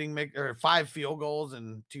goals or 5 field goals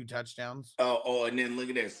and 2 touchdowns. Oh, and then look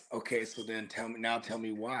at this. Okay, so then tell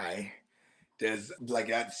me why. There's, like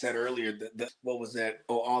I said earlier, what was that?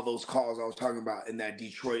 Oh, all those calls I was talking about in that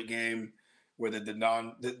Detroit game where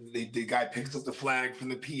the guy picks up the flag from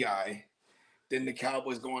the PI. Then the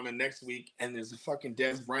Cowboys go on the next week and there's a fucking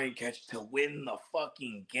Dez Bryant catch to win the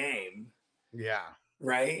fucking game. Yeah.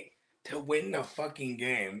 Right? To win the fucking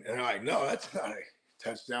game. And they're like, no, that's not a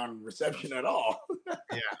touchdown reception at all.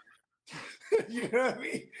 Yeah. You know what I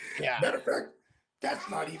mean? Yeah. Matter of fact, that's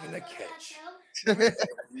not even a catch. That's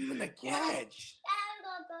not even a catch.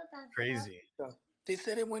 Crazy. They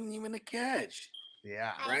said it wasn't even a catch.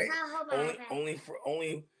 Yeah. Right? Only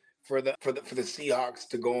for the Seahawks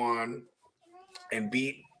to go on and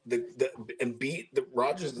beat the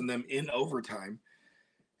Rodgers and them in overtime.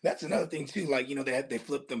 That's another thing too. Like, you know, they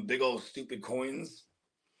flipped them big old stupid coins.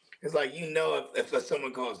 It's like, you know, if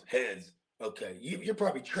someone goes heads, okay, you're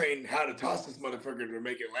probably trained how to toss this motherfucker to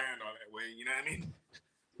make it land on that way. You know what I mean?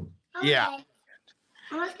 Yeah.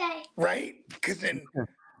 Okay. Right? Because then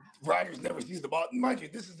Rodgers never sees the ball. Mind you,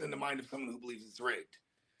 this is in the mind of someone who believes it's rigged,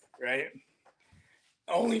 right?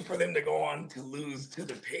 Only for them to go on to lose to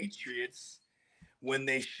the Patriots when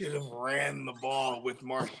they should have ran the ball with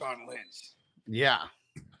Marshawn Lynch. Yeah.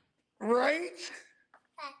 Right?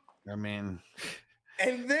 I mean,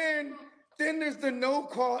 and then there's the no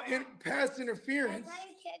call pass interference.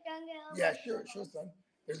 Yeah, sure, son.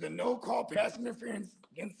 There's the no call pass interference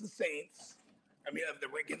against the Saints.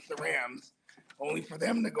 Against the Rams, only for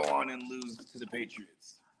them to go on and lose to the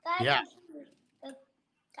Patriots. Yeah.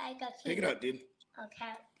 Pick it up, dude.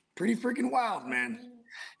 Okay. Pretty freaking wild, man.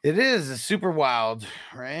 it is super wild,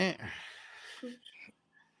 right?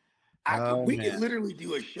 We could literally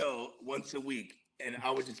do a show once a week, and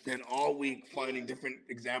I would just spend all week finding different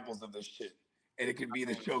examples of this shit. And it could be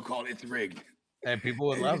the show called It's Rigged. And people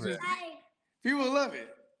would love it. People would love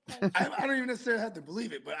it. I don't even necessarily have to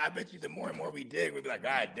believe it, but I bet you the more and more we dig, we'd be like,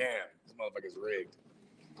 God damn, this motherfucker's rigged.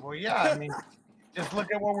 Well, yeah, I mean, just look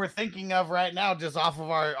at what we're thinking of right now, just off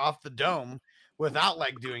the dome, without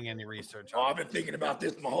like doing any research. Oh, I've been thinking about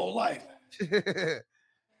this my whole life.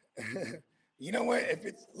 You know what? If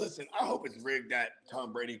it's listen, I hope it's rigged that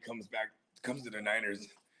Tom Brady comes to the Niners.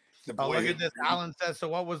 Oh, look at this. Alan says, so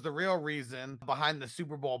what was the real reason behind the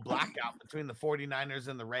Super Bowl blackout between the 49ers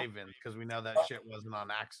and the Ravens? Because we know that shit wasn't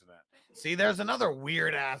on accident. See, there's another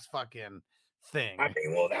weird ass fucking thing. I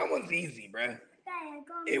mean, well, that one's easy, bruh.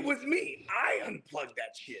 It was me. I unplugged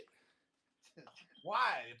that shit.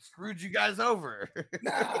 Why? It screwed you guys over.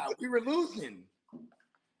 Nah, we were losing.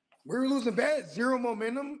 We were losing bad. Zero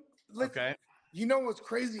momentum. Okay. You know what's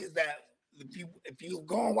crazy is that if you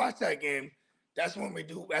go and watch that game, that's when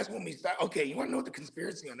we start. Okay, you want to know what the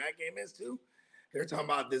conspiracy on that game is too? They're talking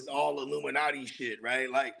about this all Illuminati shit, right?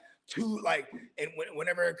 And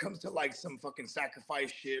whenever it comes to like some fucking sacrifice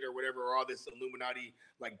shit or whatever, or all this Illuminati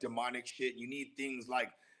like demonic shit, you need things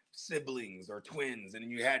like siblings or twins, and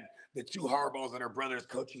you had the two Harbaughs that are brothers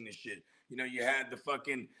coaching this shit. You know, you had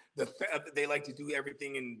they like to do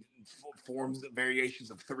everything in forms,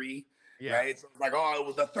 variations of 3. Yeah. Right? So it's like, oh, it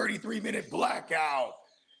was a 33-minute blackout.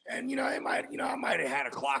 And I might have had a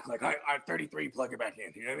clock like I 33, plug it back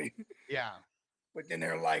in. You know what I mean? Yeah. But then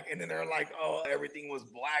they're like, oh, everything was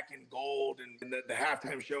black and gold, and the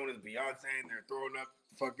halftime show is Beyonce, and they're throwing up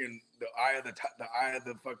fucking the eye of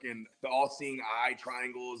the fucking the all-seeing eye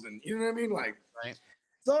triangles, and you know what I mean? Like, right.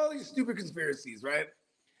 It's all these stupid conspiracies, right?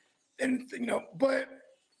 And but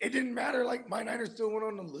it didn't matter. Like, my Niners still went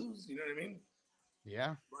on to lose. You know what I mean?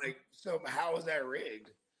 Yeah. Like, so how is that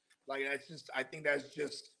rigged? Like, I think they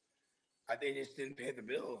just didn't pay the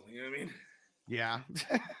bill. You know what I mean? Yeah.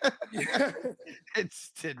 It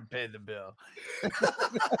didn't pay the bill.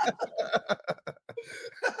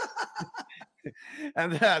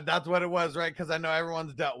 And that's what it was, right? Because I know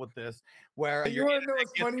everyone's dealt with this, where you want to know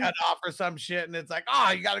what's funny? Cut off or some shit, and it's like,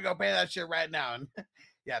 oh, you got to go pay that shit right now. And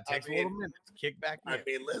yeah, it takes a little minute to kick back in. I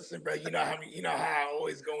mean, listen, bro, you know how I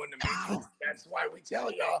always go into meetings. That's why we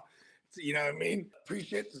tell y'all. You know what I mean?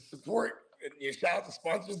 Appreciate the support. And you shout out to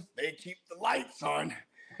sponsors. They keep the lights on.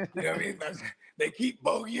 You know what I mean? They keep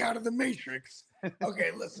Bogey out of the Matrix.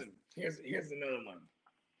 Okay, listen. Here's another one.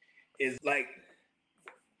 Is like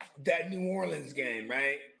that New Orleans game,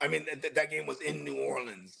 right? I mean, that game was in New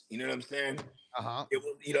Orleans. You know what I'm saying? It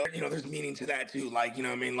was, there's meaning to that too. Like, you know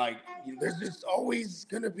what I mean? Like, there's just always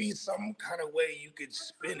gonna be some kind of way you could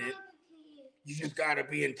spin it. You just gotta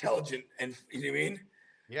be intelligent, and you know what I mean?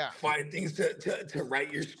 Yeah. Find things to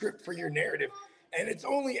write your script for your narrative, and it's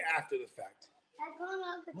only after the fact.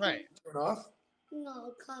 Right. Turn off?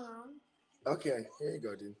 No, come on. Okay, here you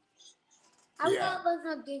go, dude. I'm not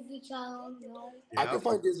on Disney Channel, no. I can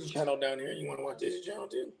find Disney Channel down here. You want to watch Disney Channel,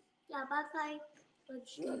 dude? Yeah, but I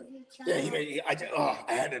watch Disney Channel. Yeah,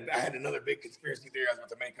 I had another big conspiracy theory I was about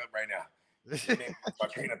to make up right now. My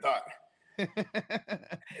train of thought.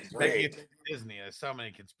 It's rigged. Disney. There's so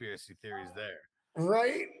many conspiracy theories there.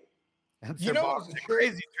 Right? That's the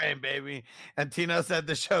crazy train, baby. And Tino said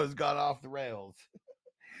the show's gone off the rails.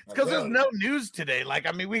 It's because there's no news today. Like,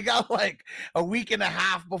 I mean, we got like a week and a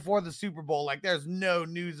half before the Super Bowl. Like, there's no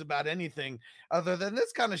news about anything other than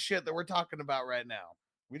this kind of shit that we're talking about right now.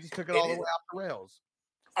 We just took it all the way off the rails.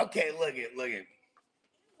 Okay, look it.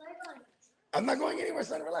 I'm not going anywhere,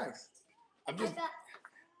 son. Relax. I'm just.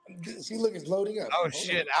 See, look, it's loading up. Oh,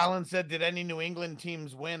 shit. Alan said, did any New England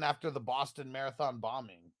teams win after the Boston Marathon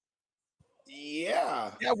bombing?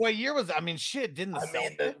 Yeah. Yeah, what year was that? I mean, shit, didn't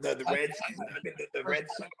the Red Sox, the Red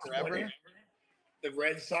Sox forever? The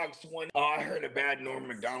Red Sox won. Oh, I heard a bad Norm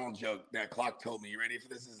Macdonald joke that Clock told me. You ready for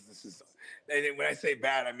this? This is when I say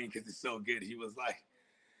bad, I mean because it's so good. He was like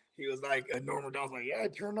Norm Macdonald's like, yeah, I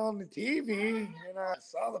turned on the TV and I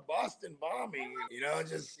saw the Boston bombing. I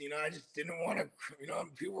just didn't want to.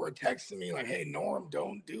 People were texting me like, hey, Norm,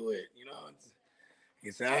 don't do it.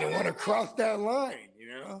 He said, I didn't want to cross that line.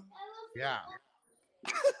 Yeah.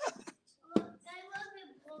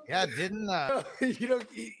 Yeah, didn't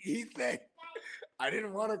he said I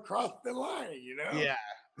didn't want to cross the line, Yeah.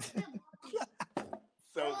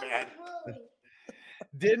 So bad.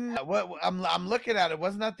 Didn't what I'm looking at it,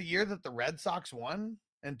 wasn't that the year that the Red Sox won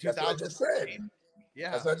in 2000? That's what I just said.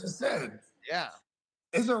 Yeah. That's what I just said. Yeah.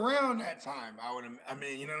 It's around that time. I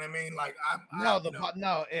mean, you know what I mean? Like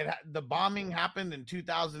the bombing happened in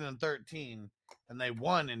 2013 and they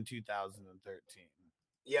won in 2013.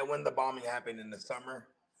 Yeah, when the bombing happened in the summer.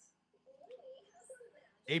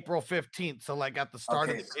 April 15th, so like at the start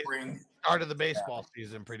of the spring, start of the baseball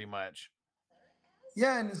season, pretty much.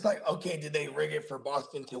 Yeah, and it's like, okay, did they rig it for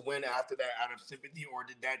Boston to win after that out of sympathy, or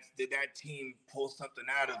did that team pull something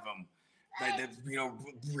out of them that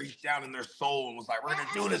reached down in their soul and was like, we're gonna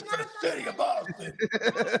do this for the city of Boston,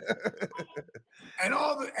 and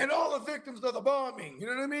all the victims of the bombing. You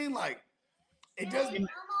know what I mean? Like, it doesn't.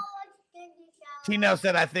 Tino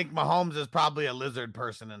said, I think Mahomes is probably a lizard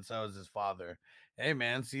person, and so is his father. Hey,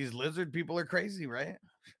 man, these lizard people are crazy, right?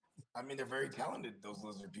 I mean, they're very talented, those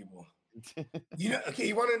lizard people. Okay,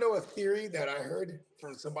 you want to know a theory that I heard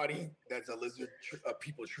from somebody that's a lizard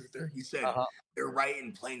people truther? He said, they're right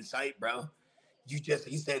in plain sight, bro.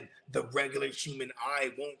 He said the regular human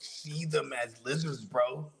eye won't see them as lizards,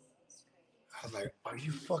 bro. I was like, are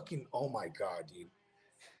you fucking, oh my God, dude.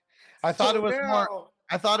 I thought it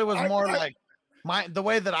was more like the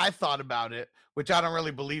way that I thought about it, which I don't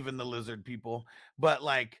really believe in the lizard people, but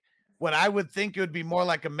like what I would think it would be more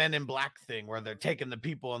like a Men in Black thing where they're taking the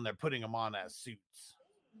people and they're putting them on as suits.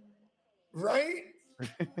 Right?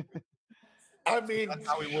 I mean, that's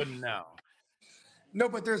how we wouldn't know. No,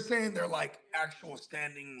 but they're saying they're like actual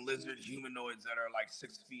standing lizard humanoids that are like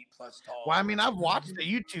 6 feet plus tall. Well, I mean, I've watched the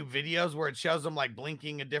YouTube videos where it shows them like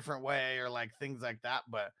blinking a different way or like things like that,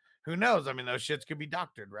 but who knows? I mean, those shits could be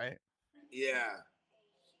doctored, right? Yeah.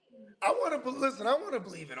 I want to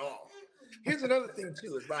believe it all. Here's another thing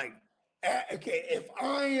too. It's like, okay, if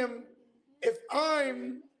I'm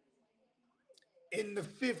in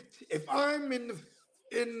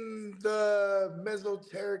the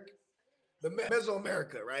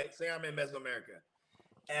Mesoamerica, right? Say I'm in Mesoamerica,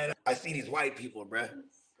 and I see these white people, bruh.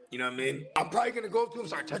 You know what I mean? I'm probably gonna go up to them,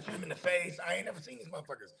 start touching them in the face. I ain't never seen these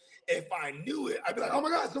motherfuckers. If I knew it, I'd be like, oh my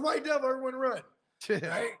God, it's a white devil, everyone run.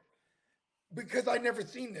 Right? Because I never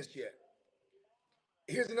seen this yet.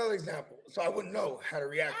 Here's another example. So I wouldn't know how to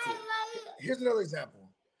react to it. Here's another example.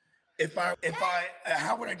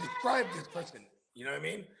 How would I describe this person? You know what I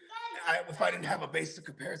mean? If I didn't have a basic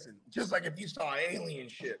comparison. Just like if you saw alien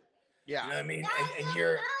shit. Yeah. You know what I mean? And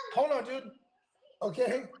you're, hold on, dude.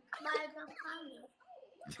 Okay.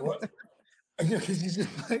 What? Because he's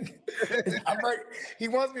just like, I'm like, he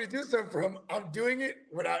wants me to do something for him. I'm doing it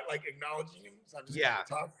without like acknowledging him. So I'm just gonna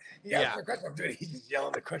talk. He asks me a question. I'm doing it. He's just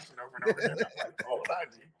yelling the question over and over again. I'm like, hold on,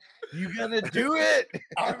 dude. You gonna do it?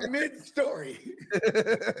 I'm mid-story.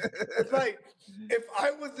 It's like if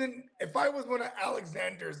I was one of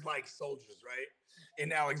Alexander's like soldiers, right?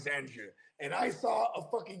 In Alexandria, and I saw a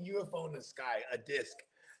fucking UFO in the sky, a disc.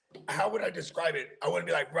 How would I describe it? I wouldn't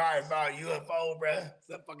be like, right, I saw a UFO, bruh.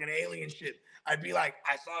 Some fucking alien shit. I'd be like,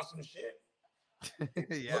 I saw some shit.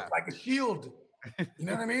 Yeah. Looked like a shield. You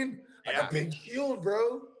know what I mean? Like a big shield,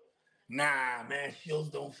 bro. Nah, man, shields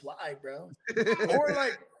don't fly, bro. Or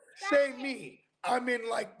like, say me, I'm in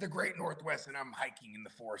like the Great Northwest and I'm hiking in the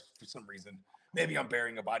forest for some reason. Maybe I'm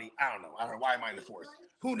burying a body. I don't know. Why am I in the forest?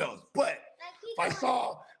 Who knows? But if I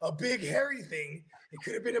saw a big hairy thing, it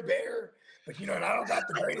could have been a bear. But and I don't got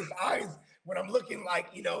the greatest eyes when I'm looking like,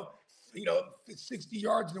 60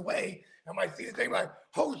 yards away. I might see the thing like,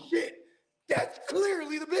 oh shit, that's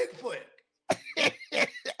clearly the Bigfoot.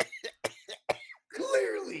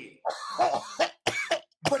 Clearly.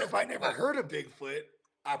 But if I never heard of Bigfoot,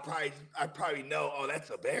 I probably know, oh, that's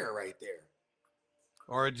a bear right there.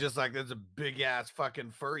 Or just like there's a big ass fucking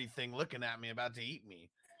furry thing looking at me about to eat me.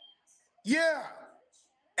 Yeah.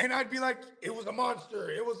 And I'd be like, it was a monster.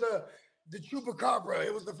 It was the chupacabra.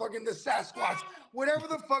 It was the Sasquatch. Whatever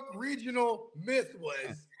the fuck regional myth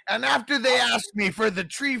was. And after they asked me for the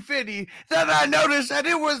tree fitty, then I noticed that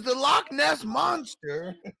it was the Loch Ness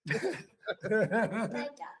monster.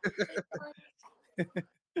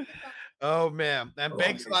 Oh man. And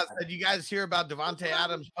Bakeslot said, you guys hear about Devontae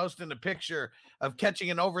Adams posting a picture of catching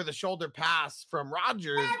an over-the-shoulder pass from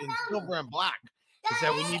Rodgers in silver and black. He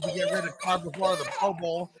said we need to get rid of Carr before the Pro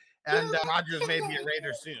Bowl, and Rodgers may be a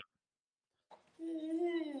Raider soon.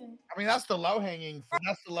 I mean, that's the low-hanging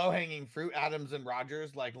fruit. Adams and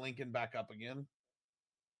Rodgers like linking back up again.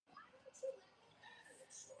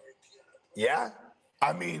 Yeah.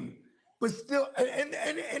 I mean, but still, and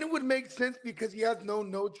it would make sense because he has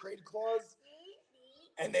no trade clause.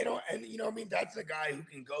 And they don't, and that's a guy who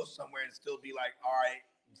can go somewhere and still be like, all right,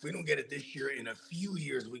 if we don't get it this year, in a few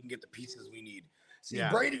years, we can get the pieces we need. See,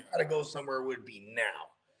 Brady got to go somewhere would be now.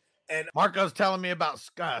 And Marco's telling me about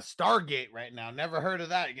Stargate right now. Never heard of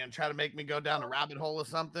that. You're going to try to make me go down a rabbit hole or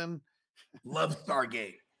something? Love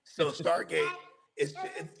Stargate. So Stargate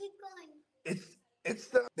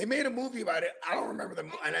they made a movie about it. I don't remember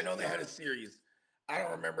and I know they had a series. I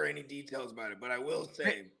don't remember any details about it, but I will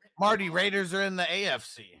say, Marty, Raiders are in the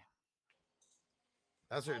AFC.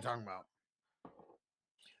 That's what you're talking about.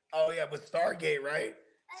 Oh yeah, but Stargate, right?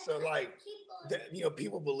 So like,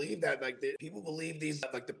 people believe that, people believe these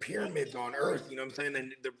like the pyramids on Earth. You know what I'm saying?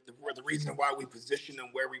 And the reason why we position them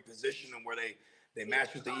where we position them, where they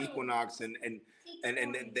match with the equinox, and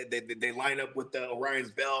they line up with the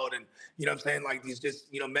Orion's belt, and you know what I'm saying, like these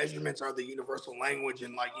just, you know, measurements are the universal language,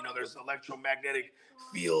 and like, you know, there's electromagnetic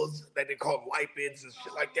fields that they call lipids and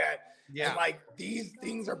shit like that. Yeah. And like these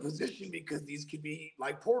things are positioned because these could be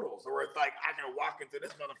like portals, or it's like I can walk into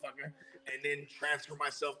this motherfucker and then transfer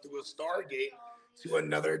myself through a stargate to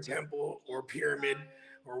another temple or pyramid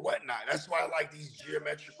or whatnot. That's why I like these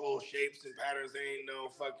geometrical shapes and patterns. They ain't no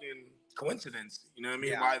fucking coincidence. You know what I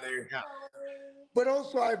mean? Yeah. Why they're. Yeah. But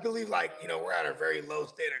also, I believe, like, you know, we're at a very low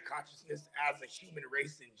state of consciousness as a human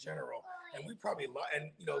race in general, and we probably,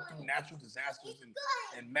 and you know, through natural disasters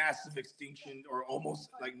and massive extinction or almost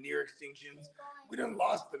like near extinctions, we done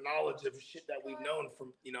lost the knowledge of shit that we've known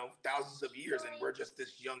from, you know, thousands of years, and we're just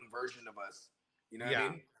this young version of us. You know what I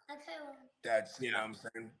mean? That's, you know what I'm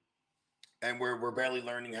saying? And we're barely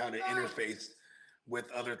learning how to interface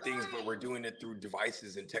with other things, but we're doing it through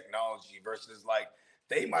devices and technology versus like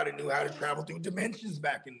they might have knew how to travel through dimensions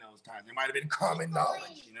back in those times. It might have been common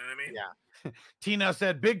knowledge. You know what I mean? Yeah. Tino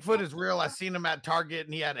said, Bigfoot is real. I seen him at Target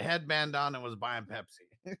and he had a headband on and was buying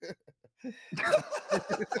Pepsi.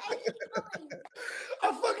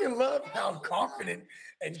 I fucking love how confident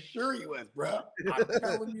and sure he was, bro. I'm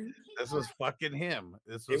telling you. This was fucking him.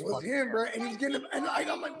 It was him, bro. And he's getting, and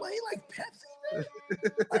I'm like, wait, like Pepsi?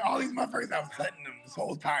 Like all these motherfuckers, I was hunting them this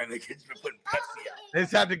whole time. They just been putting Pepsi out. They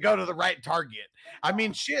just had to go to the right Target. I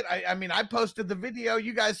mean, shit. I mean, I posted the video.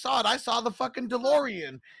 You guys saw it. I saw the fucking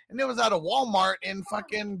DeLorean, and it was at a Walmart in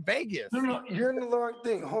fucking Vegas. No, you're in the wrong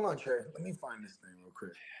thing. Hold on, Trey. Let me find this thing real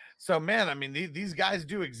quick. So, man, I mean, these guys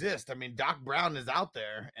do exist. I mean, Doc Brown is out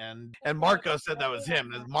there, and Marco said that was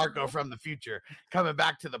him. That's Marco from the future coming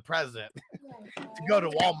back to the present to go to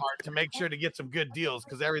Walmart to make sure to get some good deals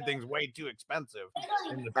because everything's way too expensive.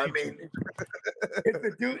 I mean,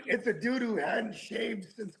 it's a dude who hadn't shaved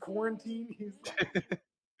since quarantine. He's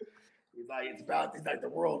like the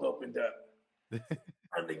world opened up.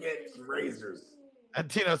 Time to get some razors. And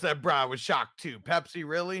Tino said, bro, I was shocked too. Pepsi,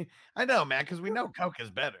 really? I know, man, because we know Coke is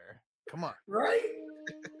better. Come on. Right?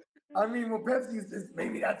 I mean, well, Pepsi's just,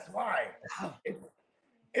 maybe that's why.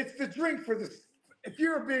 It's the drink for this. If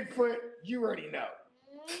you're a Bigfoot, you already know.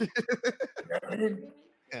 You know what I mean?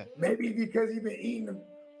 Yeah. Maybe because he's been eating them.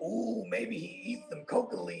 Ooh, maybe he eats some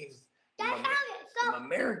coca leaves. Some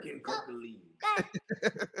American coca leaves. Go,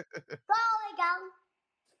 go.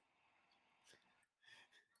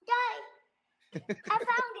 I found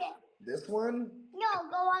it. This one? No,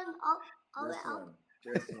 go on. This one.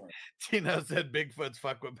 This one. Tino said Bigfoot's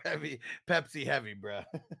fuck with Pepsi heavy, bro.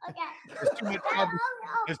 Okay. There's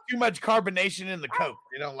too much carbonation in the Coke.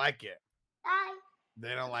 They don't like it. Bye.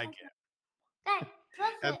 They don't like it. Hey,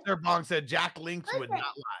 push And it. Sir Bong said Jack Links would not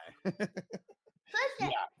lie. Push Yeah,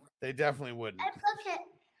 it. they definitely wouldn't. I push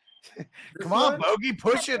it. Come on, Bogey,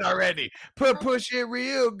 push it already. Push it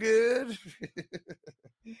real good.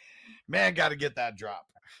 Man, got to get that drop.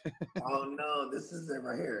 Oh no, this is it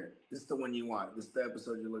right here. This is the one you want. This is the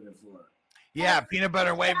episode you're looking for. Yeah, peanut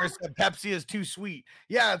butter waver said Pepsi is too sweet.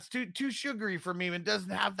 Yeah, it's too sugary for me. It doesn't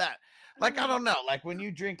have that. Like, I don't know. Like when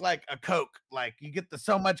you drink like a Coke, like you get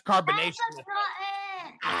so much carbonation. That's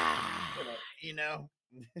not it. You know.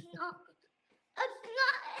 No, that's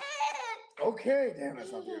not it. Okay, damn,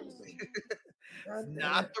 that's not the episode. God damn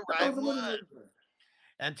Not it. the That right was the one you one. looked for.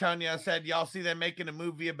 Antonio said, y'all see them making a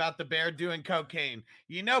movie about the bear doing cocaine.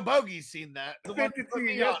 You know Bogey's seen that. I sent it to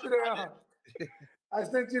you yesterday. I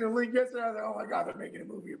sent you the link yesterday. I was like, oh my God, they're making a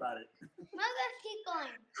movie about it. No, let's keep going.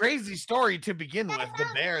 Crazy story to begin with. The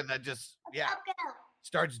bear that just, Okay.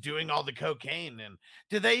 starts doing all the cocaine. And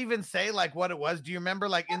did they even say like what it was? Do you remember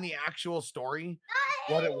like in the actual story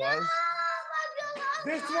what it was?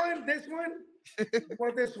 This one? You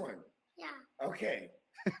want this one? Yeah. Okay.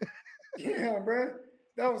 Yeah, bro.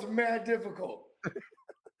 That was mad difficult.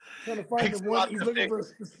 Trying to find Thanks the a one. lot He's to looking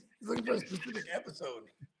fix. for a specific episode.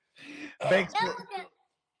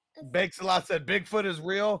 Bakes a lot said Bigfoot is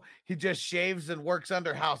real. He just shaves and works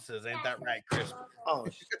under houses. Ain't that right, Chris? Oh,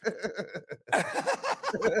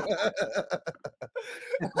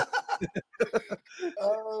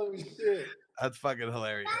 oh shit. That's fucking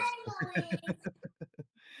hilarious.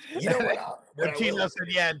 You know what? And Tino said,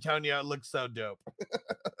 yeah, Antonio, it looks so dope.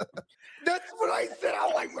 That's what I said. I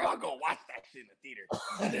was like, bro, I'll go watch that shit in the theater.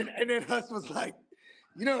 And then Huss was like,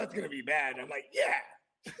 you know that's gonna be bad. I'm like, yeah.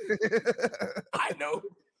 I know.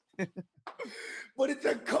 But it's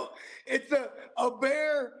a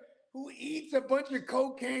bear who eats a bunch of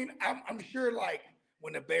cocaine. I'm sure like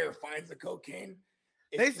when a bear finds the cocaine.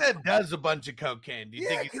 They said does a bunch of cocaine. Do you Yeah,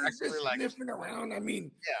 think he's because it's actually just like sniffing around. I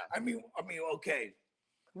mean, yeah. I mean, okay.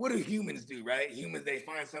 What do humans do, right? Humans, they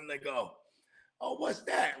find something, they go, oh, what's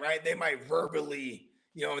that, right? They might verbally,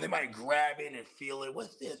 they might grab it and feel it.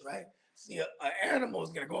 What's this, right? See, an animal is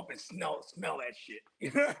gonna go up and smell that shit.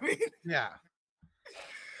 You know what I mean? Yeah.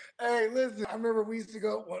 Hey, listen, I remember we used to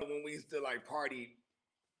go when we used to like party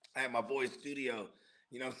at my boy's studio.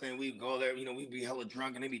 You know what I'm saying? We'd go there, we'd be hella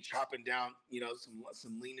drunk and they'd be chopping down,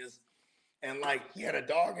 some leanas. And like he had a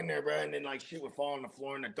dog in there, bro, and then like shit would fall on the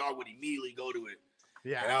floor and the dog would immediately go to it.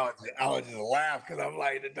 Yeah. And I would just laugh because I'm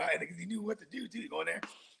like, the dog, because he knew what to do too. Go in there,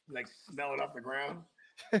 like smell it off the ground.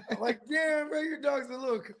 I'm like, damn, bro, your dog's a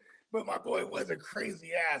little. But my boy was a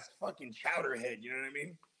crazy ass fucking chowderhead. You know what I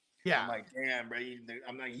mean? Yeah. I'm like, damn, bro.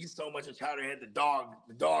 I'm like, he's so much a chowderhead. The dog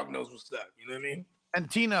knows what's up. You know what I mean? And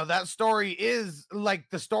Tino, that story is like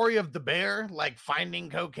the story of the bear, like finding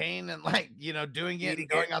cocaine and like, doing it and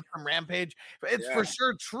going on some rampage. It's for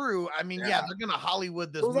sure true. I mean, they're going to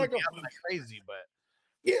Hollywood this movie like crazy, but.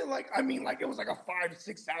 Yeah, it was like a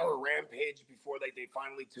 5-6 hour rampage before they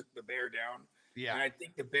finally took the bear down. Yeah. And I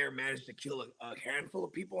think the bear managed to kill a handful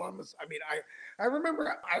of people on this. I mean, I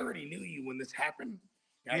remember I already knew you when this happened.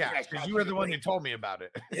 Yeah, because you were the one who told me about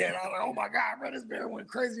it. Yeah, and I was like, oh my God, bro, this bear went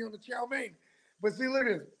crazy on the chow mein. But see, look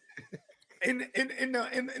at this. In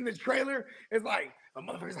the trailer, it's like a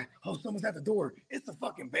motherfucker's like, oh, someone's at the door. It's a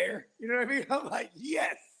fucking bear. You know what I mean? I'm like,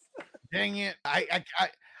 yes. Dang it.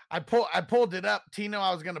 I pulled it up. Tino,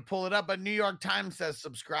 I was gonna pull it up, but New York Times says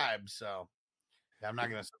subscribe, so I'm not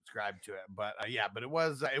gonna subscribe to it. But but it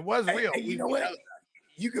was real. Hey, you know what?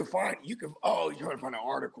 You're trying to find an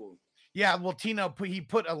article. Yeah, well, Tino he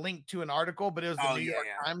put a link to an article, but it was the New York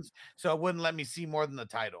Times, so it wouldn't let me see more than the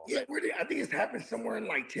title. Yeah, I think it's happened somewhere in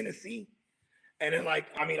like Tennessee. And then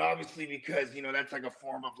obviously because that's like a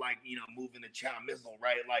form of like, moving the chow missile,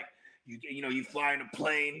 right? Like you fly in a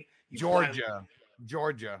plane.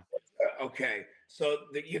 Georgia. Okay. So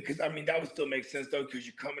because that would still make sense though, because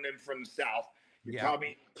you're coming in from the south. You're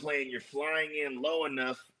probably you're flying in low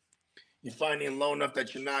enough. You're flying in low enough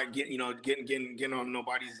that you're not getting on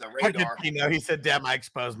nobody's radar. He said, damn, I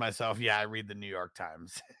exposed myself. Yeah, I read the New York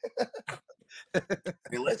Times.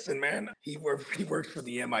 Hey, listen, man. He works for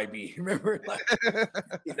the MIB. Remember?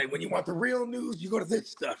 He's like, when you want the real news, you go to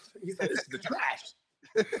this stuff. He's like, this is the trash.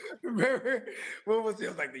 Remember? What was it? It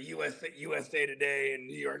was like the USA Today and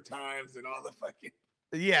New York Times and all the fucking.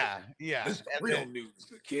 Yeah. This is real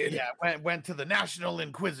news, kid. Yeah, went to the National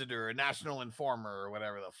Inquisitor or National Informer or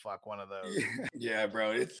whatever the fuck, one of those. Yeah,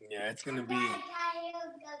 bro. It's gonna be.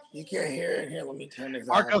 You can't hear it. Here, let me turn this.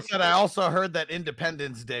 Marco said, I also heard that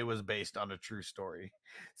Independence Day was based on a true story.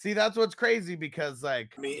 See, that's what's crazy because,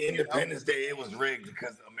 like, Independence Day, it was rigged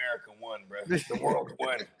because America won, bro. The world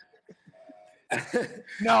won.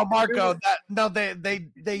 No, Marco,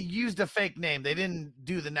 they used a fake name. They didn't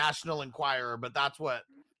do the National Enquirer, but that's what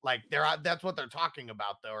that's what they're talking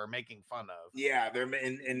about though, or making fun of. Yeah, they're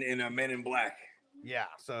in Men in Black. Yeah,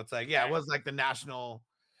 so it's like, it was like the National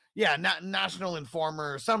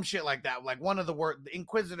Informer or some shit like that. Like one of the word, the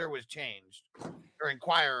Inquisitor was changed, or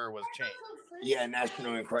Inquirer was changed. Yeah,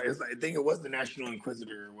 National Inquirer. I think it was the National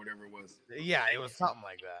Inquisitor or whatever it was. Yeah, it was something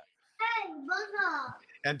like that.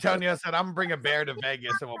 Antonio said, I'm gonna bring a bear to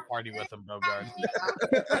Vegas and we'll party with him, Bogard.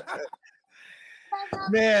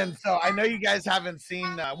 Man, so I know you guys haven't seen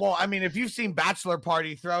if you've seen Bachelor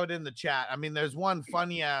Party, throw it in the chat. I mean, there's one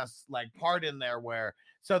funny ass like part in there where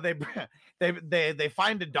they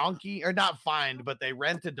find a donkey, or not find, but they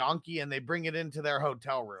rent a donkey and they bring it into their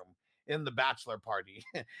hotel room in the bachelor party.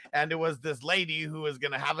 And it was this lady who was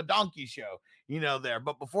going to have a donkey show, there.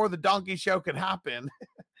 But before the donkey show could happen,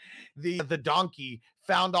 the donkey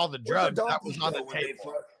found all the drugs that was on the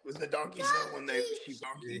table. Was the donkey show when she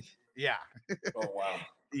donkey? Yeah. Oh, wow.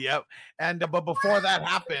 Yep. And but before that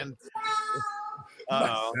happened,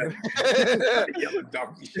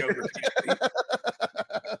 donkey show.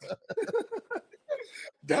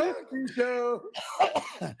 Donkey show.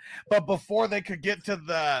 But before they could get to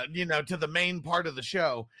the to the main part of the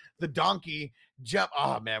show, the donkey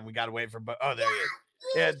oh man, we gotta wait for there he is.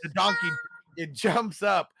 Yeah, the donkey, it jumps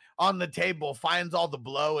up on the table, finds all the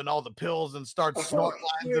blow and all the pills, and starts snorting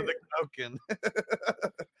lines of the coke.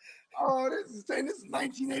 This is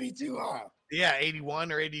 1982, huh? Yeah,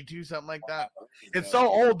 81 or 82, something like that. It's so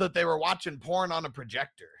old that they were watching porn on a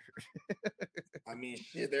projector.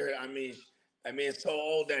 It's so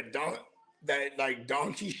old that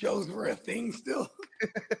donkey shows were a thing still.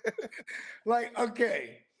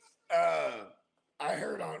 I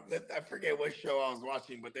heard I forget what show I was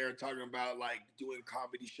watching, but they were talking about like doing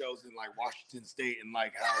comedy shows in like Washington State and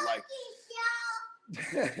like how like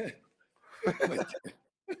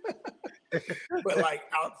but like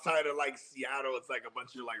outside of like Seattle, it's like a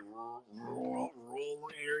bunch of like rural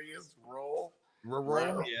areas,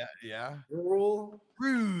 Rural. Yeah. Rural.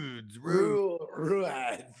 Rudes. Rudes.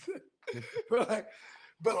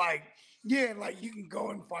 but like, yeah, like you can go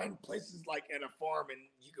and find places like at a farm and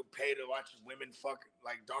you can pay to watch women fuck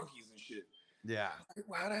like donkeys and shit. Yeah. Like,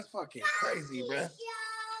 wow, that's fucking crazy, bro.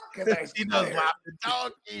 He knows about the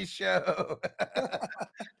donkey show.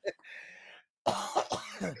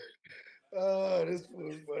 Oh, this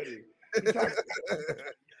was funny.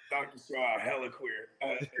 Donkey show out hella queer.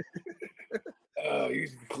 He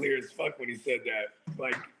was clear as fuck when he said that.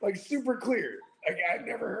 Like super clear. Like I've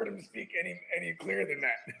never heard him speak any clearer than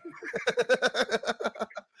that.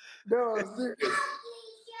 No, I'm serious.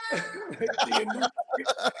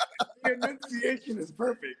 the enunciation is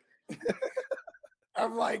perfect.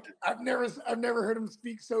 I'm like, I've never heard him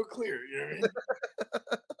speak so clear. You know what I mean?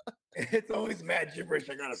 It's always mad gibberish.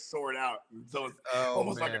 I gotta sort out. So it's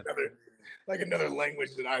almost like another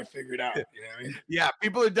language that I figured out. You know what I mean? Yeah,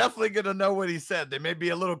 people are definitely gonna know what he said. They may be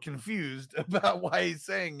a little confused about why he's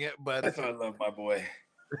saying it, but that's why I love my boy.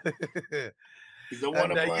 He's the one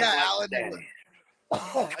of my Alan.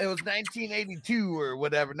 It was 1982 or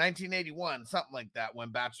whatever, 1981, something like that, when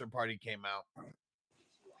Bachelor Party came out.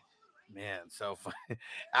 Man, so funny.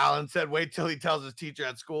 Alan said, wait till he tells his teacher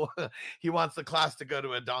at school he wants the class to go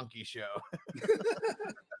to a donkey show.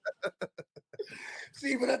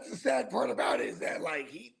 See, but that's the sad part about it is that, like,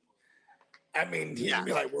 he'd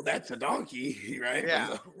be like, well, that's a donkey, right?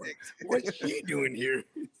 Yeah. What's she doing here?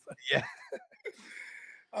 Yeah.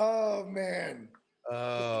 Oh, man.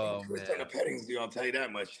 Oh, man. A petting zoo, I'll tell you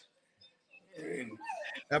that much.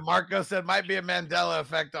 And Marco said, might be a Mandela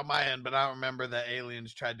effect on my end, but I don't remember that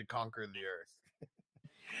aliens tried to conquer the earth.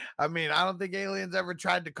 I mean, I don't think aliens ever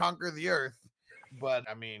tried to conquer the earth, but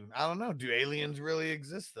I mean, I don't know. Do aliens really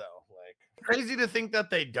exist though? Like, crazy to think that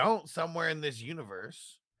they don't somewhere in this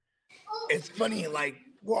universe. It's funny, like,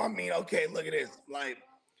 well, I mean, okay, look at this. Like,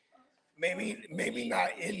 maybe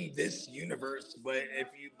not in this universe, but if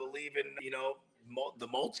you believe in, the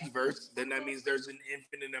multiverse, then that means there's an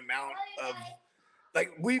infinite amount of,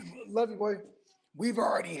 like, we've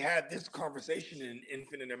already had this conversation an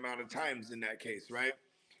infinite amount of times in that case, right?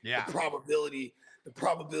 Yeah. The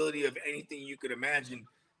probability of anything you could imagine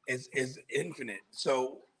is infinite.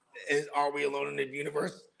 So are we alone in the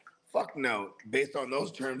universe? Fuck no. Based on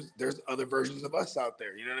those terms, there's other versions of us out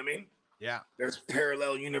there. You know what I mean? Yeah. There's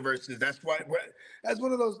parallel universes. That's one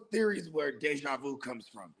of those theories where deja vu comes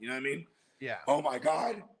from. You know what I mean? Yeah. Oh my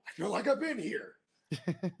God, I feel like I've been here. You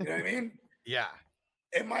know what I mean? Yeah.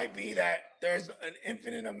 It might be that there's an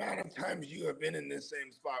infinite amount of times you have been in this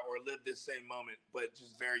same spot or lived this same moment, but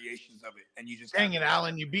just variations of it. And you just dang it,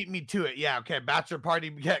 Alan, you beat me to it. Yeah, okay. Bachelor Party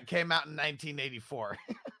came out in 1984.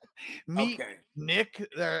 Meet Nick,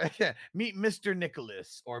 meet Mr.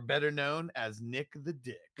 Nicholas, or better known as Nick the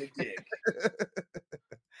Dick. The Dick.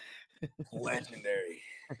 Legendary.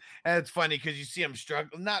 And it's funny because you see him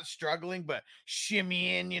not struggling, but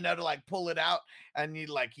shimmying, to like pull it out, and he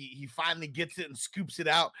finally gets it and scoops it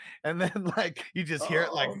out, and then like you just hear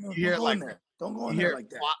it like don't go in there like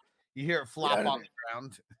that. You hear it flop on the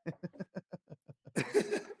ground.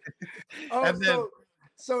 And then,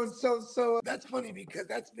 so that's funny because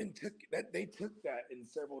they took that in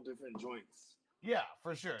several different joints. Yeah,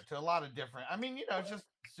 for sure. To a lot of different. I mean, it's just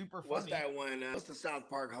super funny. What's that one? What's the South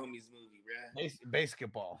Park homies movie, bruh?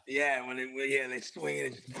 Basketball. Yeah, they swing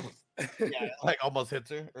it. Yeah, like almost hits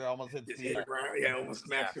her or almost hits the ground. Yeah, almost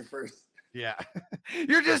smacks her first. Yeah,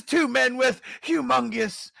 you're just two men with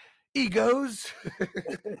humongous egos.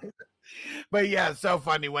 But yeah, it's so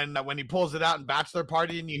funny when he pulls it out in Bachelor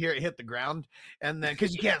Party and you hear it hit the ground, and then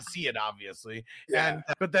because you can't see it obviously, and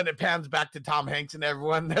but then it pans back to Tom Hanks and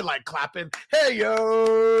everyone, they're like clapping, hey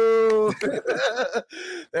yo.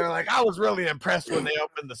 They're like, I was really impressed when they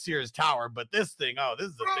opened the Sears Tower, but this thing, this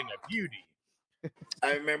is a thing of beauty.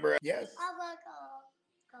 I remember, yes. I want to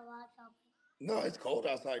go outside. No, it's cold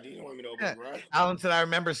outside. You don't want me to open the garage? Alan said, I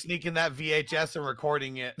remember sneaking that VHS and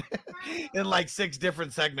recording it in like 6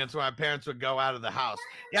 different segments where my parents would go out of the house.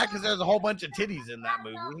 Yeah, because there's a whole bunch of titties in that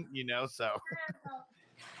movie, so.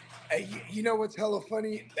 Hey, you know what's hella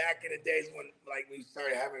funny? Back in the days when like we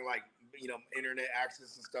started having like, internet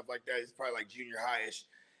access and stuff like that, it's probably like junior high-ish.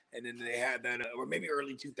 And then they had that, or maybe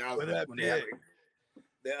early 2000s when they had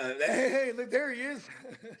hey, look, there he is.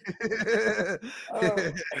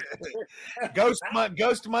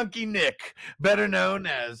 Ghost Monkey Nick, better known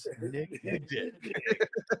as Nick the Dick.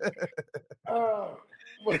 Okay,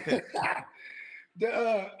 what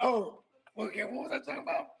was I talking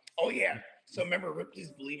about? Oh, yeah. So remember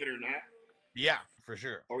Ripley's Believe It or Not? Yeah, for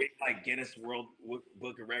sure. Or like Guinness World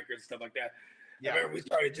Book of Records, stuff like that. Yeah. I remember we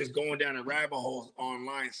started just going down a rabbit hole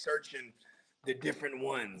online searching the different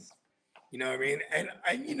ones. You know what I mean? And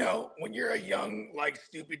you know, when you're a young, like,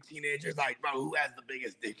 stupid teenager, it's like, bro, who has the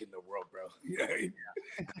biggest dick in the world, bro? You know what I mean?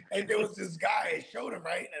 And there was this guy, I showed him,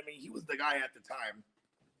 right? I mean, he was the guy at the time.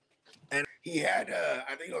 And he had,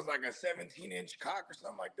 I think it was like a 17-inch cock or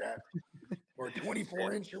something like that, or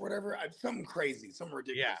 24-inch or whatever, something crazy, something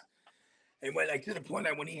ridiculous. Yeah. And when, like, to the point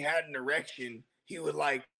that when he had an erection, he would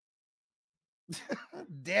like,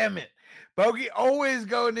 damn it, Bogey always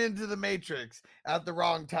going into the Matrix at the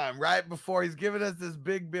wrong time, right before he's giving us this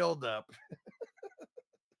big build up.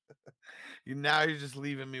 Now you're just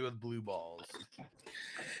leaving me with blue balls.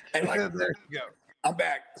 And like, there you go. I'm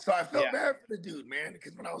back. So I felt bad for the dude, man,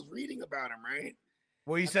 because when I was reading about him, right?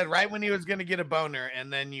 Well, you said right when he was gonna get a boner,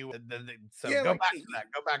 and then go back to that.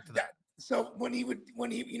 Go back to that. So when he,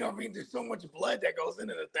 you know what I mean, there's so much blood that goes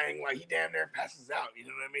into the thing, like he damn near passes out. You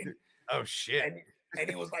know what I mean? Oh shit! And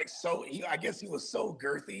he was like, I guess he was so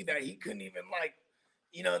girthy that he couldn't even, like,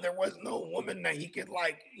 you know, there was no woman that he could,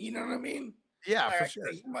 like, you know what I mean? Yeah, like, for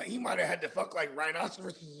sure. He might have had to fuck like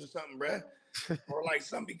rhinoceroses or something, bruh. Or like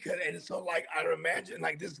something, because, and so like I'd imagine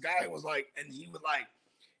like this guy was like, and he would like,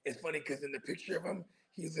 it's funny because in the picture of him,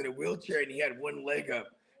 he was in a wheelchair and he had one leg up.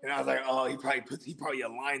 And I was like, oh, he probably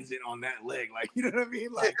aligns it on that leg. Like, you know what I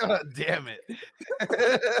mean? Like, damn it.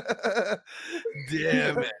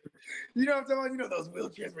 Damn it. You know what I'm talking about? You know those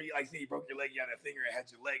wheelchairs where you like, say you broke your leg, you had a finger, it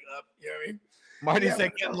had your leg up. You know what I mean? Marty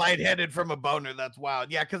said getting lightheaded from a boner. That's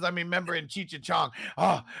wild. Yeah, because I mean, remember in Cheech and Chong,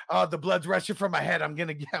 oh, the blood's rushing from my head. I'm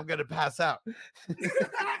gonna pass out.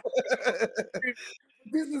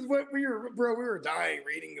 This is what we were dying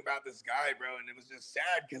reading about this guy, bro, and it was just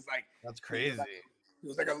sad because like that's crazy. He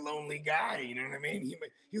was like a lonely guy, you know what I mean?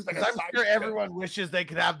 He was like I'm sure everyone wishes they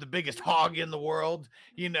could have the biggest hog in the world,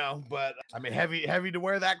 you know, but I mean, heavy to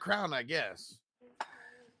wear that crown, I guess.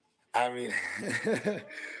 I mean,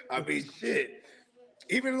 shit.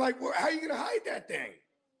 Even like, how are you gonna hide that thing?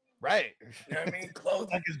 Right. You know what I mean? Clothes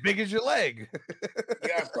like as big as your leg. You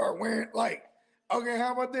gotta start wearing like, okay,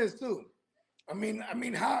 how about this too? I mean,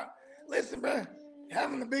 how? Listen, bro.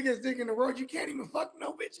 Having the biggest dick in the world, you can't even fuck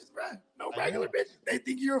no bitches, bro. No regular bitches. They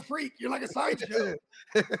think you're a freak. You're like a sideshow.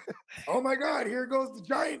 Oh my God, here goes the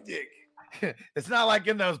giant dick. It's not like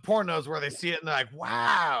in those pornos where they see it and they're like,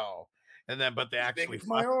 wow. And then, but they actually fuck.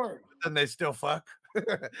 My arm. And they still fuck.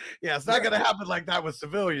 Yeah, it's not going to happen like that with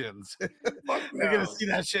civilians. They're going to see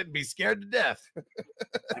that shit and be scared to death.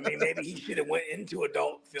 I mean, maybe he should have went into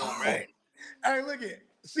adult film, right? All right, look at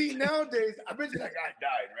See, nowadays, I bet you that guy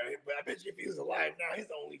died, right? But I bet you if he was alive now, his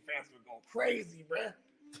OnlyFans would go crazy, bruh.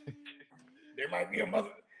 There might be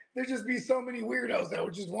there'd just be so many weirdos that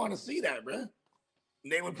would just want to see that, bruh.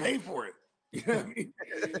 And they would pay for it. You know what I mean?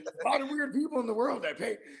 A lot of weird people in the world that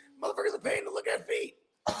pay. Motherfuckers are paying to look at feet.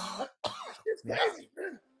 It's crazy,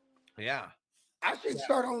 bruh. Yeah. I should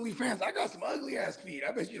start OnlyFans. I got some ugly ass feet.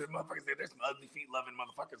 I bet you the motherfuckers there's some ugly feet loving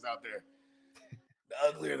motherfuckers out there. The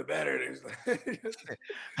uglier the better.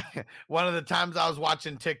 One of the times I was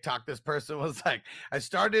watching TikTok, this person was like, I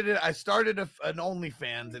started an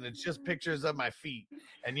OnlyFans and it's just pictures of my feet.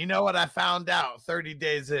 And you know what I found out 30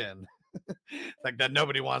 days in? Like that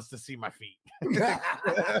nobody wants to see my feet.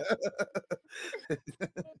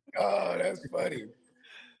 Oh, that's funny.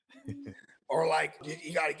 Or like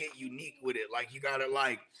you gotta get unique with it. Like you gotta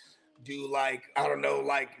like do like, I don't know,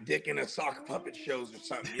 like dick in a sock puppet shows or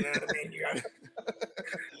something. You know what I mean? You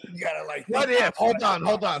gotta like what if hold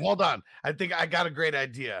on. I think I got a great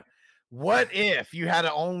idea. What if you had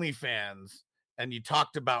an OnlyFans and you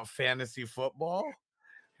talked about fantasy football?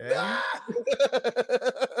 Okay.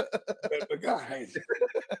 But guys,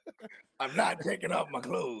 I'm not taking off my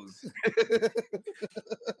clothes.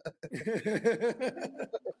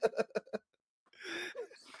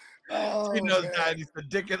 Oh, he knows that. He's the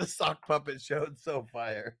dick in a sock puppet show. It's so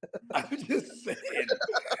fire. I'm just saying.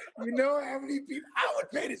 You know how many people I would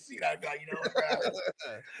pay to see that guy? You know, bro?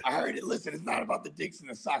 I heard it. Listen, it's not about the dicks and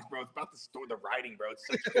the socks, bro. It's about the story, the writing, bro. It's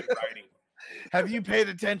such good writing. Have you paid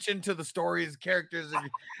attention to the stories, characters?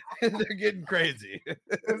 They're getting crazy.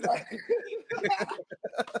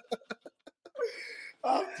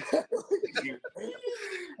 I'm telling you,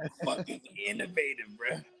 fucking innovative,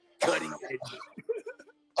 bro. Cutting edge.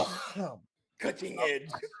 Cutting edge.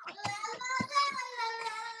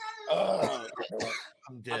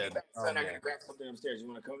 I'm dead. Son, I gotta grab something upstairs. You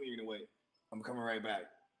want to come? You're gonna wait. I'm coming right back.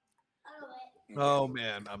 Oh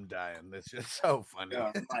man, I'm dying. This is so funny.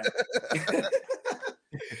 Yeah,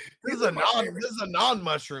 This is a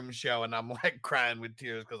non-mushroom show, and I'm like crying with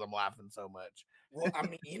tears because I'm laughing so much. Well, I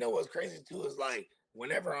mean, you know what's crazy too is like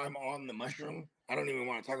whenever I'm on the mushroom, I don't even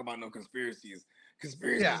want to talk about no conspiracies.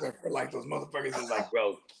 Conspiracies are for like those motherfuckers that's like,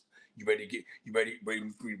 bro, You ready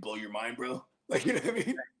for me to blow your mind, bro? Like, you know what I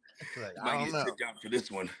mean? Like, You might need to sit down for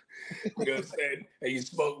this one. You know what I'm saying? And you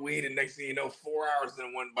smoke weed, and next thing you know, 4 hours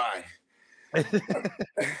then went by.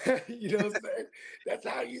 You know what I'm saying? That's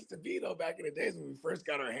how it used to be though back in the days when we first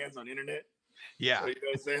got our hands on internet. Yeah. So, you know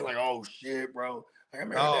what I'm saying? Like, oh shit, bro. I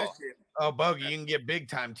remember that shit. Oh, Bogey, you can get big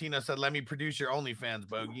time. Tina said, "Let me produce your OnlyFans,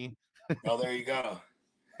 Bogey." Oh, there you go.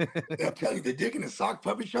 I'll tell you, the Dick in the Sock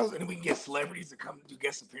puppet shows, and then we can get celebrities to come do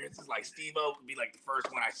guest appearances. Like Steve-O would be like the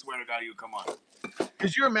first one. I swear to God, he would come on.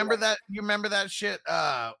 Because you remember that? You remember that shit?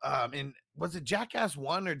 Was it Jackass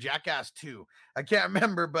 1 or Jackass 2? I can't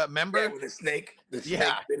remember, but remember with the snake. The snake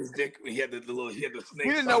bit his dick. He had the snake.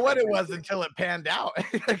 We didn't know what it was until it panned out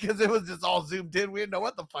because it was just all zoomed in. We didn't know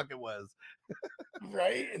what the fuck it was.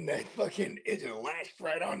 Right, and that fucking it just lashed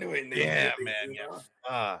right onto it. And yeah, man. Yeah.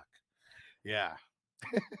 Fuck. Yeah.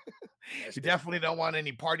 You definitely don't want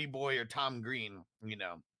any Party Boy or Tom Green,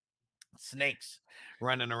 snakes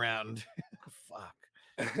running around. Fuck.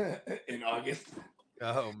 In August.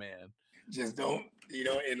 Oh man. Just don't,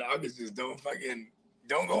 in August, just don't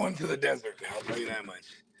go into the desert. I'll tell you that much.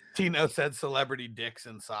 Tino said celebrity dicks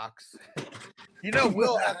and socks.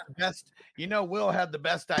 Will had the best. Will had the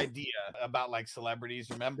best idea about like celebrities.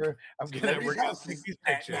 Remember? We're gonna see these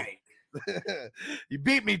pictures. You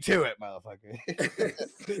beat me to it, motherfucker.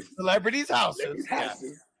 Celebrities' houses.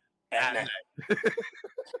 At night.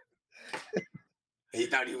 He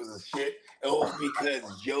thought he was a shit. Oh,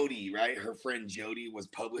 because Jody, right? Her friend Jody was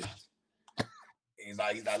published. He's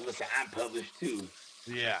like, listen, I'm published too.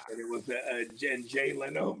 Yeah. And it was Jay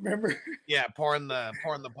Leno, remember? Yeah, pouring the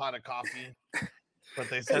pot of coffee. But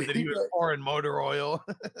they said that he was pouring motor oil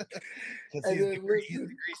because he's the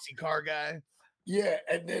greasy car guy. Yeah,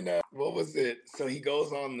 and then what was it? So he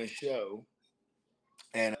goes on the show,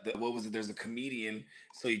 and what was it? There's a comedian,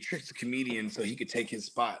 so he tricks the comedian so he could take his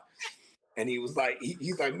spot. And he was like,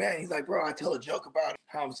 he's like, man, he's like, bro, I tell a joke about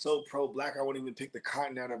how I'm so pro-black, I won't even pick the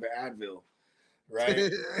cotton out of an Advil,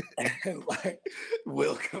 right? And like,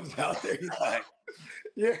 Will comes out there, he's like,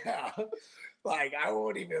 yeah, like I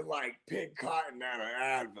won't even like pick cotton out of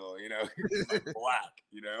Advil, he's like black,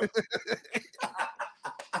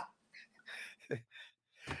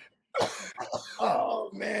 Oh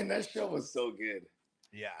man, that show was so good.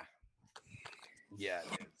 Yeah.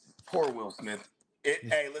 Poor Will Smith.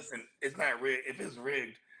 Hey, listen, it's not rigged. If it's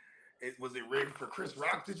rigged, was it rigged for Chris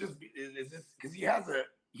Rock to just be? Is this because he has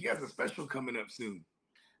a special coming up soon?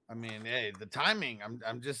 I mean, hey, the timing.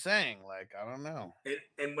 I'm just saying, like, I don't know.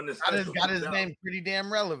 And when the special got his name pretty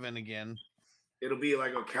damn relevant again. It'll be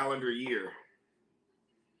like a calendar year.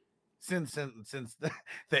 Since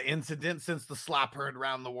the incident, since the slap heard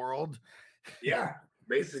around the world. Yeah,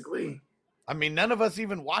 basically. I mean, none of us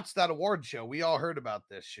even watched that award show. We all heard about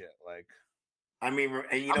this shit. Like, I mean,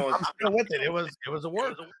 and I'm still with it. It was a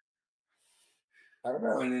word. I don't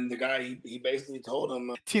know. And then the guy, he basically told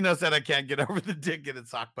him. Tino said, I can't get over the dick in a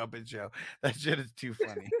sock puppet show. That shit is too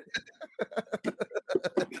funny.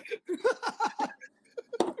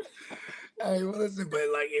 Hey, well, listen, but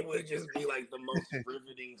like it would just be like the most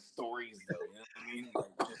riveting stories, though. You know what I mean?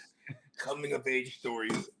 Like just coming of age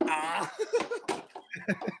stories.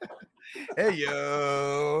 Hey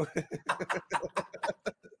yo.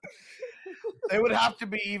 They would have to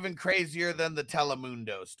be even crazier than the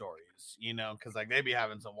Telemundo stories, because like they be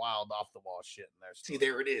having some wild off the wall shit in there. See,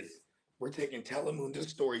 there it is. We're taking Telemundo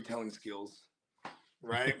storytelling skills,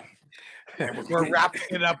 right? And we're wrapping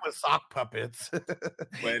it up with sock puppets.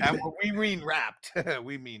 And when we mean wrapped,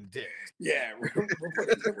 we mean dick. Yeah, we're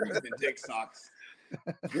using dick socks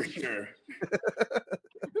for sure.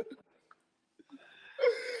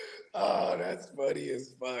 Oh, that's funny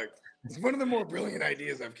as fuck. It's one of the more brilliant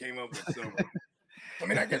ideas I've came up with sober. I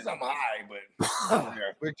mean, I guess I'm high, but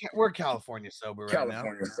we're California sober right now.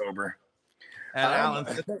 California sober. And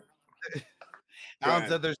Alan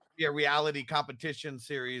said there's be a reality competition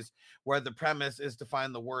series where the premise is to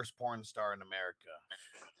find the worst porn star in America.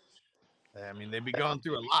 I mean, they'd be going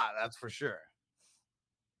through a lot, that's for sure.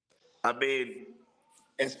 I mean,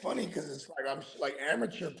 it's funny because it's like I'm like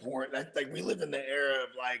amateur porn. That's like we live in the era of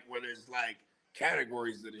like where there's like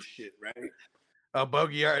categories of this shit, right? Oh,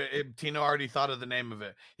 Bogey, Tino already thought of the name of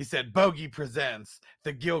it. He said, Bogey presents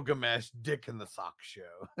the Gilgamesh Dick in the Sock Show.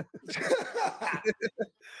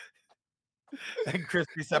 And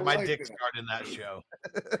Crispy said, my dick starred in that show.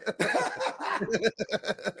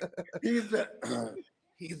 He's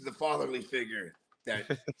the fatherly figure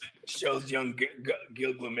that shows young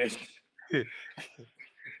Gilgamesh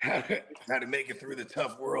how to make it through the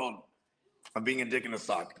tough world of being a dick in a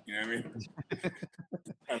sock. You know what I mean?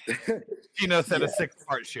 Gino said a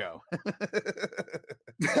 6-part show.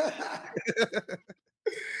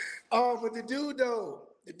 Oh, but the dude though,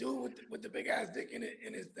 the dude with the big ass dick in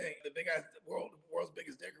his thing, the big ass world's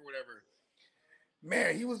biggest dick or whatever.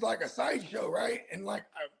 Man, he was like a sideshow, right? And like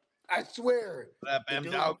I swear,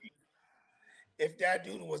 if that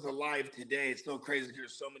dude was alive today, it's so crazy.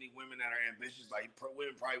 There's so many women that are ambitious. Like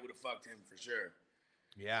women probably would have fucked him for sure.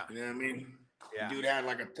 Yeah, you know what I mean. Yeah, dude had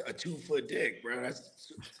like a 2-foot dick, bro.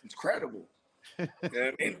 It's incredible. You know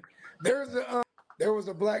what I mean? There was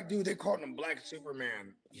a black dude. They called him Black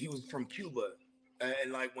Superman. He was from Cuba,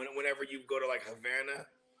 and like whenever you go to like Havana,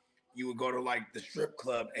 you would go to like the strip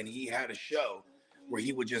club, and he had a show where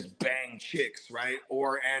he would just bang chicks, right?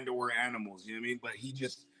 Or animals, you know what I mean? But he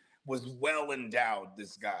just was well endowed,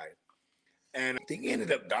 this guy. And I think he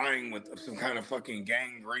ended up dying with some kind of fucking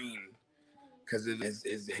gangrene because of his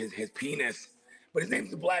penis. But his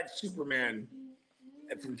name's the Black Superman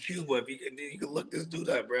from Cuba. If you can look this dude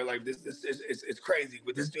up, bro. Like it's crazy.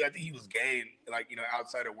 But this dude, I think he was gay, like, you know,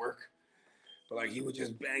 outside of work. But like he would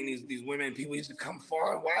just bang these women. People used to come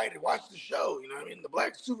far and wide to watch the show. You know what I mean? The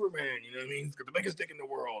Black Superman. You know what I mean? He's got the biggest dick in the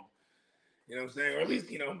world. You know what I'm saying? Or at least,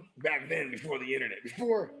 you know, back then, before the internet,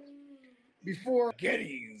 before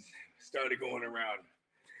Gettys started going around,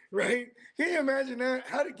 right? Can you imagine that?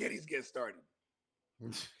 How did Gettys get started?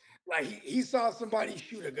 Like he saw somebody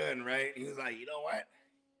shoot a gun, right? He was like, you know what?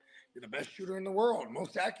 You're the best shooter in the world,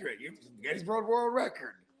 most accurate. You're Gettysburg World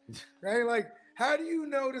Record, right? Like, how do you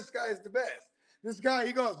know this guy's the best? This guy,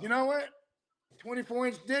 he goes, you know what?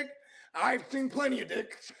 24-inch dick. I've seen plenty of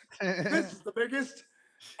dicks. This is the biggest.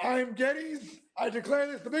 I'm Gettys. I declare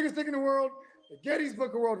this the biggest dick in the world. The Gettys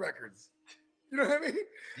Book of World Records. You know what I mean?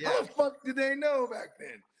 Yeah. How the fuck did they know back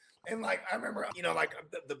then? And like, I remember, you know, like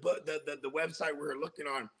the website we were looking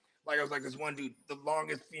on, like I was like, this one dude, the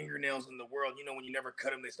longest fingernails in the world. You know, when you never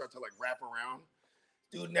cut them, they start to like wrap around.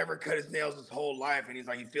 Dude never cut his nails his whole life, and he's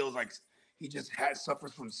like, he feels like he just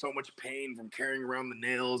suffers from so much pain from carrying around the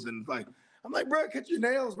nails. And like, I'm like, bro, cut your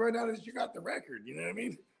nails, bro. Now that you got the record, you know what I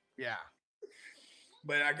mean? Yeah.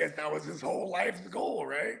 But I guess that was his whole life's goal,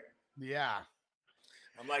 right? Yeah.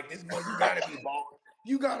 I'm like, this boy, you gotta be balling.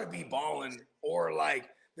 You gotta be balling, or like,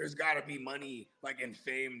 there's gotta be money, like, and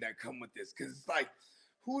fame that come with this. Cause it's like,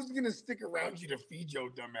 who's gonna stick around you to feed your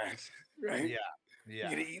dumb ass, right? Yeah. Yeah.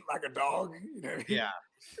 You gonna eat like a dog, you know what I mean? Yeah.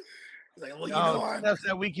 It's like, well, you know, Steph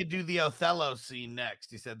said we could do the Othello scene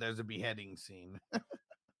next. He said there's a beheading scene.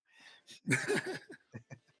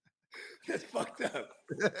 That's fucked up.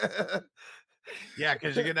 Yeah,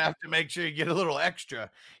 because you're gonna have to make sure you get a little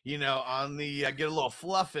extra, you know, on the get a little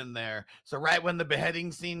fluff in there. So right when the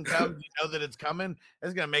beheading scene comes, you know that it's coming.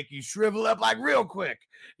 It's gonna make you shrivel up like real quick,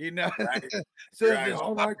 you know. Right. So Right.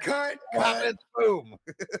 Oh my cut. Boom.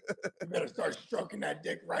 You better start stroking that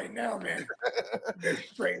dick right now, man. You better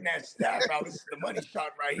straighten that staff out. This is the money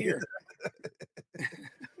shot right here.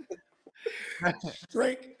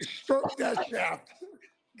 Stroke that shaft.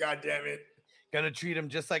 God damn it. Gonna treat him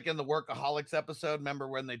just like in the Workaholics episode. Remember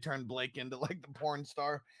when they turned Blake into like the porn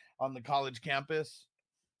star on the college campus?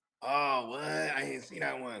 Oh, what? I ain't seen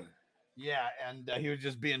that one. Yeah, and he was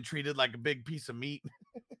just being treated like a big piece of meat.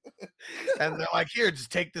 And they're like, here, just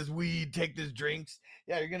take this weed, take this drinks.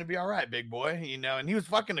 Yeah, you're gonna be all right, big boy. You know, and he was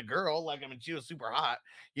fucking a girl. Like, I mean, she was super hot,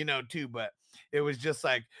 you know, too, but it was just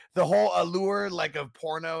like the whole allure, like, of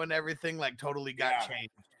porno and everything, like, totally got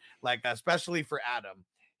changed. Like, especially for Adam.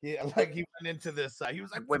 Yeah, like he went into this. He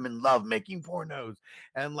was like, women love making pornos.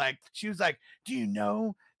 And like, she was like, do you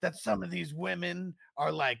know that some of these women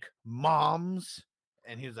are like moms?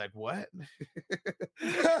 And he was like, what?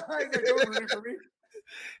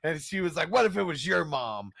 And she was like, what if it was your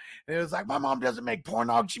mom? And it was like, my mom doesn't make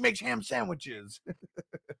porno. She makes ham sandwiches.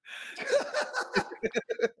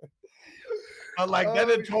 But like, then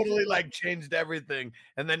it totally like changed everything.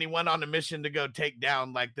 And then he went on a mission to go take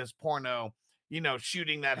down like this porno, you know,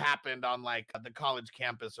 shooting that happened on like the college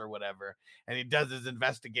campus or whatever. And he does his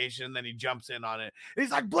investigation, and then he jumps in on it. And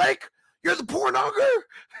he's like, Blake, you're the pornographer.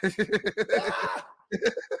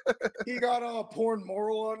 He got a porn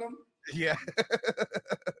moral on him. Yeah.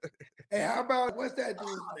 Hey, how about, what's that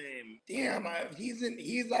dude's name? Damn,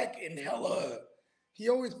 he's like in hella. He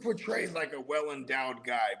always portrays like a well-endowed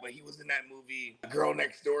guy, but he was in that movie, Girl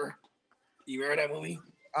Next Door. You remember that movie?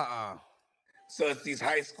 So it's these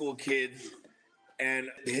high school kids, and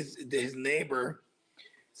his neighbor's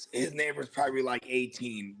probably like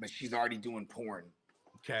 18, but she's already doing porn.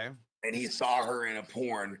 Okay. And he saw her in a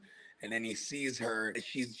porn, and then he sees her, and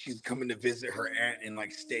she's coming to visit her aunt and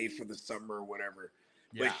like stay for the summer or whatever.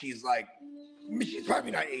 Yeah. But she's like, she's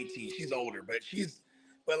probably not 18, she's older, but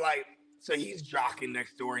like So he's jocking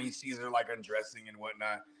next door and he sees her like undressing and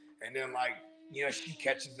whatnot. And then like, you know, she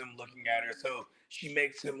catches him looking at her. So she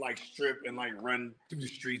makes him like strip and like run through the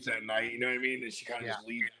streets at night. You know what I mean? And she kind of just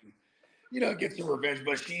leaves him, you know, gets her revenge.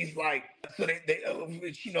 But she's like, so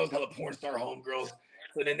she knows how the porn star homegirls.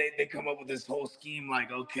 So then they come up with this whole scheme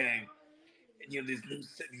like, okay, you know, these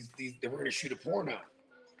we're going to shoot a porno.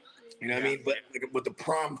 You know what I mean? But like, with the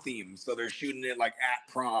prom theme. So they're shooting it like at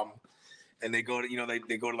prom. And they go to, you know,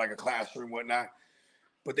 they go to like a classroom, whatnot.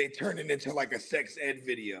 But they turn it into like a sex ed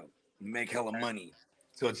video and make hella money.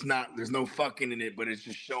 So it's not, there's no fucking in it, but it's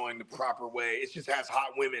just showing the proper way. It just has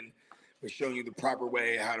hot women, but showing you the proper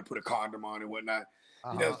way how to put a condom on and whatnot.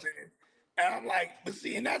 You know what I'm saying? And I'm like, but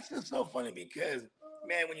see, and that's just so funny because,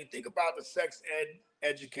 man, when you think about the sex ed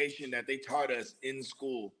education that they taught us in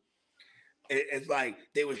school, it's like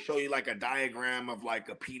they would show you like a diagram of like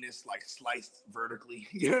a penis like sliced vertically.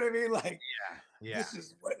 You know what I mean? Like, this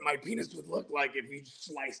is what my penis would look like if you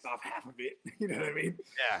sliced off half of it. You know what I mean?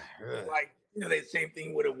 Yeah. Like, you know, the same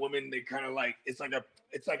thing with a woman. They kind of like it's like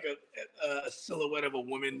a silhouette of a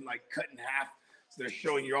woman like cut in half. So they're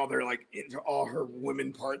showing you all their like into all her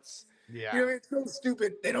women parts. Yeah. You know, it's so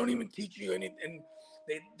stupid. They don't even teach you anything. And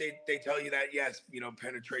they tell you that, yes, you know,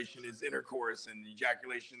 penetration is intercourse and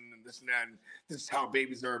ejaculation and this and that. And this is how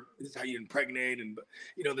babies are. This is how you impregnate and,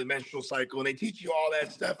 you know, the menstrual cycle. And they teach you all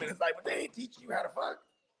that stuff. And it's like, but they ain't teaching you how to fuck.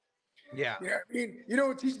 Yeah. Yeah. I mean, you know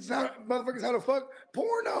what teaches motherfuckers how to fuck?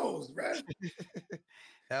 Pornos, right?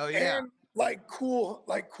 Hell yeah. And like cool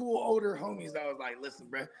older homies that was like, listen,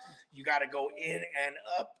 bro, you got to go in and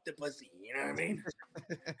up the pussy. You know what I mean?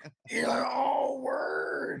 You're like, oh,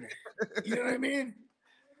 word. You know what I mean?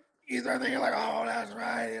 You start thinking like, oh, that's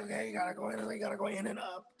right. Okay, you gotta go in and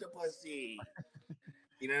up the pussy.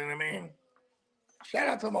 You know what I mean? Shout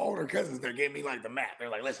out to my older cousins. They gave me like the map. They're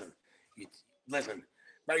like, listen,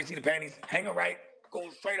 now you see the panties, hang it right, go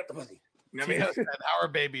straight up the pussy. You know what I mean? Said, our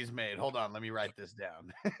baby's made. Hold on, let me write this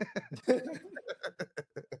down.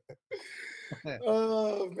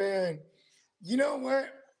 Oh man, you know what?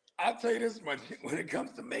 I'll tell you this much: when it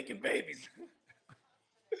comes to making babies.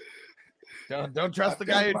 Don't trust the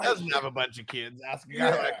guy who doesn't have a bunch of kids. Ask a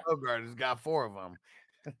guy like Bogart who's got 4 of them.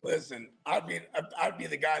 Listen, I'd be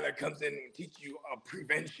the guy that comes in and teach you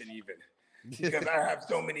prevention even, because I have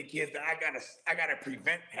so many kids that I gotta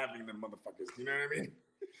prevent having them motherfuckers. You know what I mean?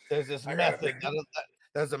 There's this method.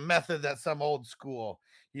 There's a method that some old school,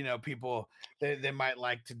 you know, people they might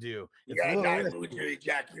like to do. You gotta dilute your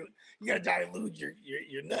ejaculate. You gotta dilute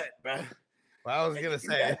your nut, bro. Well, I was gonna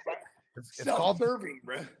say it's called serving,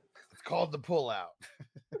 bro. It's called the pullout.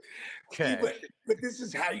 Okay. But this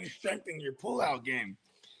is how you strengthen your pullout game.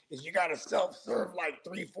 Is you got to self-serve like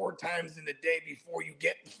 3-4 times in the day before you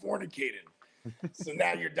get fornicated. So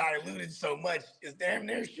now you're diluted so much, it's damn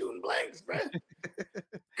near shooting blanks, man.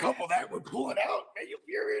 Couple that with pulling out, man.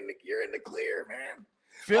 You're in the clear, man.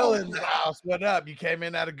 Phil in the house. What up? You came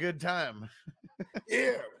in at a good time.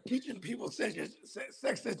 Yeah, teaching people sex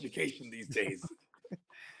education these days.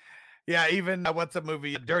 Yeah, even what's a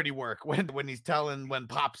movie, Dirty Work, when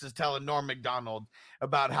Pops is telling Norm Macdonald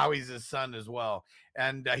about how he's his son as well,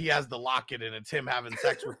 and he has the locket and it's him having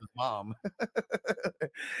sex with his mom,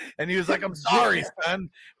 and he was like, "I'm sorry, son,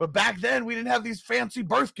 but back then we didn't have these fancy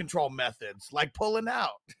birth control methods like pulling out."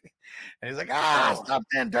 And he's like, "Stop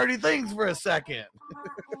saying dirty things for a second."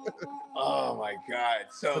 Oh my God!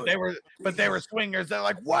 So but they were swingers. They're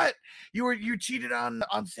like, "What? You cheated on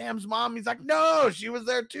Sam's mom?" He's like, "No, she was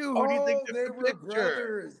there too. Who do you think they took were the picture?"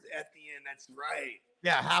 brothers at the end. That's right.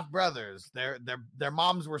 Yeah, half brothers. Their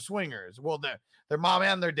moms were swingers. Well, their mom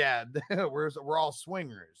and their dad we're all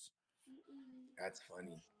swingers. That's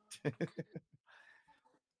funny.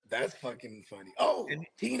 That's fucking funny. Oh, and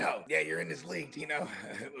Tino. Yeah, you're in this league, Tino.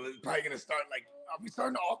 We're probably gonna start I'll be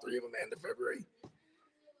starting all 3 of them end of February.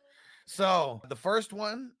 So the first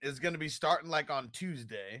one is gonna be starting like on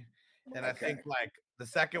Tuesday, and I think like the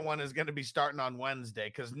second one is gonna be starting on Wednesday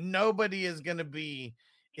because nobody is gonna be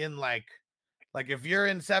in like if you're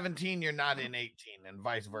in 17, you're not in 18, and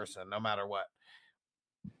vice versa, no matter what.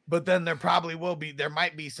 But then there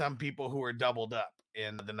might be some people who are doubled up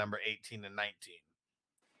in the number 18 and 19.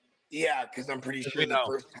 Yeah, because I'm pretty sure the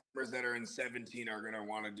first timers that are in 17 are gonna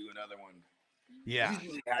want to do another one. Yeah,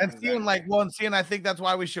 and I think that's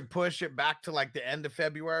why we should push it back to like the end of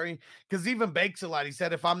February. Because even Bakes a lot, he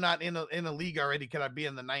said, if I'm not in a league already, can I be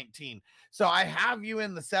in the 19? So I have you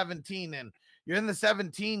in the 17, and you're in the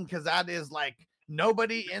 17 because that is like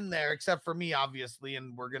nobody in there except for me, obviously,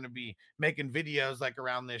 and we're gonna be making videos like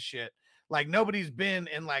around this shit. Like nobody's been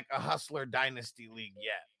in like a Hustler Dynasty league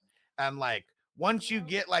yet, and like once you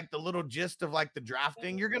get like the little gist of like the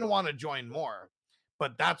drafting, you're going to want to join more.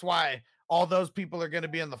 But that's why all those people are going to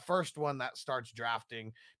be in the first one that starts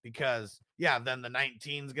drafting, because then the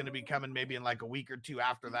 19 is going to be coming maybe in like a week or two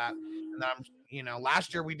after that. And then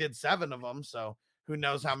last year we did 7 of them, so who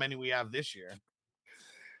knows how many we have this year.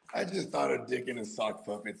 I just thought of Dick and his sock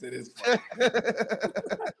puppets. It is funny.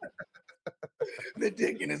 The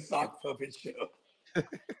Dick and his sock puppet show.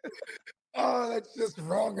 Oh, that's just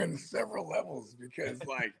wrong on several levels, because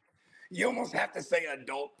like you almost have to say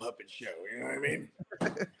adult puppet show. You know what I mean?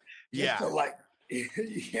 Yeah. So like you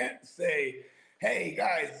can't say, "Hey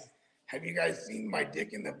guys, have you guys seen my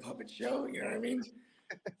Dick in the Puppet Show?" You know what I mean?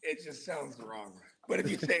 It just sounds wrong. But if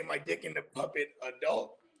you say my Dick in the Puppet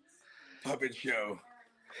Adult Puppet Show,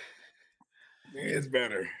 it's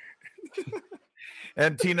better.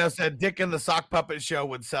 And Tino said Dick and the Sock Puppet Show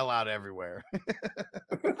would sell out everywhere.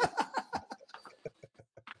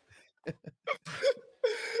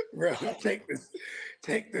 Bro, take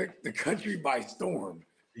the country by storm.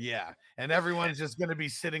 Yeah, and everyone's just going to be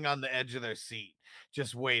sitting on the edge of their seat,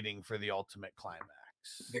 just waiting for the ultimate climax.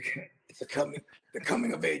 It's the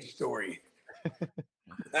coming of age story.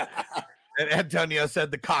 And Antonio said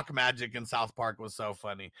the cock magic in South Park was so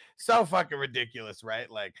funny, so fucking ridiculous, right?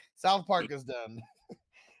 Like South Park is done.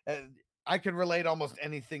 And I could relate almost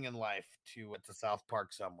anything in life to South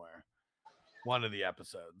Park somewhere. One of the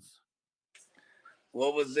episodes.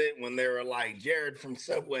 What was it when they were like, Jared from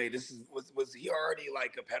Subway? Was he already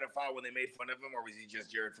like a pedophile when they made fun of him, or was he just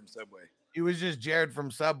Jared from Subway? He was just Jared from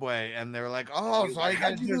Subway, and they were like, "Oh, so like,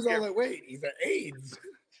 I got to lose all that weight." He's at AIDS.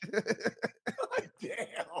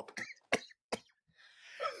 Damn.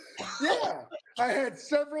 Yeah, I had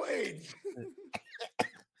several AIDS.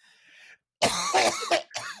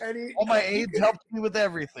 And all my aides helped me with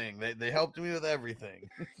everything. They helped me with everything.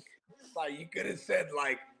 Like you could have said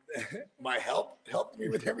like, my help helped me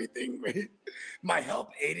with everything. My help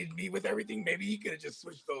aided me with everything. Maybe he could have just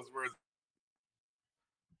switched those words.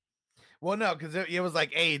 Well, no, because it was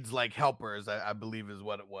like aides, like helpers, I believe is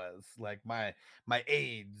what it was. Like my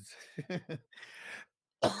aides.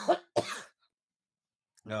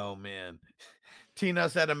 Oh man. Tino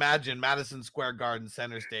said, imagine Madison Square Garden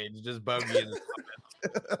center stage, just Bogey and his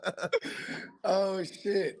puppets. Oh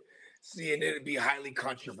shit. See, and it'd be highly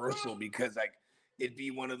controversial because like it'd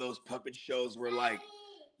be one of those puppet shows where like,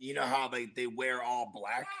 you know how they wear all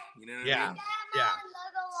black, you know what I mean? Yeah.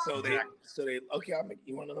 So they okay, I'll make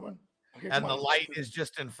you want another one? Okay, And the light is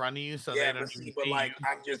just in front of you, so yeah, they don't but, even but see like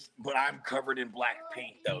you. I'm covered in black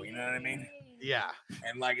paint though, you know what I mean? Yeah.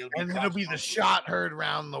 And like it'll be the shot heard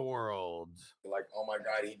around the world. Like, oh my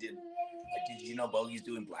god, he did. Like, did you know Bogey's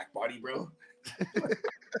doing black body, bro?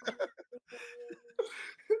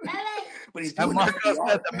 But he's doing And Marco it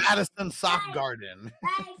said the Madison Sock Garden.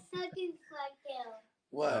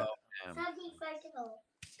 What?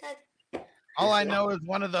 All I know is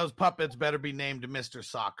one of those puppets better be named Mr.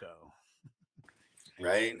 Sacco.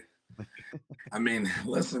 Right? I mean,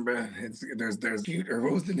 listen, bro. There's cute, or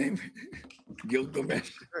what was the name?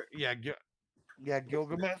 Gilgamesh. Yeah,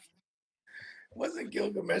 Gilgamesh. Wasn't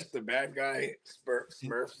Gilgamesh the bad guy?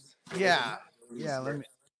 Smurfs. Yeah.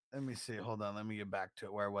 Let me see. Hold on. Let me get back to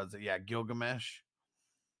it. Where was it? Yeah, Gilgamesh.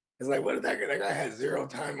 It's like, what did that guy had zero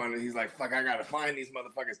time on it? He's like, fuck, I gotta find these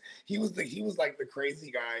motherfuckers. He was like the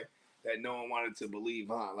crazy guy that no one wanted to believe,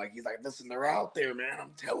 huh? Like he's like, listen, they're out there, man.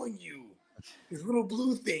 I'm telling you, these little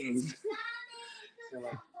blue things.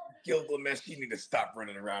 Like, Gilgamesh, you need to stop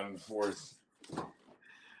running around in the forest.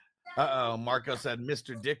 Marco said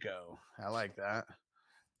Mr. Dicko. I like that.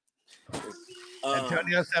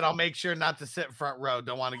 Antonio said, I'll make sure not to sit front row.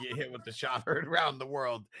 Don't want to get hit with the shot heard around the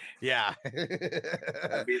world. Yeah.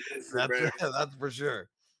 That's for sure.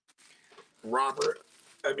 Robert,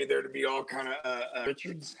 I mean, there'd be all kind of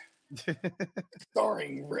Richards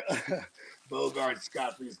starring Bogart,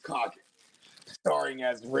 Scott Freeze Cock, starring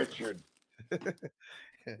as Richard.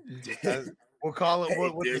 We'll call it.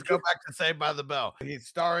 We'll just go back to Saved by the Bell. He's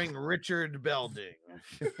starring Richard Belding.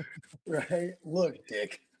 Right? Look,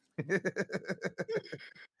 Dick.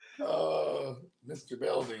 Oh, Mr.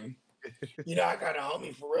 Belding. You know, I got a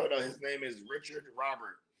homie for real though. His name is Richard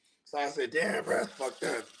Robert. So I said, damn, bro, that's fucked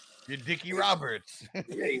up. You're Dickie Roberts.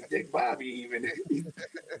 Yeah, he's Dick Bobby even. He's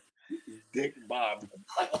Dick Bob.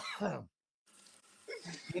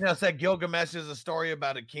 Said Gilgamesh is a story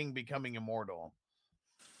about a king becoming immortal.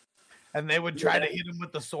 And they would try to hit him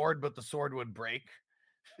with the sword, but the sword would break.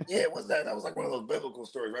 Yeah, it was that. That was like one of those biblical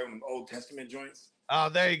stories, right? From Old Testament joints. Oh,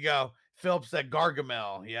 there you go. Philip said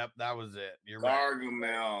Gargamel. Yep, that was it. You're right.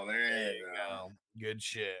 Gargamel. There you go. Good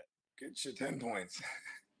shit. Good shit. 10 points.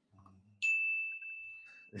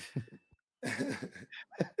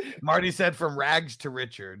 Marty said from rags to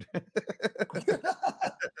Richard.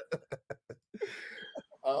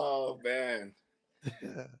 Oh man.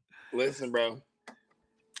 Listen, bro.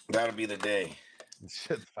 That'll be the day.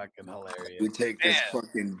 Shit's fucking hilarious. We take this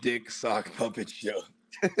fucking dick sock puppet show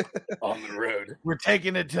on the road. We're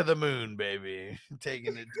taking it to the moon, baby.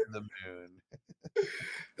 Taking it to the moon.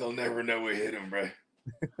 They'll never know we hit him, bro.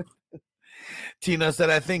 Tina said,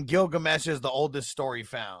 I think Gilgamesh is the oldest story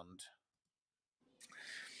found.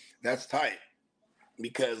 That's tight.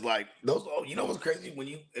 Because like those, you know what's crazy?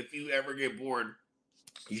 If you ever get bored,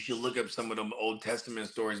 you should look up some of them Old Testament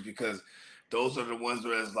stories, because those are the ones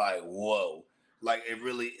where it's like, whoa. Like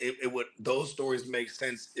it would, those stories make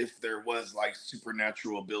sense if there was like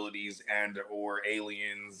supernatural abilities and or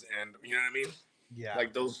aliens, and you know what I mean? Yeah.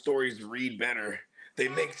 Like those stories read better. They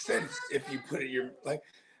make sense if you put it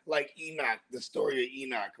like Enoch, the story of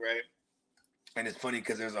Enoch, right? And it's funny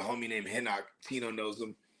because there's a homie named Henoch. Tino knows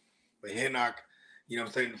him. But Henoch, you know what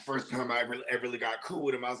I'm saying? The first time I really got cool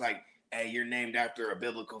with him, I was like, hey, you're named after a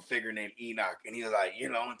biblical figure named Enoch. And he was like,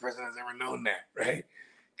 you're the only person that's ever known that, right?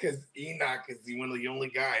 Because Enoch is one of the only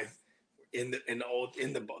guys in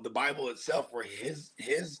the Bible itself where his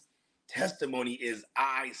testimony is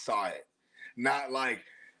I saw it, not like,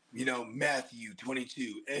 you know, Matthew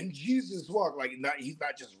 22 and Jesus walked, like he's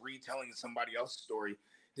not just retelling somebody else's story.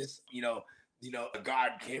 This, you know,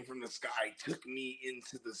 God came from the sky, took me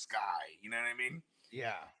into the sky. You know what I mean?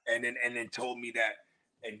 Yeah. And then told me that,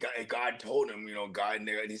 and God told him, you know, God, and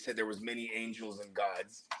he said there was many angels and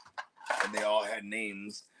gods, and they all had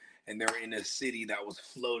names, and they were in a city that was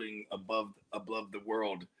floating above the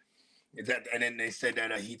world. And then they said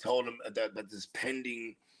that he told him that this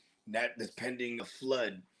pending a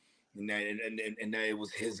flood, and that it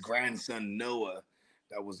was his grandson Noah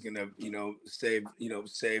that was gonna, you know, save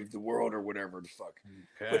the world or whatever the fuck.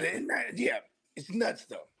 Okay. But in that, yeah, it's nuts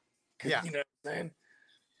though. Yeah, you know what I'm saying.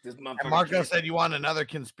 This and Marco said you want another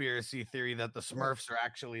conspiracy theory that the Smurfs are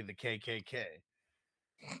actually the KKK.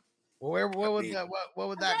 Well, what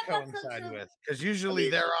would that coincide with? Because usually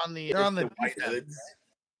they're on the White Hoods.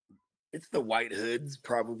 It's the White Hoods,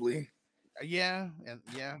 probably. Yeah, and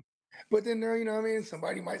yeah. But then there, you know what I mean?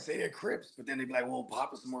 Somebody might say they're Crips, but then they'd be like, well,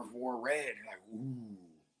 Papa Smurf wore red. You're like, ooh,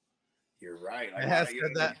 you're right. Like, it has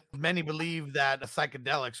said that many believe that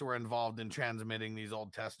psychedelics were involved in transmitting these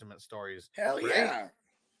Old Testament stories. Hell yeah.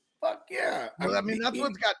 Fuck yeah. Well, I mean, that's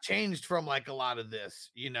what's got changed from like a lot of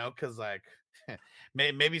this, you know, because like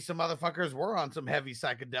maybe some motherfuckers were on some heavy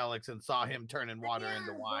psychedelics and saw him turning water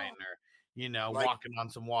into wine, or, you know, like, walking on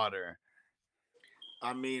some water.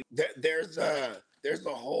 I mean, there's a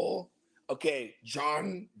whole, okay,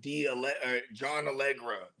 John D.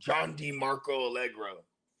 Marco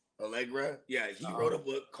Allegra. Yeah, he wrote a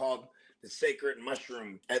book called The Sacred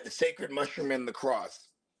Mushroom and the Cross.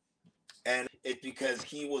 And it's because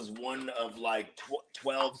he was one of like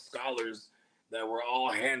 12 scholars that were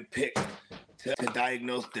all handpicked to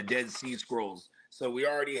diagnose the Dead Sea Scrolls. So we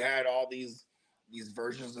already had all these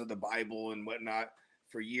versions of the Bible and whatnot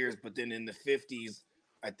for years. But then in the 50s,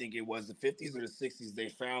 I think it was the 50s or the 60s, they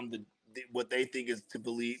found what they think is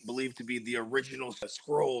believed to be the original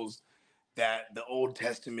scrolls that the Old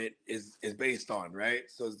Testament is based on, right?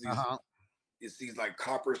 So it's these, it's these like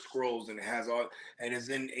copper scrolls, and it has all, and it's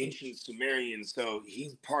in ancient Sumerian. So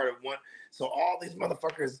he's part of one. So all these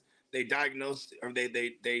motherfuckers, they diagnosed or they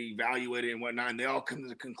evaluated and whatnot, and they all come to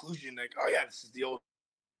the conclusion like, oh yeah, this is the old.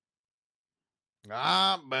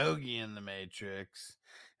 Bogey in the Matrix.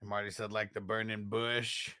 And Marty said like the burning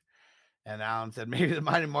bush. And Alan said maybe the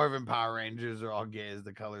Mighty Morphin Power Rangers are all gay as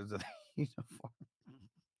the colors of the uniform.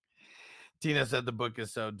 Tina said the book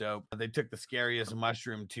is so dope. They took the scariest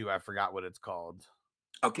mushroom too. I forgot what it's called.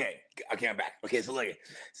 Okay, I'm back. Okay, so look,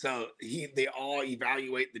 so they all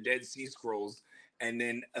evaluate the Dead Sea Scrolls, and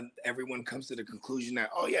then everyone comes to the conclusion that,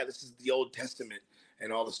 oh yeah, this is the Old Testament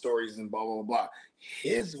and all the stories and blah blah blah.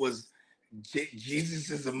 His was Jesus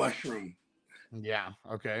is a mushroom. Yeah.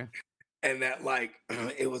 Okay. And that like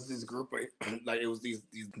it was this group of, like it was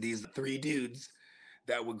these three dudes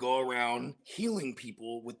that would go around healing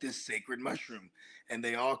people with this sacred mushroom, and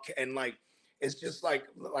they all, and like it's just like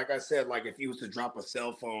I said, like if you was to drop a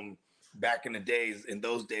cell phone back in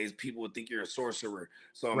those days, people would think you're a sorcerer.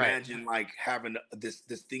 So imagine like having this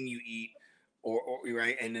thing you eat, or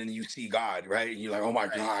right, and then you see God, right, and you're like, oh my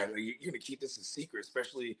God, you're gonna keep this a secret,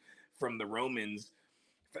 especially from the Romans.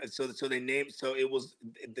 So they named, so it was,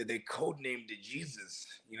 they code named it Jesus.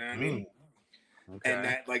 You know what I mean? Okay. And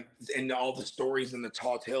that like, and all the stories and the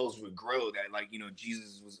tall tales would grow that like, you know,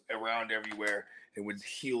 Jesus was around everywhere and would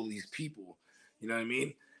heal these people. You know what I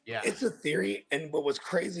mean? Yeah. It's a theory, and what was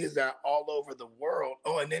crazy is that all over the world.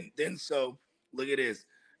 Oh, and then so look at this.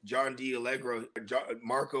 John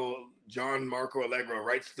Marco Allegro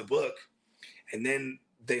writes the book, and then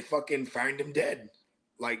they fucking find him dead.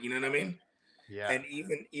 Like, you know what I mean? Yeah. And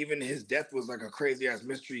even his death was like a crazy ass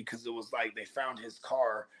mystery because it was like they found his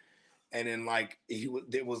car, and then like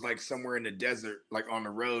it was like somewhere in the desert, like on the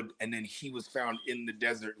road, and then he was found in the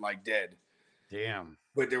desert like dead. Damn.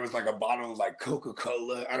 But there was like a bottle of like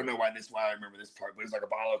Coca-Cola. I don't know why I remember this part, but it's like a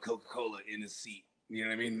bottle of Coca-Cola in his seat. You know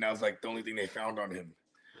what I mean? And that was like the only thing they found on him.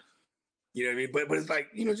 You know what I mean? But it's like,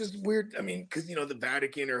 you know, just weird. I mean, because, you know, the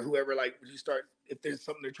Vatican or whoever, like, if there's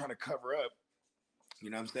something they're trying to cover up, you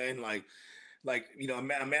know what I'm saying? Like, you know,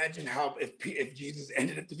 imagine how if Jesus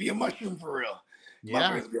ended up to be a mushroom for real.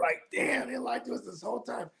 Yeah. Be like, damn, they lied to us this whole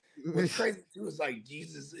time. What's crazy too is like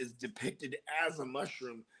Jesus is depicted as a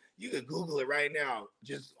mushroom. You could Google it right now.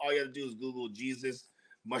 Just all you have to do is Google Jesus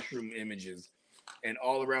mushroom images, and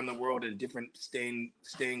all around the world in different stained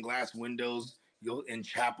glass windows, you'll in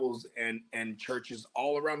chapels and churches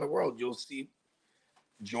all around the world, you'll see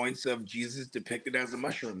joints of Jesus depicted as a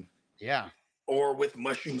mushroom. Yeah. Or with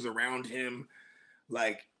mushrooms around him.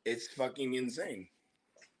 Like, it's fucking insane.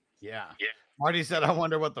 Yeah. Marty said, I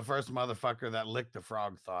wonder what the first motherfucker that licked the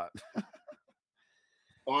frog thought.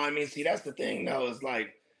 Well, I mean, see, that's the thing, though, is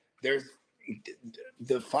like, there's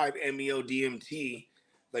the 5-MeO DMT,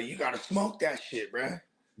 like, you gotta smoke that shit, bruh.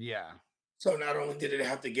 Yeah. So not only did it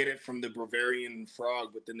have to get it from the Bavarian frog,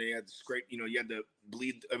 but then they had to scrape, you know, you had to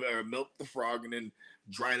bleed or milk the frog and then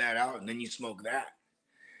dry that out, and then you smoke that.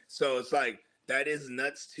 So it's like, that is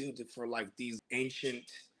nuts too, for like these ancient,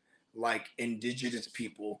 like indigenous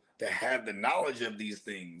people that have the knowledge of these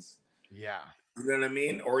things. Yeah. You know what I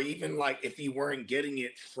mean? Or even like if you weren't getting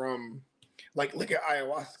it from, like, look at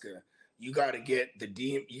ayahuasca. You got to get the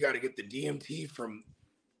DMT from,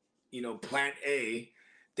 you know, plant A,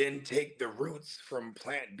 then take the roots from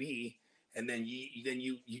plant B, and then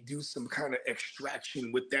you do some kind of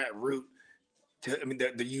extraction with that root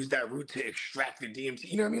they use that root to extract the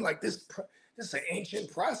DMT. You know what I mean? Like this is an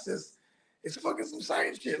ancient process. It's fucking some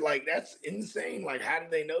science shit. Like, that's insane. Like, how did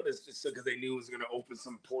they know this? Just because they knew it was gonna open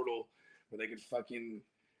some portal where they could fucking,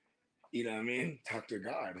 you know what I mean, talk to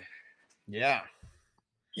God. Yeah.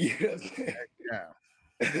 You know what I'm saying?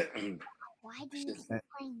 Yeah. Why do you keep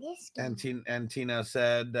playing this game? And Tina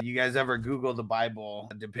said, you guys ever Google the Bible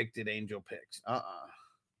depicted angel pics?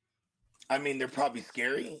 I mean, they're probably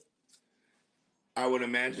scary. I would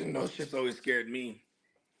imagine. Those shit's always scared me.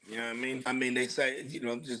 You know what I mean? I mean, they say, you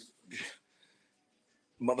know, just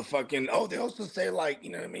motherfucking, oh, they also say, like,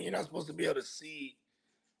 you know what I mean? You're not supposed to be able to see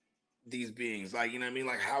these beings. Like, you know what I mean?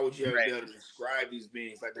 Like, how would you ever be able to describe these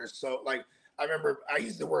beings? Like, they're so, like, I remember I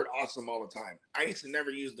used the word awesome all the time. I used to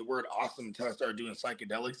never use the word awesome until I started doing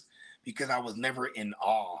psychedelics because I was never in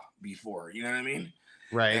awe before. You know what I mean?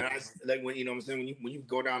 Right. And I like when, you know what I'm saying, when you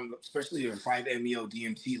go down, especially in 5-MeO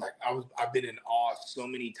DMT, like I've been in awe so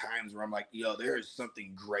many times where I'm like, yo, there is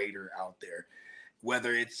something greater out there.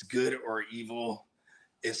 Whether it's good or evil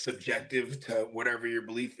is subjective to whatever your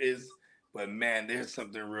belief is. But man, there's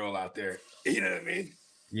something real out there. You know what I mean?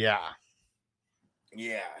 Yeah.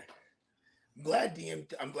 Yeah. I'm glad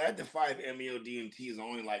the 5-MeO DMT is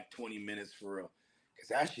only like 20 minutes for real. Because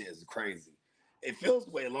that shit is crazy. It feels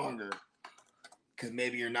way longer. Because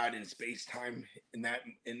maybe you're not in space time in that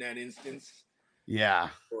instance. Yeah.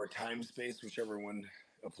 Or time space, whichever one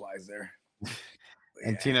applies there.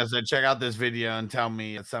 And Tina said, check out this video and tell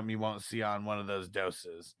me it's something you won't see on one of those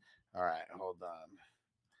doses. All right, hold on.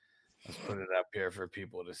 Let's put it up here for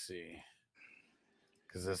people to see.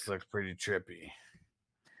 Because this looks pretty trippy.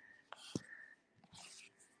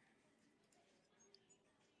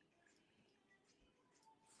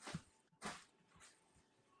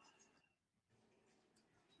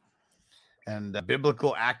 And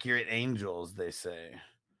biblical accurate angels, they say.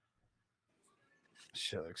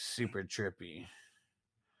 Shit looks super trippy.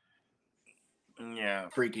 Yeah,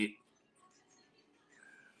 freaky.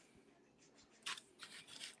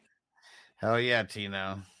 Hell yeah,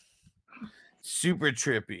 Tino. Super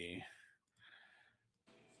trippy.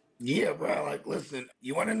 Yeah, bro. Like, listen,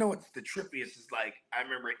 you want to know what's the trippiest? Is like, I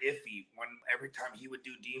remember Iffy, every time he would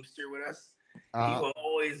do Deemster with us, he would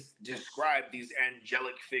always describe these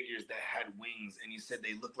angelic figures that had wings, and he said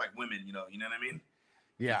they look like women. You know what I mean?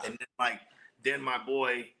 Yeah. And then my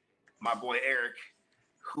boy Eric,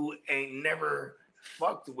 who ain't never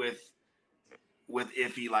fucked with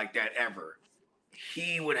Iffy like that ever,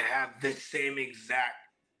 he would have the same exact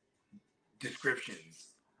descriptions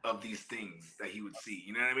of these things that he would see.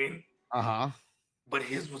 You know what I mean? Uh-huh. But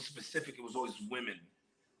his was specific. It was always women.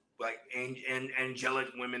 like angelic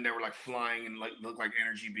women that were like flying and like look like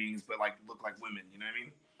energy beings, but like look like women. You know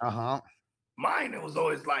what I mean? Mine, it was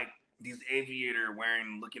always like these aviator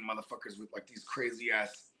wearing looking motherfuckers with like these crazy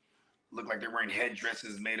ass, look like they're wearing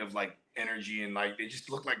headdresses made of like energy and like they just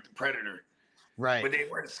look like the Predator. Right. But they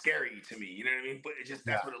weren't scary to me. You know what I mean? But it just,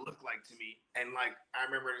 that's what it looked like to me. And like, I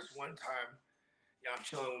remember this one time, I'm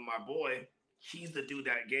chilling with my boy. He's the dude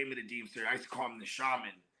that gave me the Deemster. I used to call him the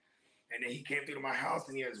Shaman. And then he came through to my house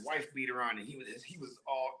and he had his wife beater on and he was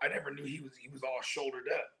all, I never knew he was all shouldered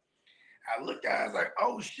up. I looked at it, I was like,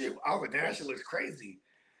 oh shit. I was like, damn, that shit looks crazy.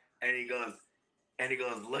 And he goes,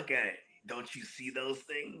 look at it. Don't you see those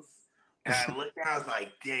things? And I looked at it, I was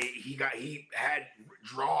like, dang, he had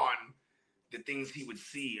drawn the things he would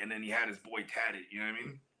see, and then he had his boy tatted, you know what I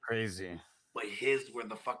mean? Crazy. But his were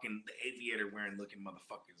the aviator wearing looking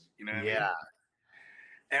motherfuckers, you know what I mean? Yeah.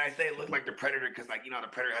 And I say it looked like the Predator because, like, you know, the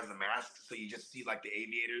Predator has a mask, so you just see like the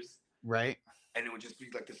aviators. Right. And it would just be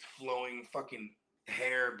like this flowing fucking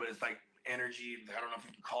hair, but it's like energy. I don't know if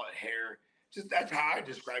you can call it hair. Just that's how I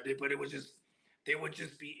described it, but it was just, they would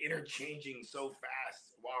just be interchanging so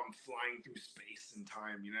fast while I'm flying through space and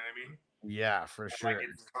time, you know what I mean? Yeah, for sure. Like,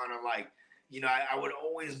 it's kind of like, you know, I would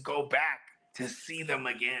always go back to see them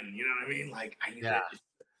again. You know what I mean? Like,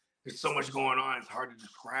 there's so much going on. It's hard to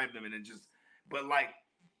describe them. And it just, but like,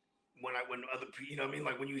 when other people, you know what I mean?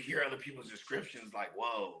 Like, when you hear other people's descriptions, like,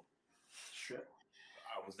 whoa, shit,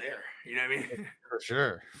 I was there. You know what I mean?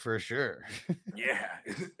 For sure. Yeah.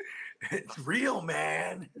 It's real,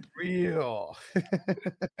 man. It's real.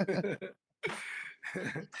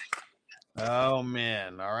 Oh,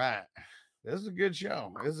 man. All right. This is a good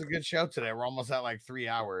show. This is a good show today. We're almost at like 3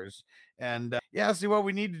 hours. And see what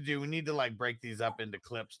we need to do. We need to like break these up into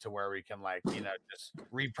clips to where we can like, you know, just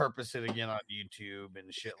repurpose it again on YouTube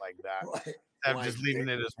and shit like that. Instead of just leaving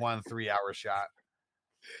it as 1 3-hour shot.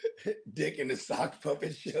 Dick in the sock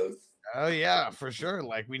puppet shows. Oh yeah, for sure.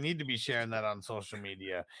 Like we need to be sharing that on social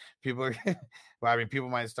media. People are, well, I mean, people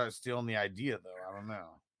might start stealing the idea though. I don't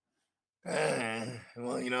know.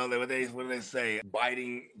 Well, you know, what do they say?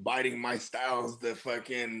 Biting my style's the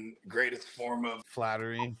fucking greatest form of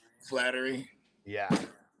flattery. Yeah.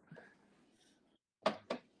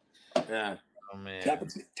 Oh man.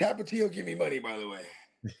 Tapatio give me money, by the way.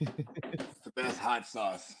 It's the best hot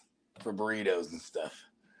sauce for burritos and stuff.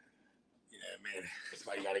 Yeah, man. That's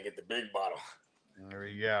why you gotta get the big bottle. There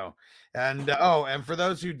we go. And and for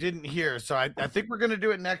those who didn't hear, so I think we're gonna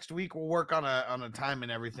do it next week. We'll work on a time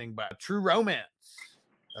and everything, but True Romance.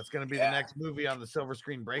 That's gonna be the next movie on the Silver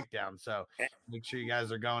Screen Breakdown. So make sure you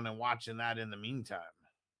guys are going and watching that in the meantime.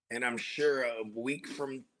 And I'm sure a week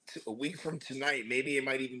from tonight, maybe it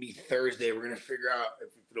might even be Thursday, we're gonna figure out if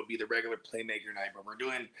it'll be the regular Playmaker night, but we're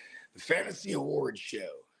doing the Fantasy Awards show.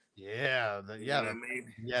 Yeah,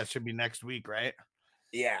 it should be next week, right?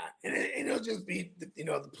 Yeah, and it'll just be, you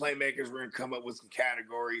know, the Playmakers. We're gonna come up with some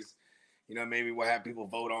categories. You know, maybe we'll have people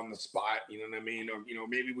vote on the spot. You know what I mean? Or, you know,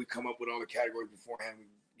 maybe we come up with all the categories beforehand.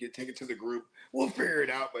 Take it to the group. We'll figure it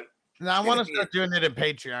out. But now I want to start doing it in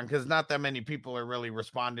Patreon because not that many people are really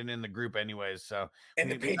responding in the group, anyways. So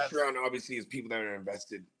and the Patreon obviously is people that are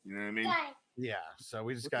invested. You know what I mean? Yeah. So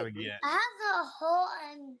we just got to get. I have a hole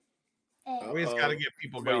and. We just got to get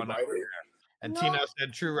people going over here. And Tino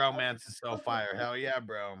said, "True Romance is so fire." Hell yeah,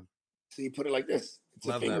 bro. So you put it like this. It's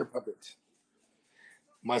a finger puppet.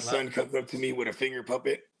 My son comes up to me with a finger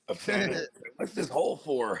puppet of Santa. What's this hole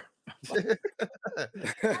for? All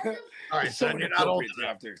right, son, you're not old enough. You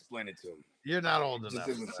have to explain it to him. You're not old enough.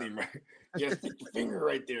 It doesn't seem right. Yeah, stick your finger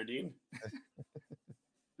right there, dude.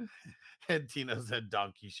 And Tino said,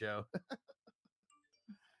 "Donkey show."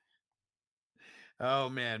 Oh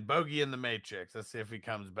man, Bogey in the Matrix. Let's see if he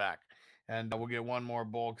comes back. And we'll get one more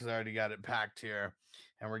bowl because I already got it packed here.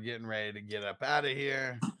 And we're getting ready to get up out of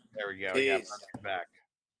here. There we go. We got back.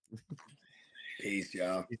 Peace,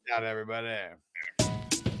 y'all. Peace out, everybody.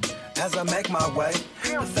 As I make my way,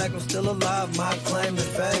 the fact I'm still alive, my claim to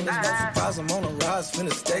fame. It's no surprise I'm on a rise,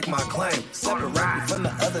 finna stake my claim. Separate me from the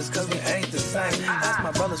others, cause we ain't the same. Ask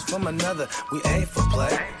my brothers from another, we ain't for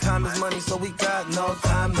play. Time is money, so we got no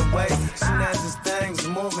time to waste. Soon as this thing's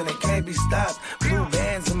moving, it can't be stopped. Blue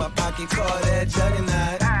bands in my pocket, call that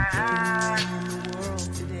juggernaut. The world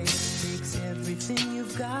today takes everything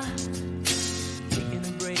you've got. Taking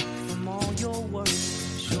a break from all your work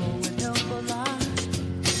sure would help a lot.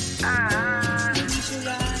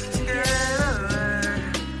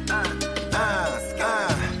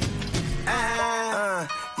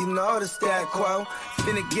 You know the stat quo.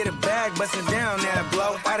 Finna get a bag, bustin' down that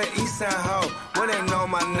blow. Out of East Side Ho, where they know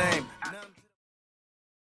my name.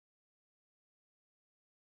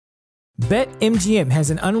 BetMGM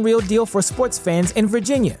has an unreal deal for sports fans in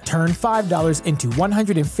Virginia. Turn $5 into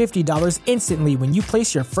 $150 instantly when you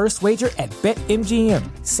place your first wager at BetMGM.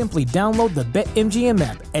 Simply download the BetMGM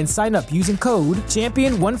app and sign up using code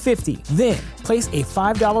Champion150. Then, place a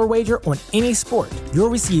 $5 wager on any sport.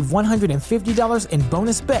 You'll receive $150 in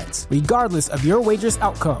bonus bets, regardless of your wager's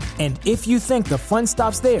outcome. And if you think the fun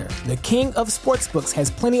stops there, the King of Sportsbooks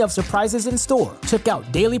has plenty of surprises in store. Check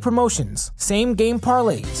out daily promotions, same-game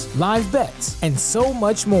parlays, live bets, and so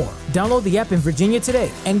much more. Download the app in Virginia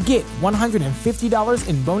today and get $150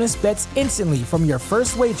 in bonus bets instantly from your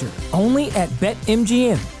first wager. Only at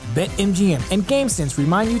BetMGM. BetMGM and GameSense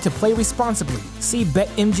remind you to play responsibly. See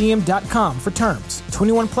BetMGM.com for terms.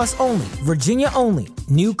 21 plus only. Virginia only.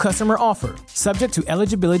 New customer offer. Subject to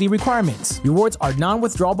eligibility requirements. Rewards are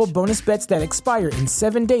non-withdrawable bonus bets that expire in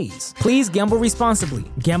 7 days. Please gamble responsibly.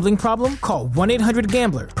 Gambling problem? Call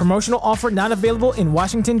 1-800-GAMBLER. Promotional offer not available in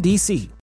Washington, D.C.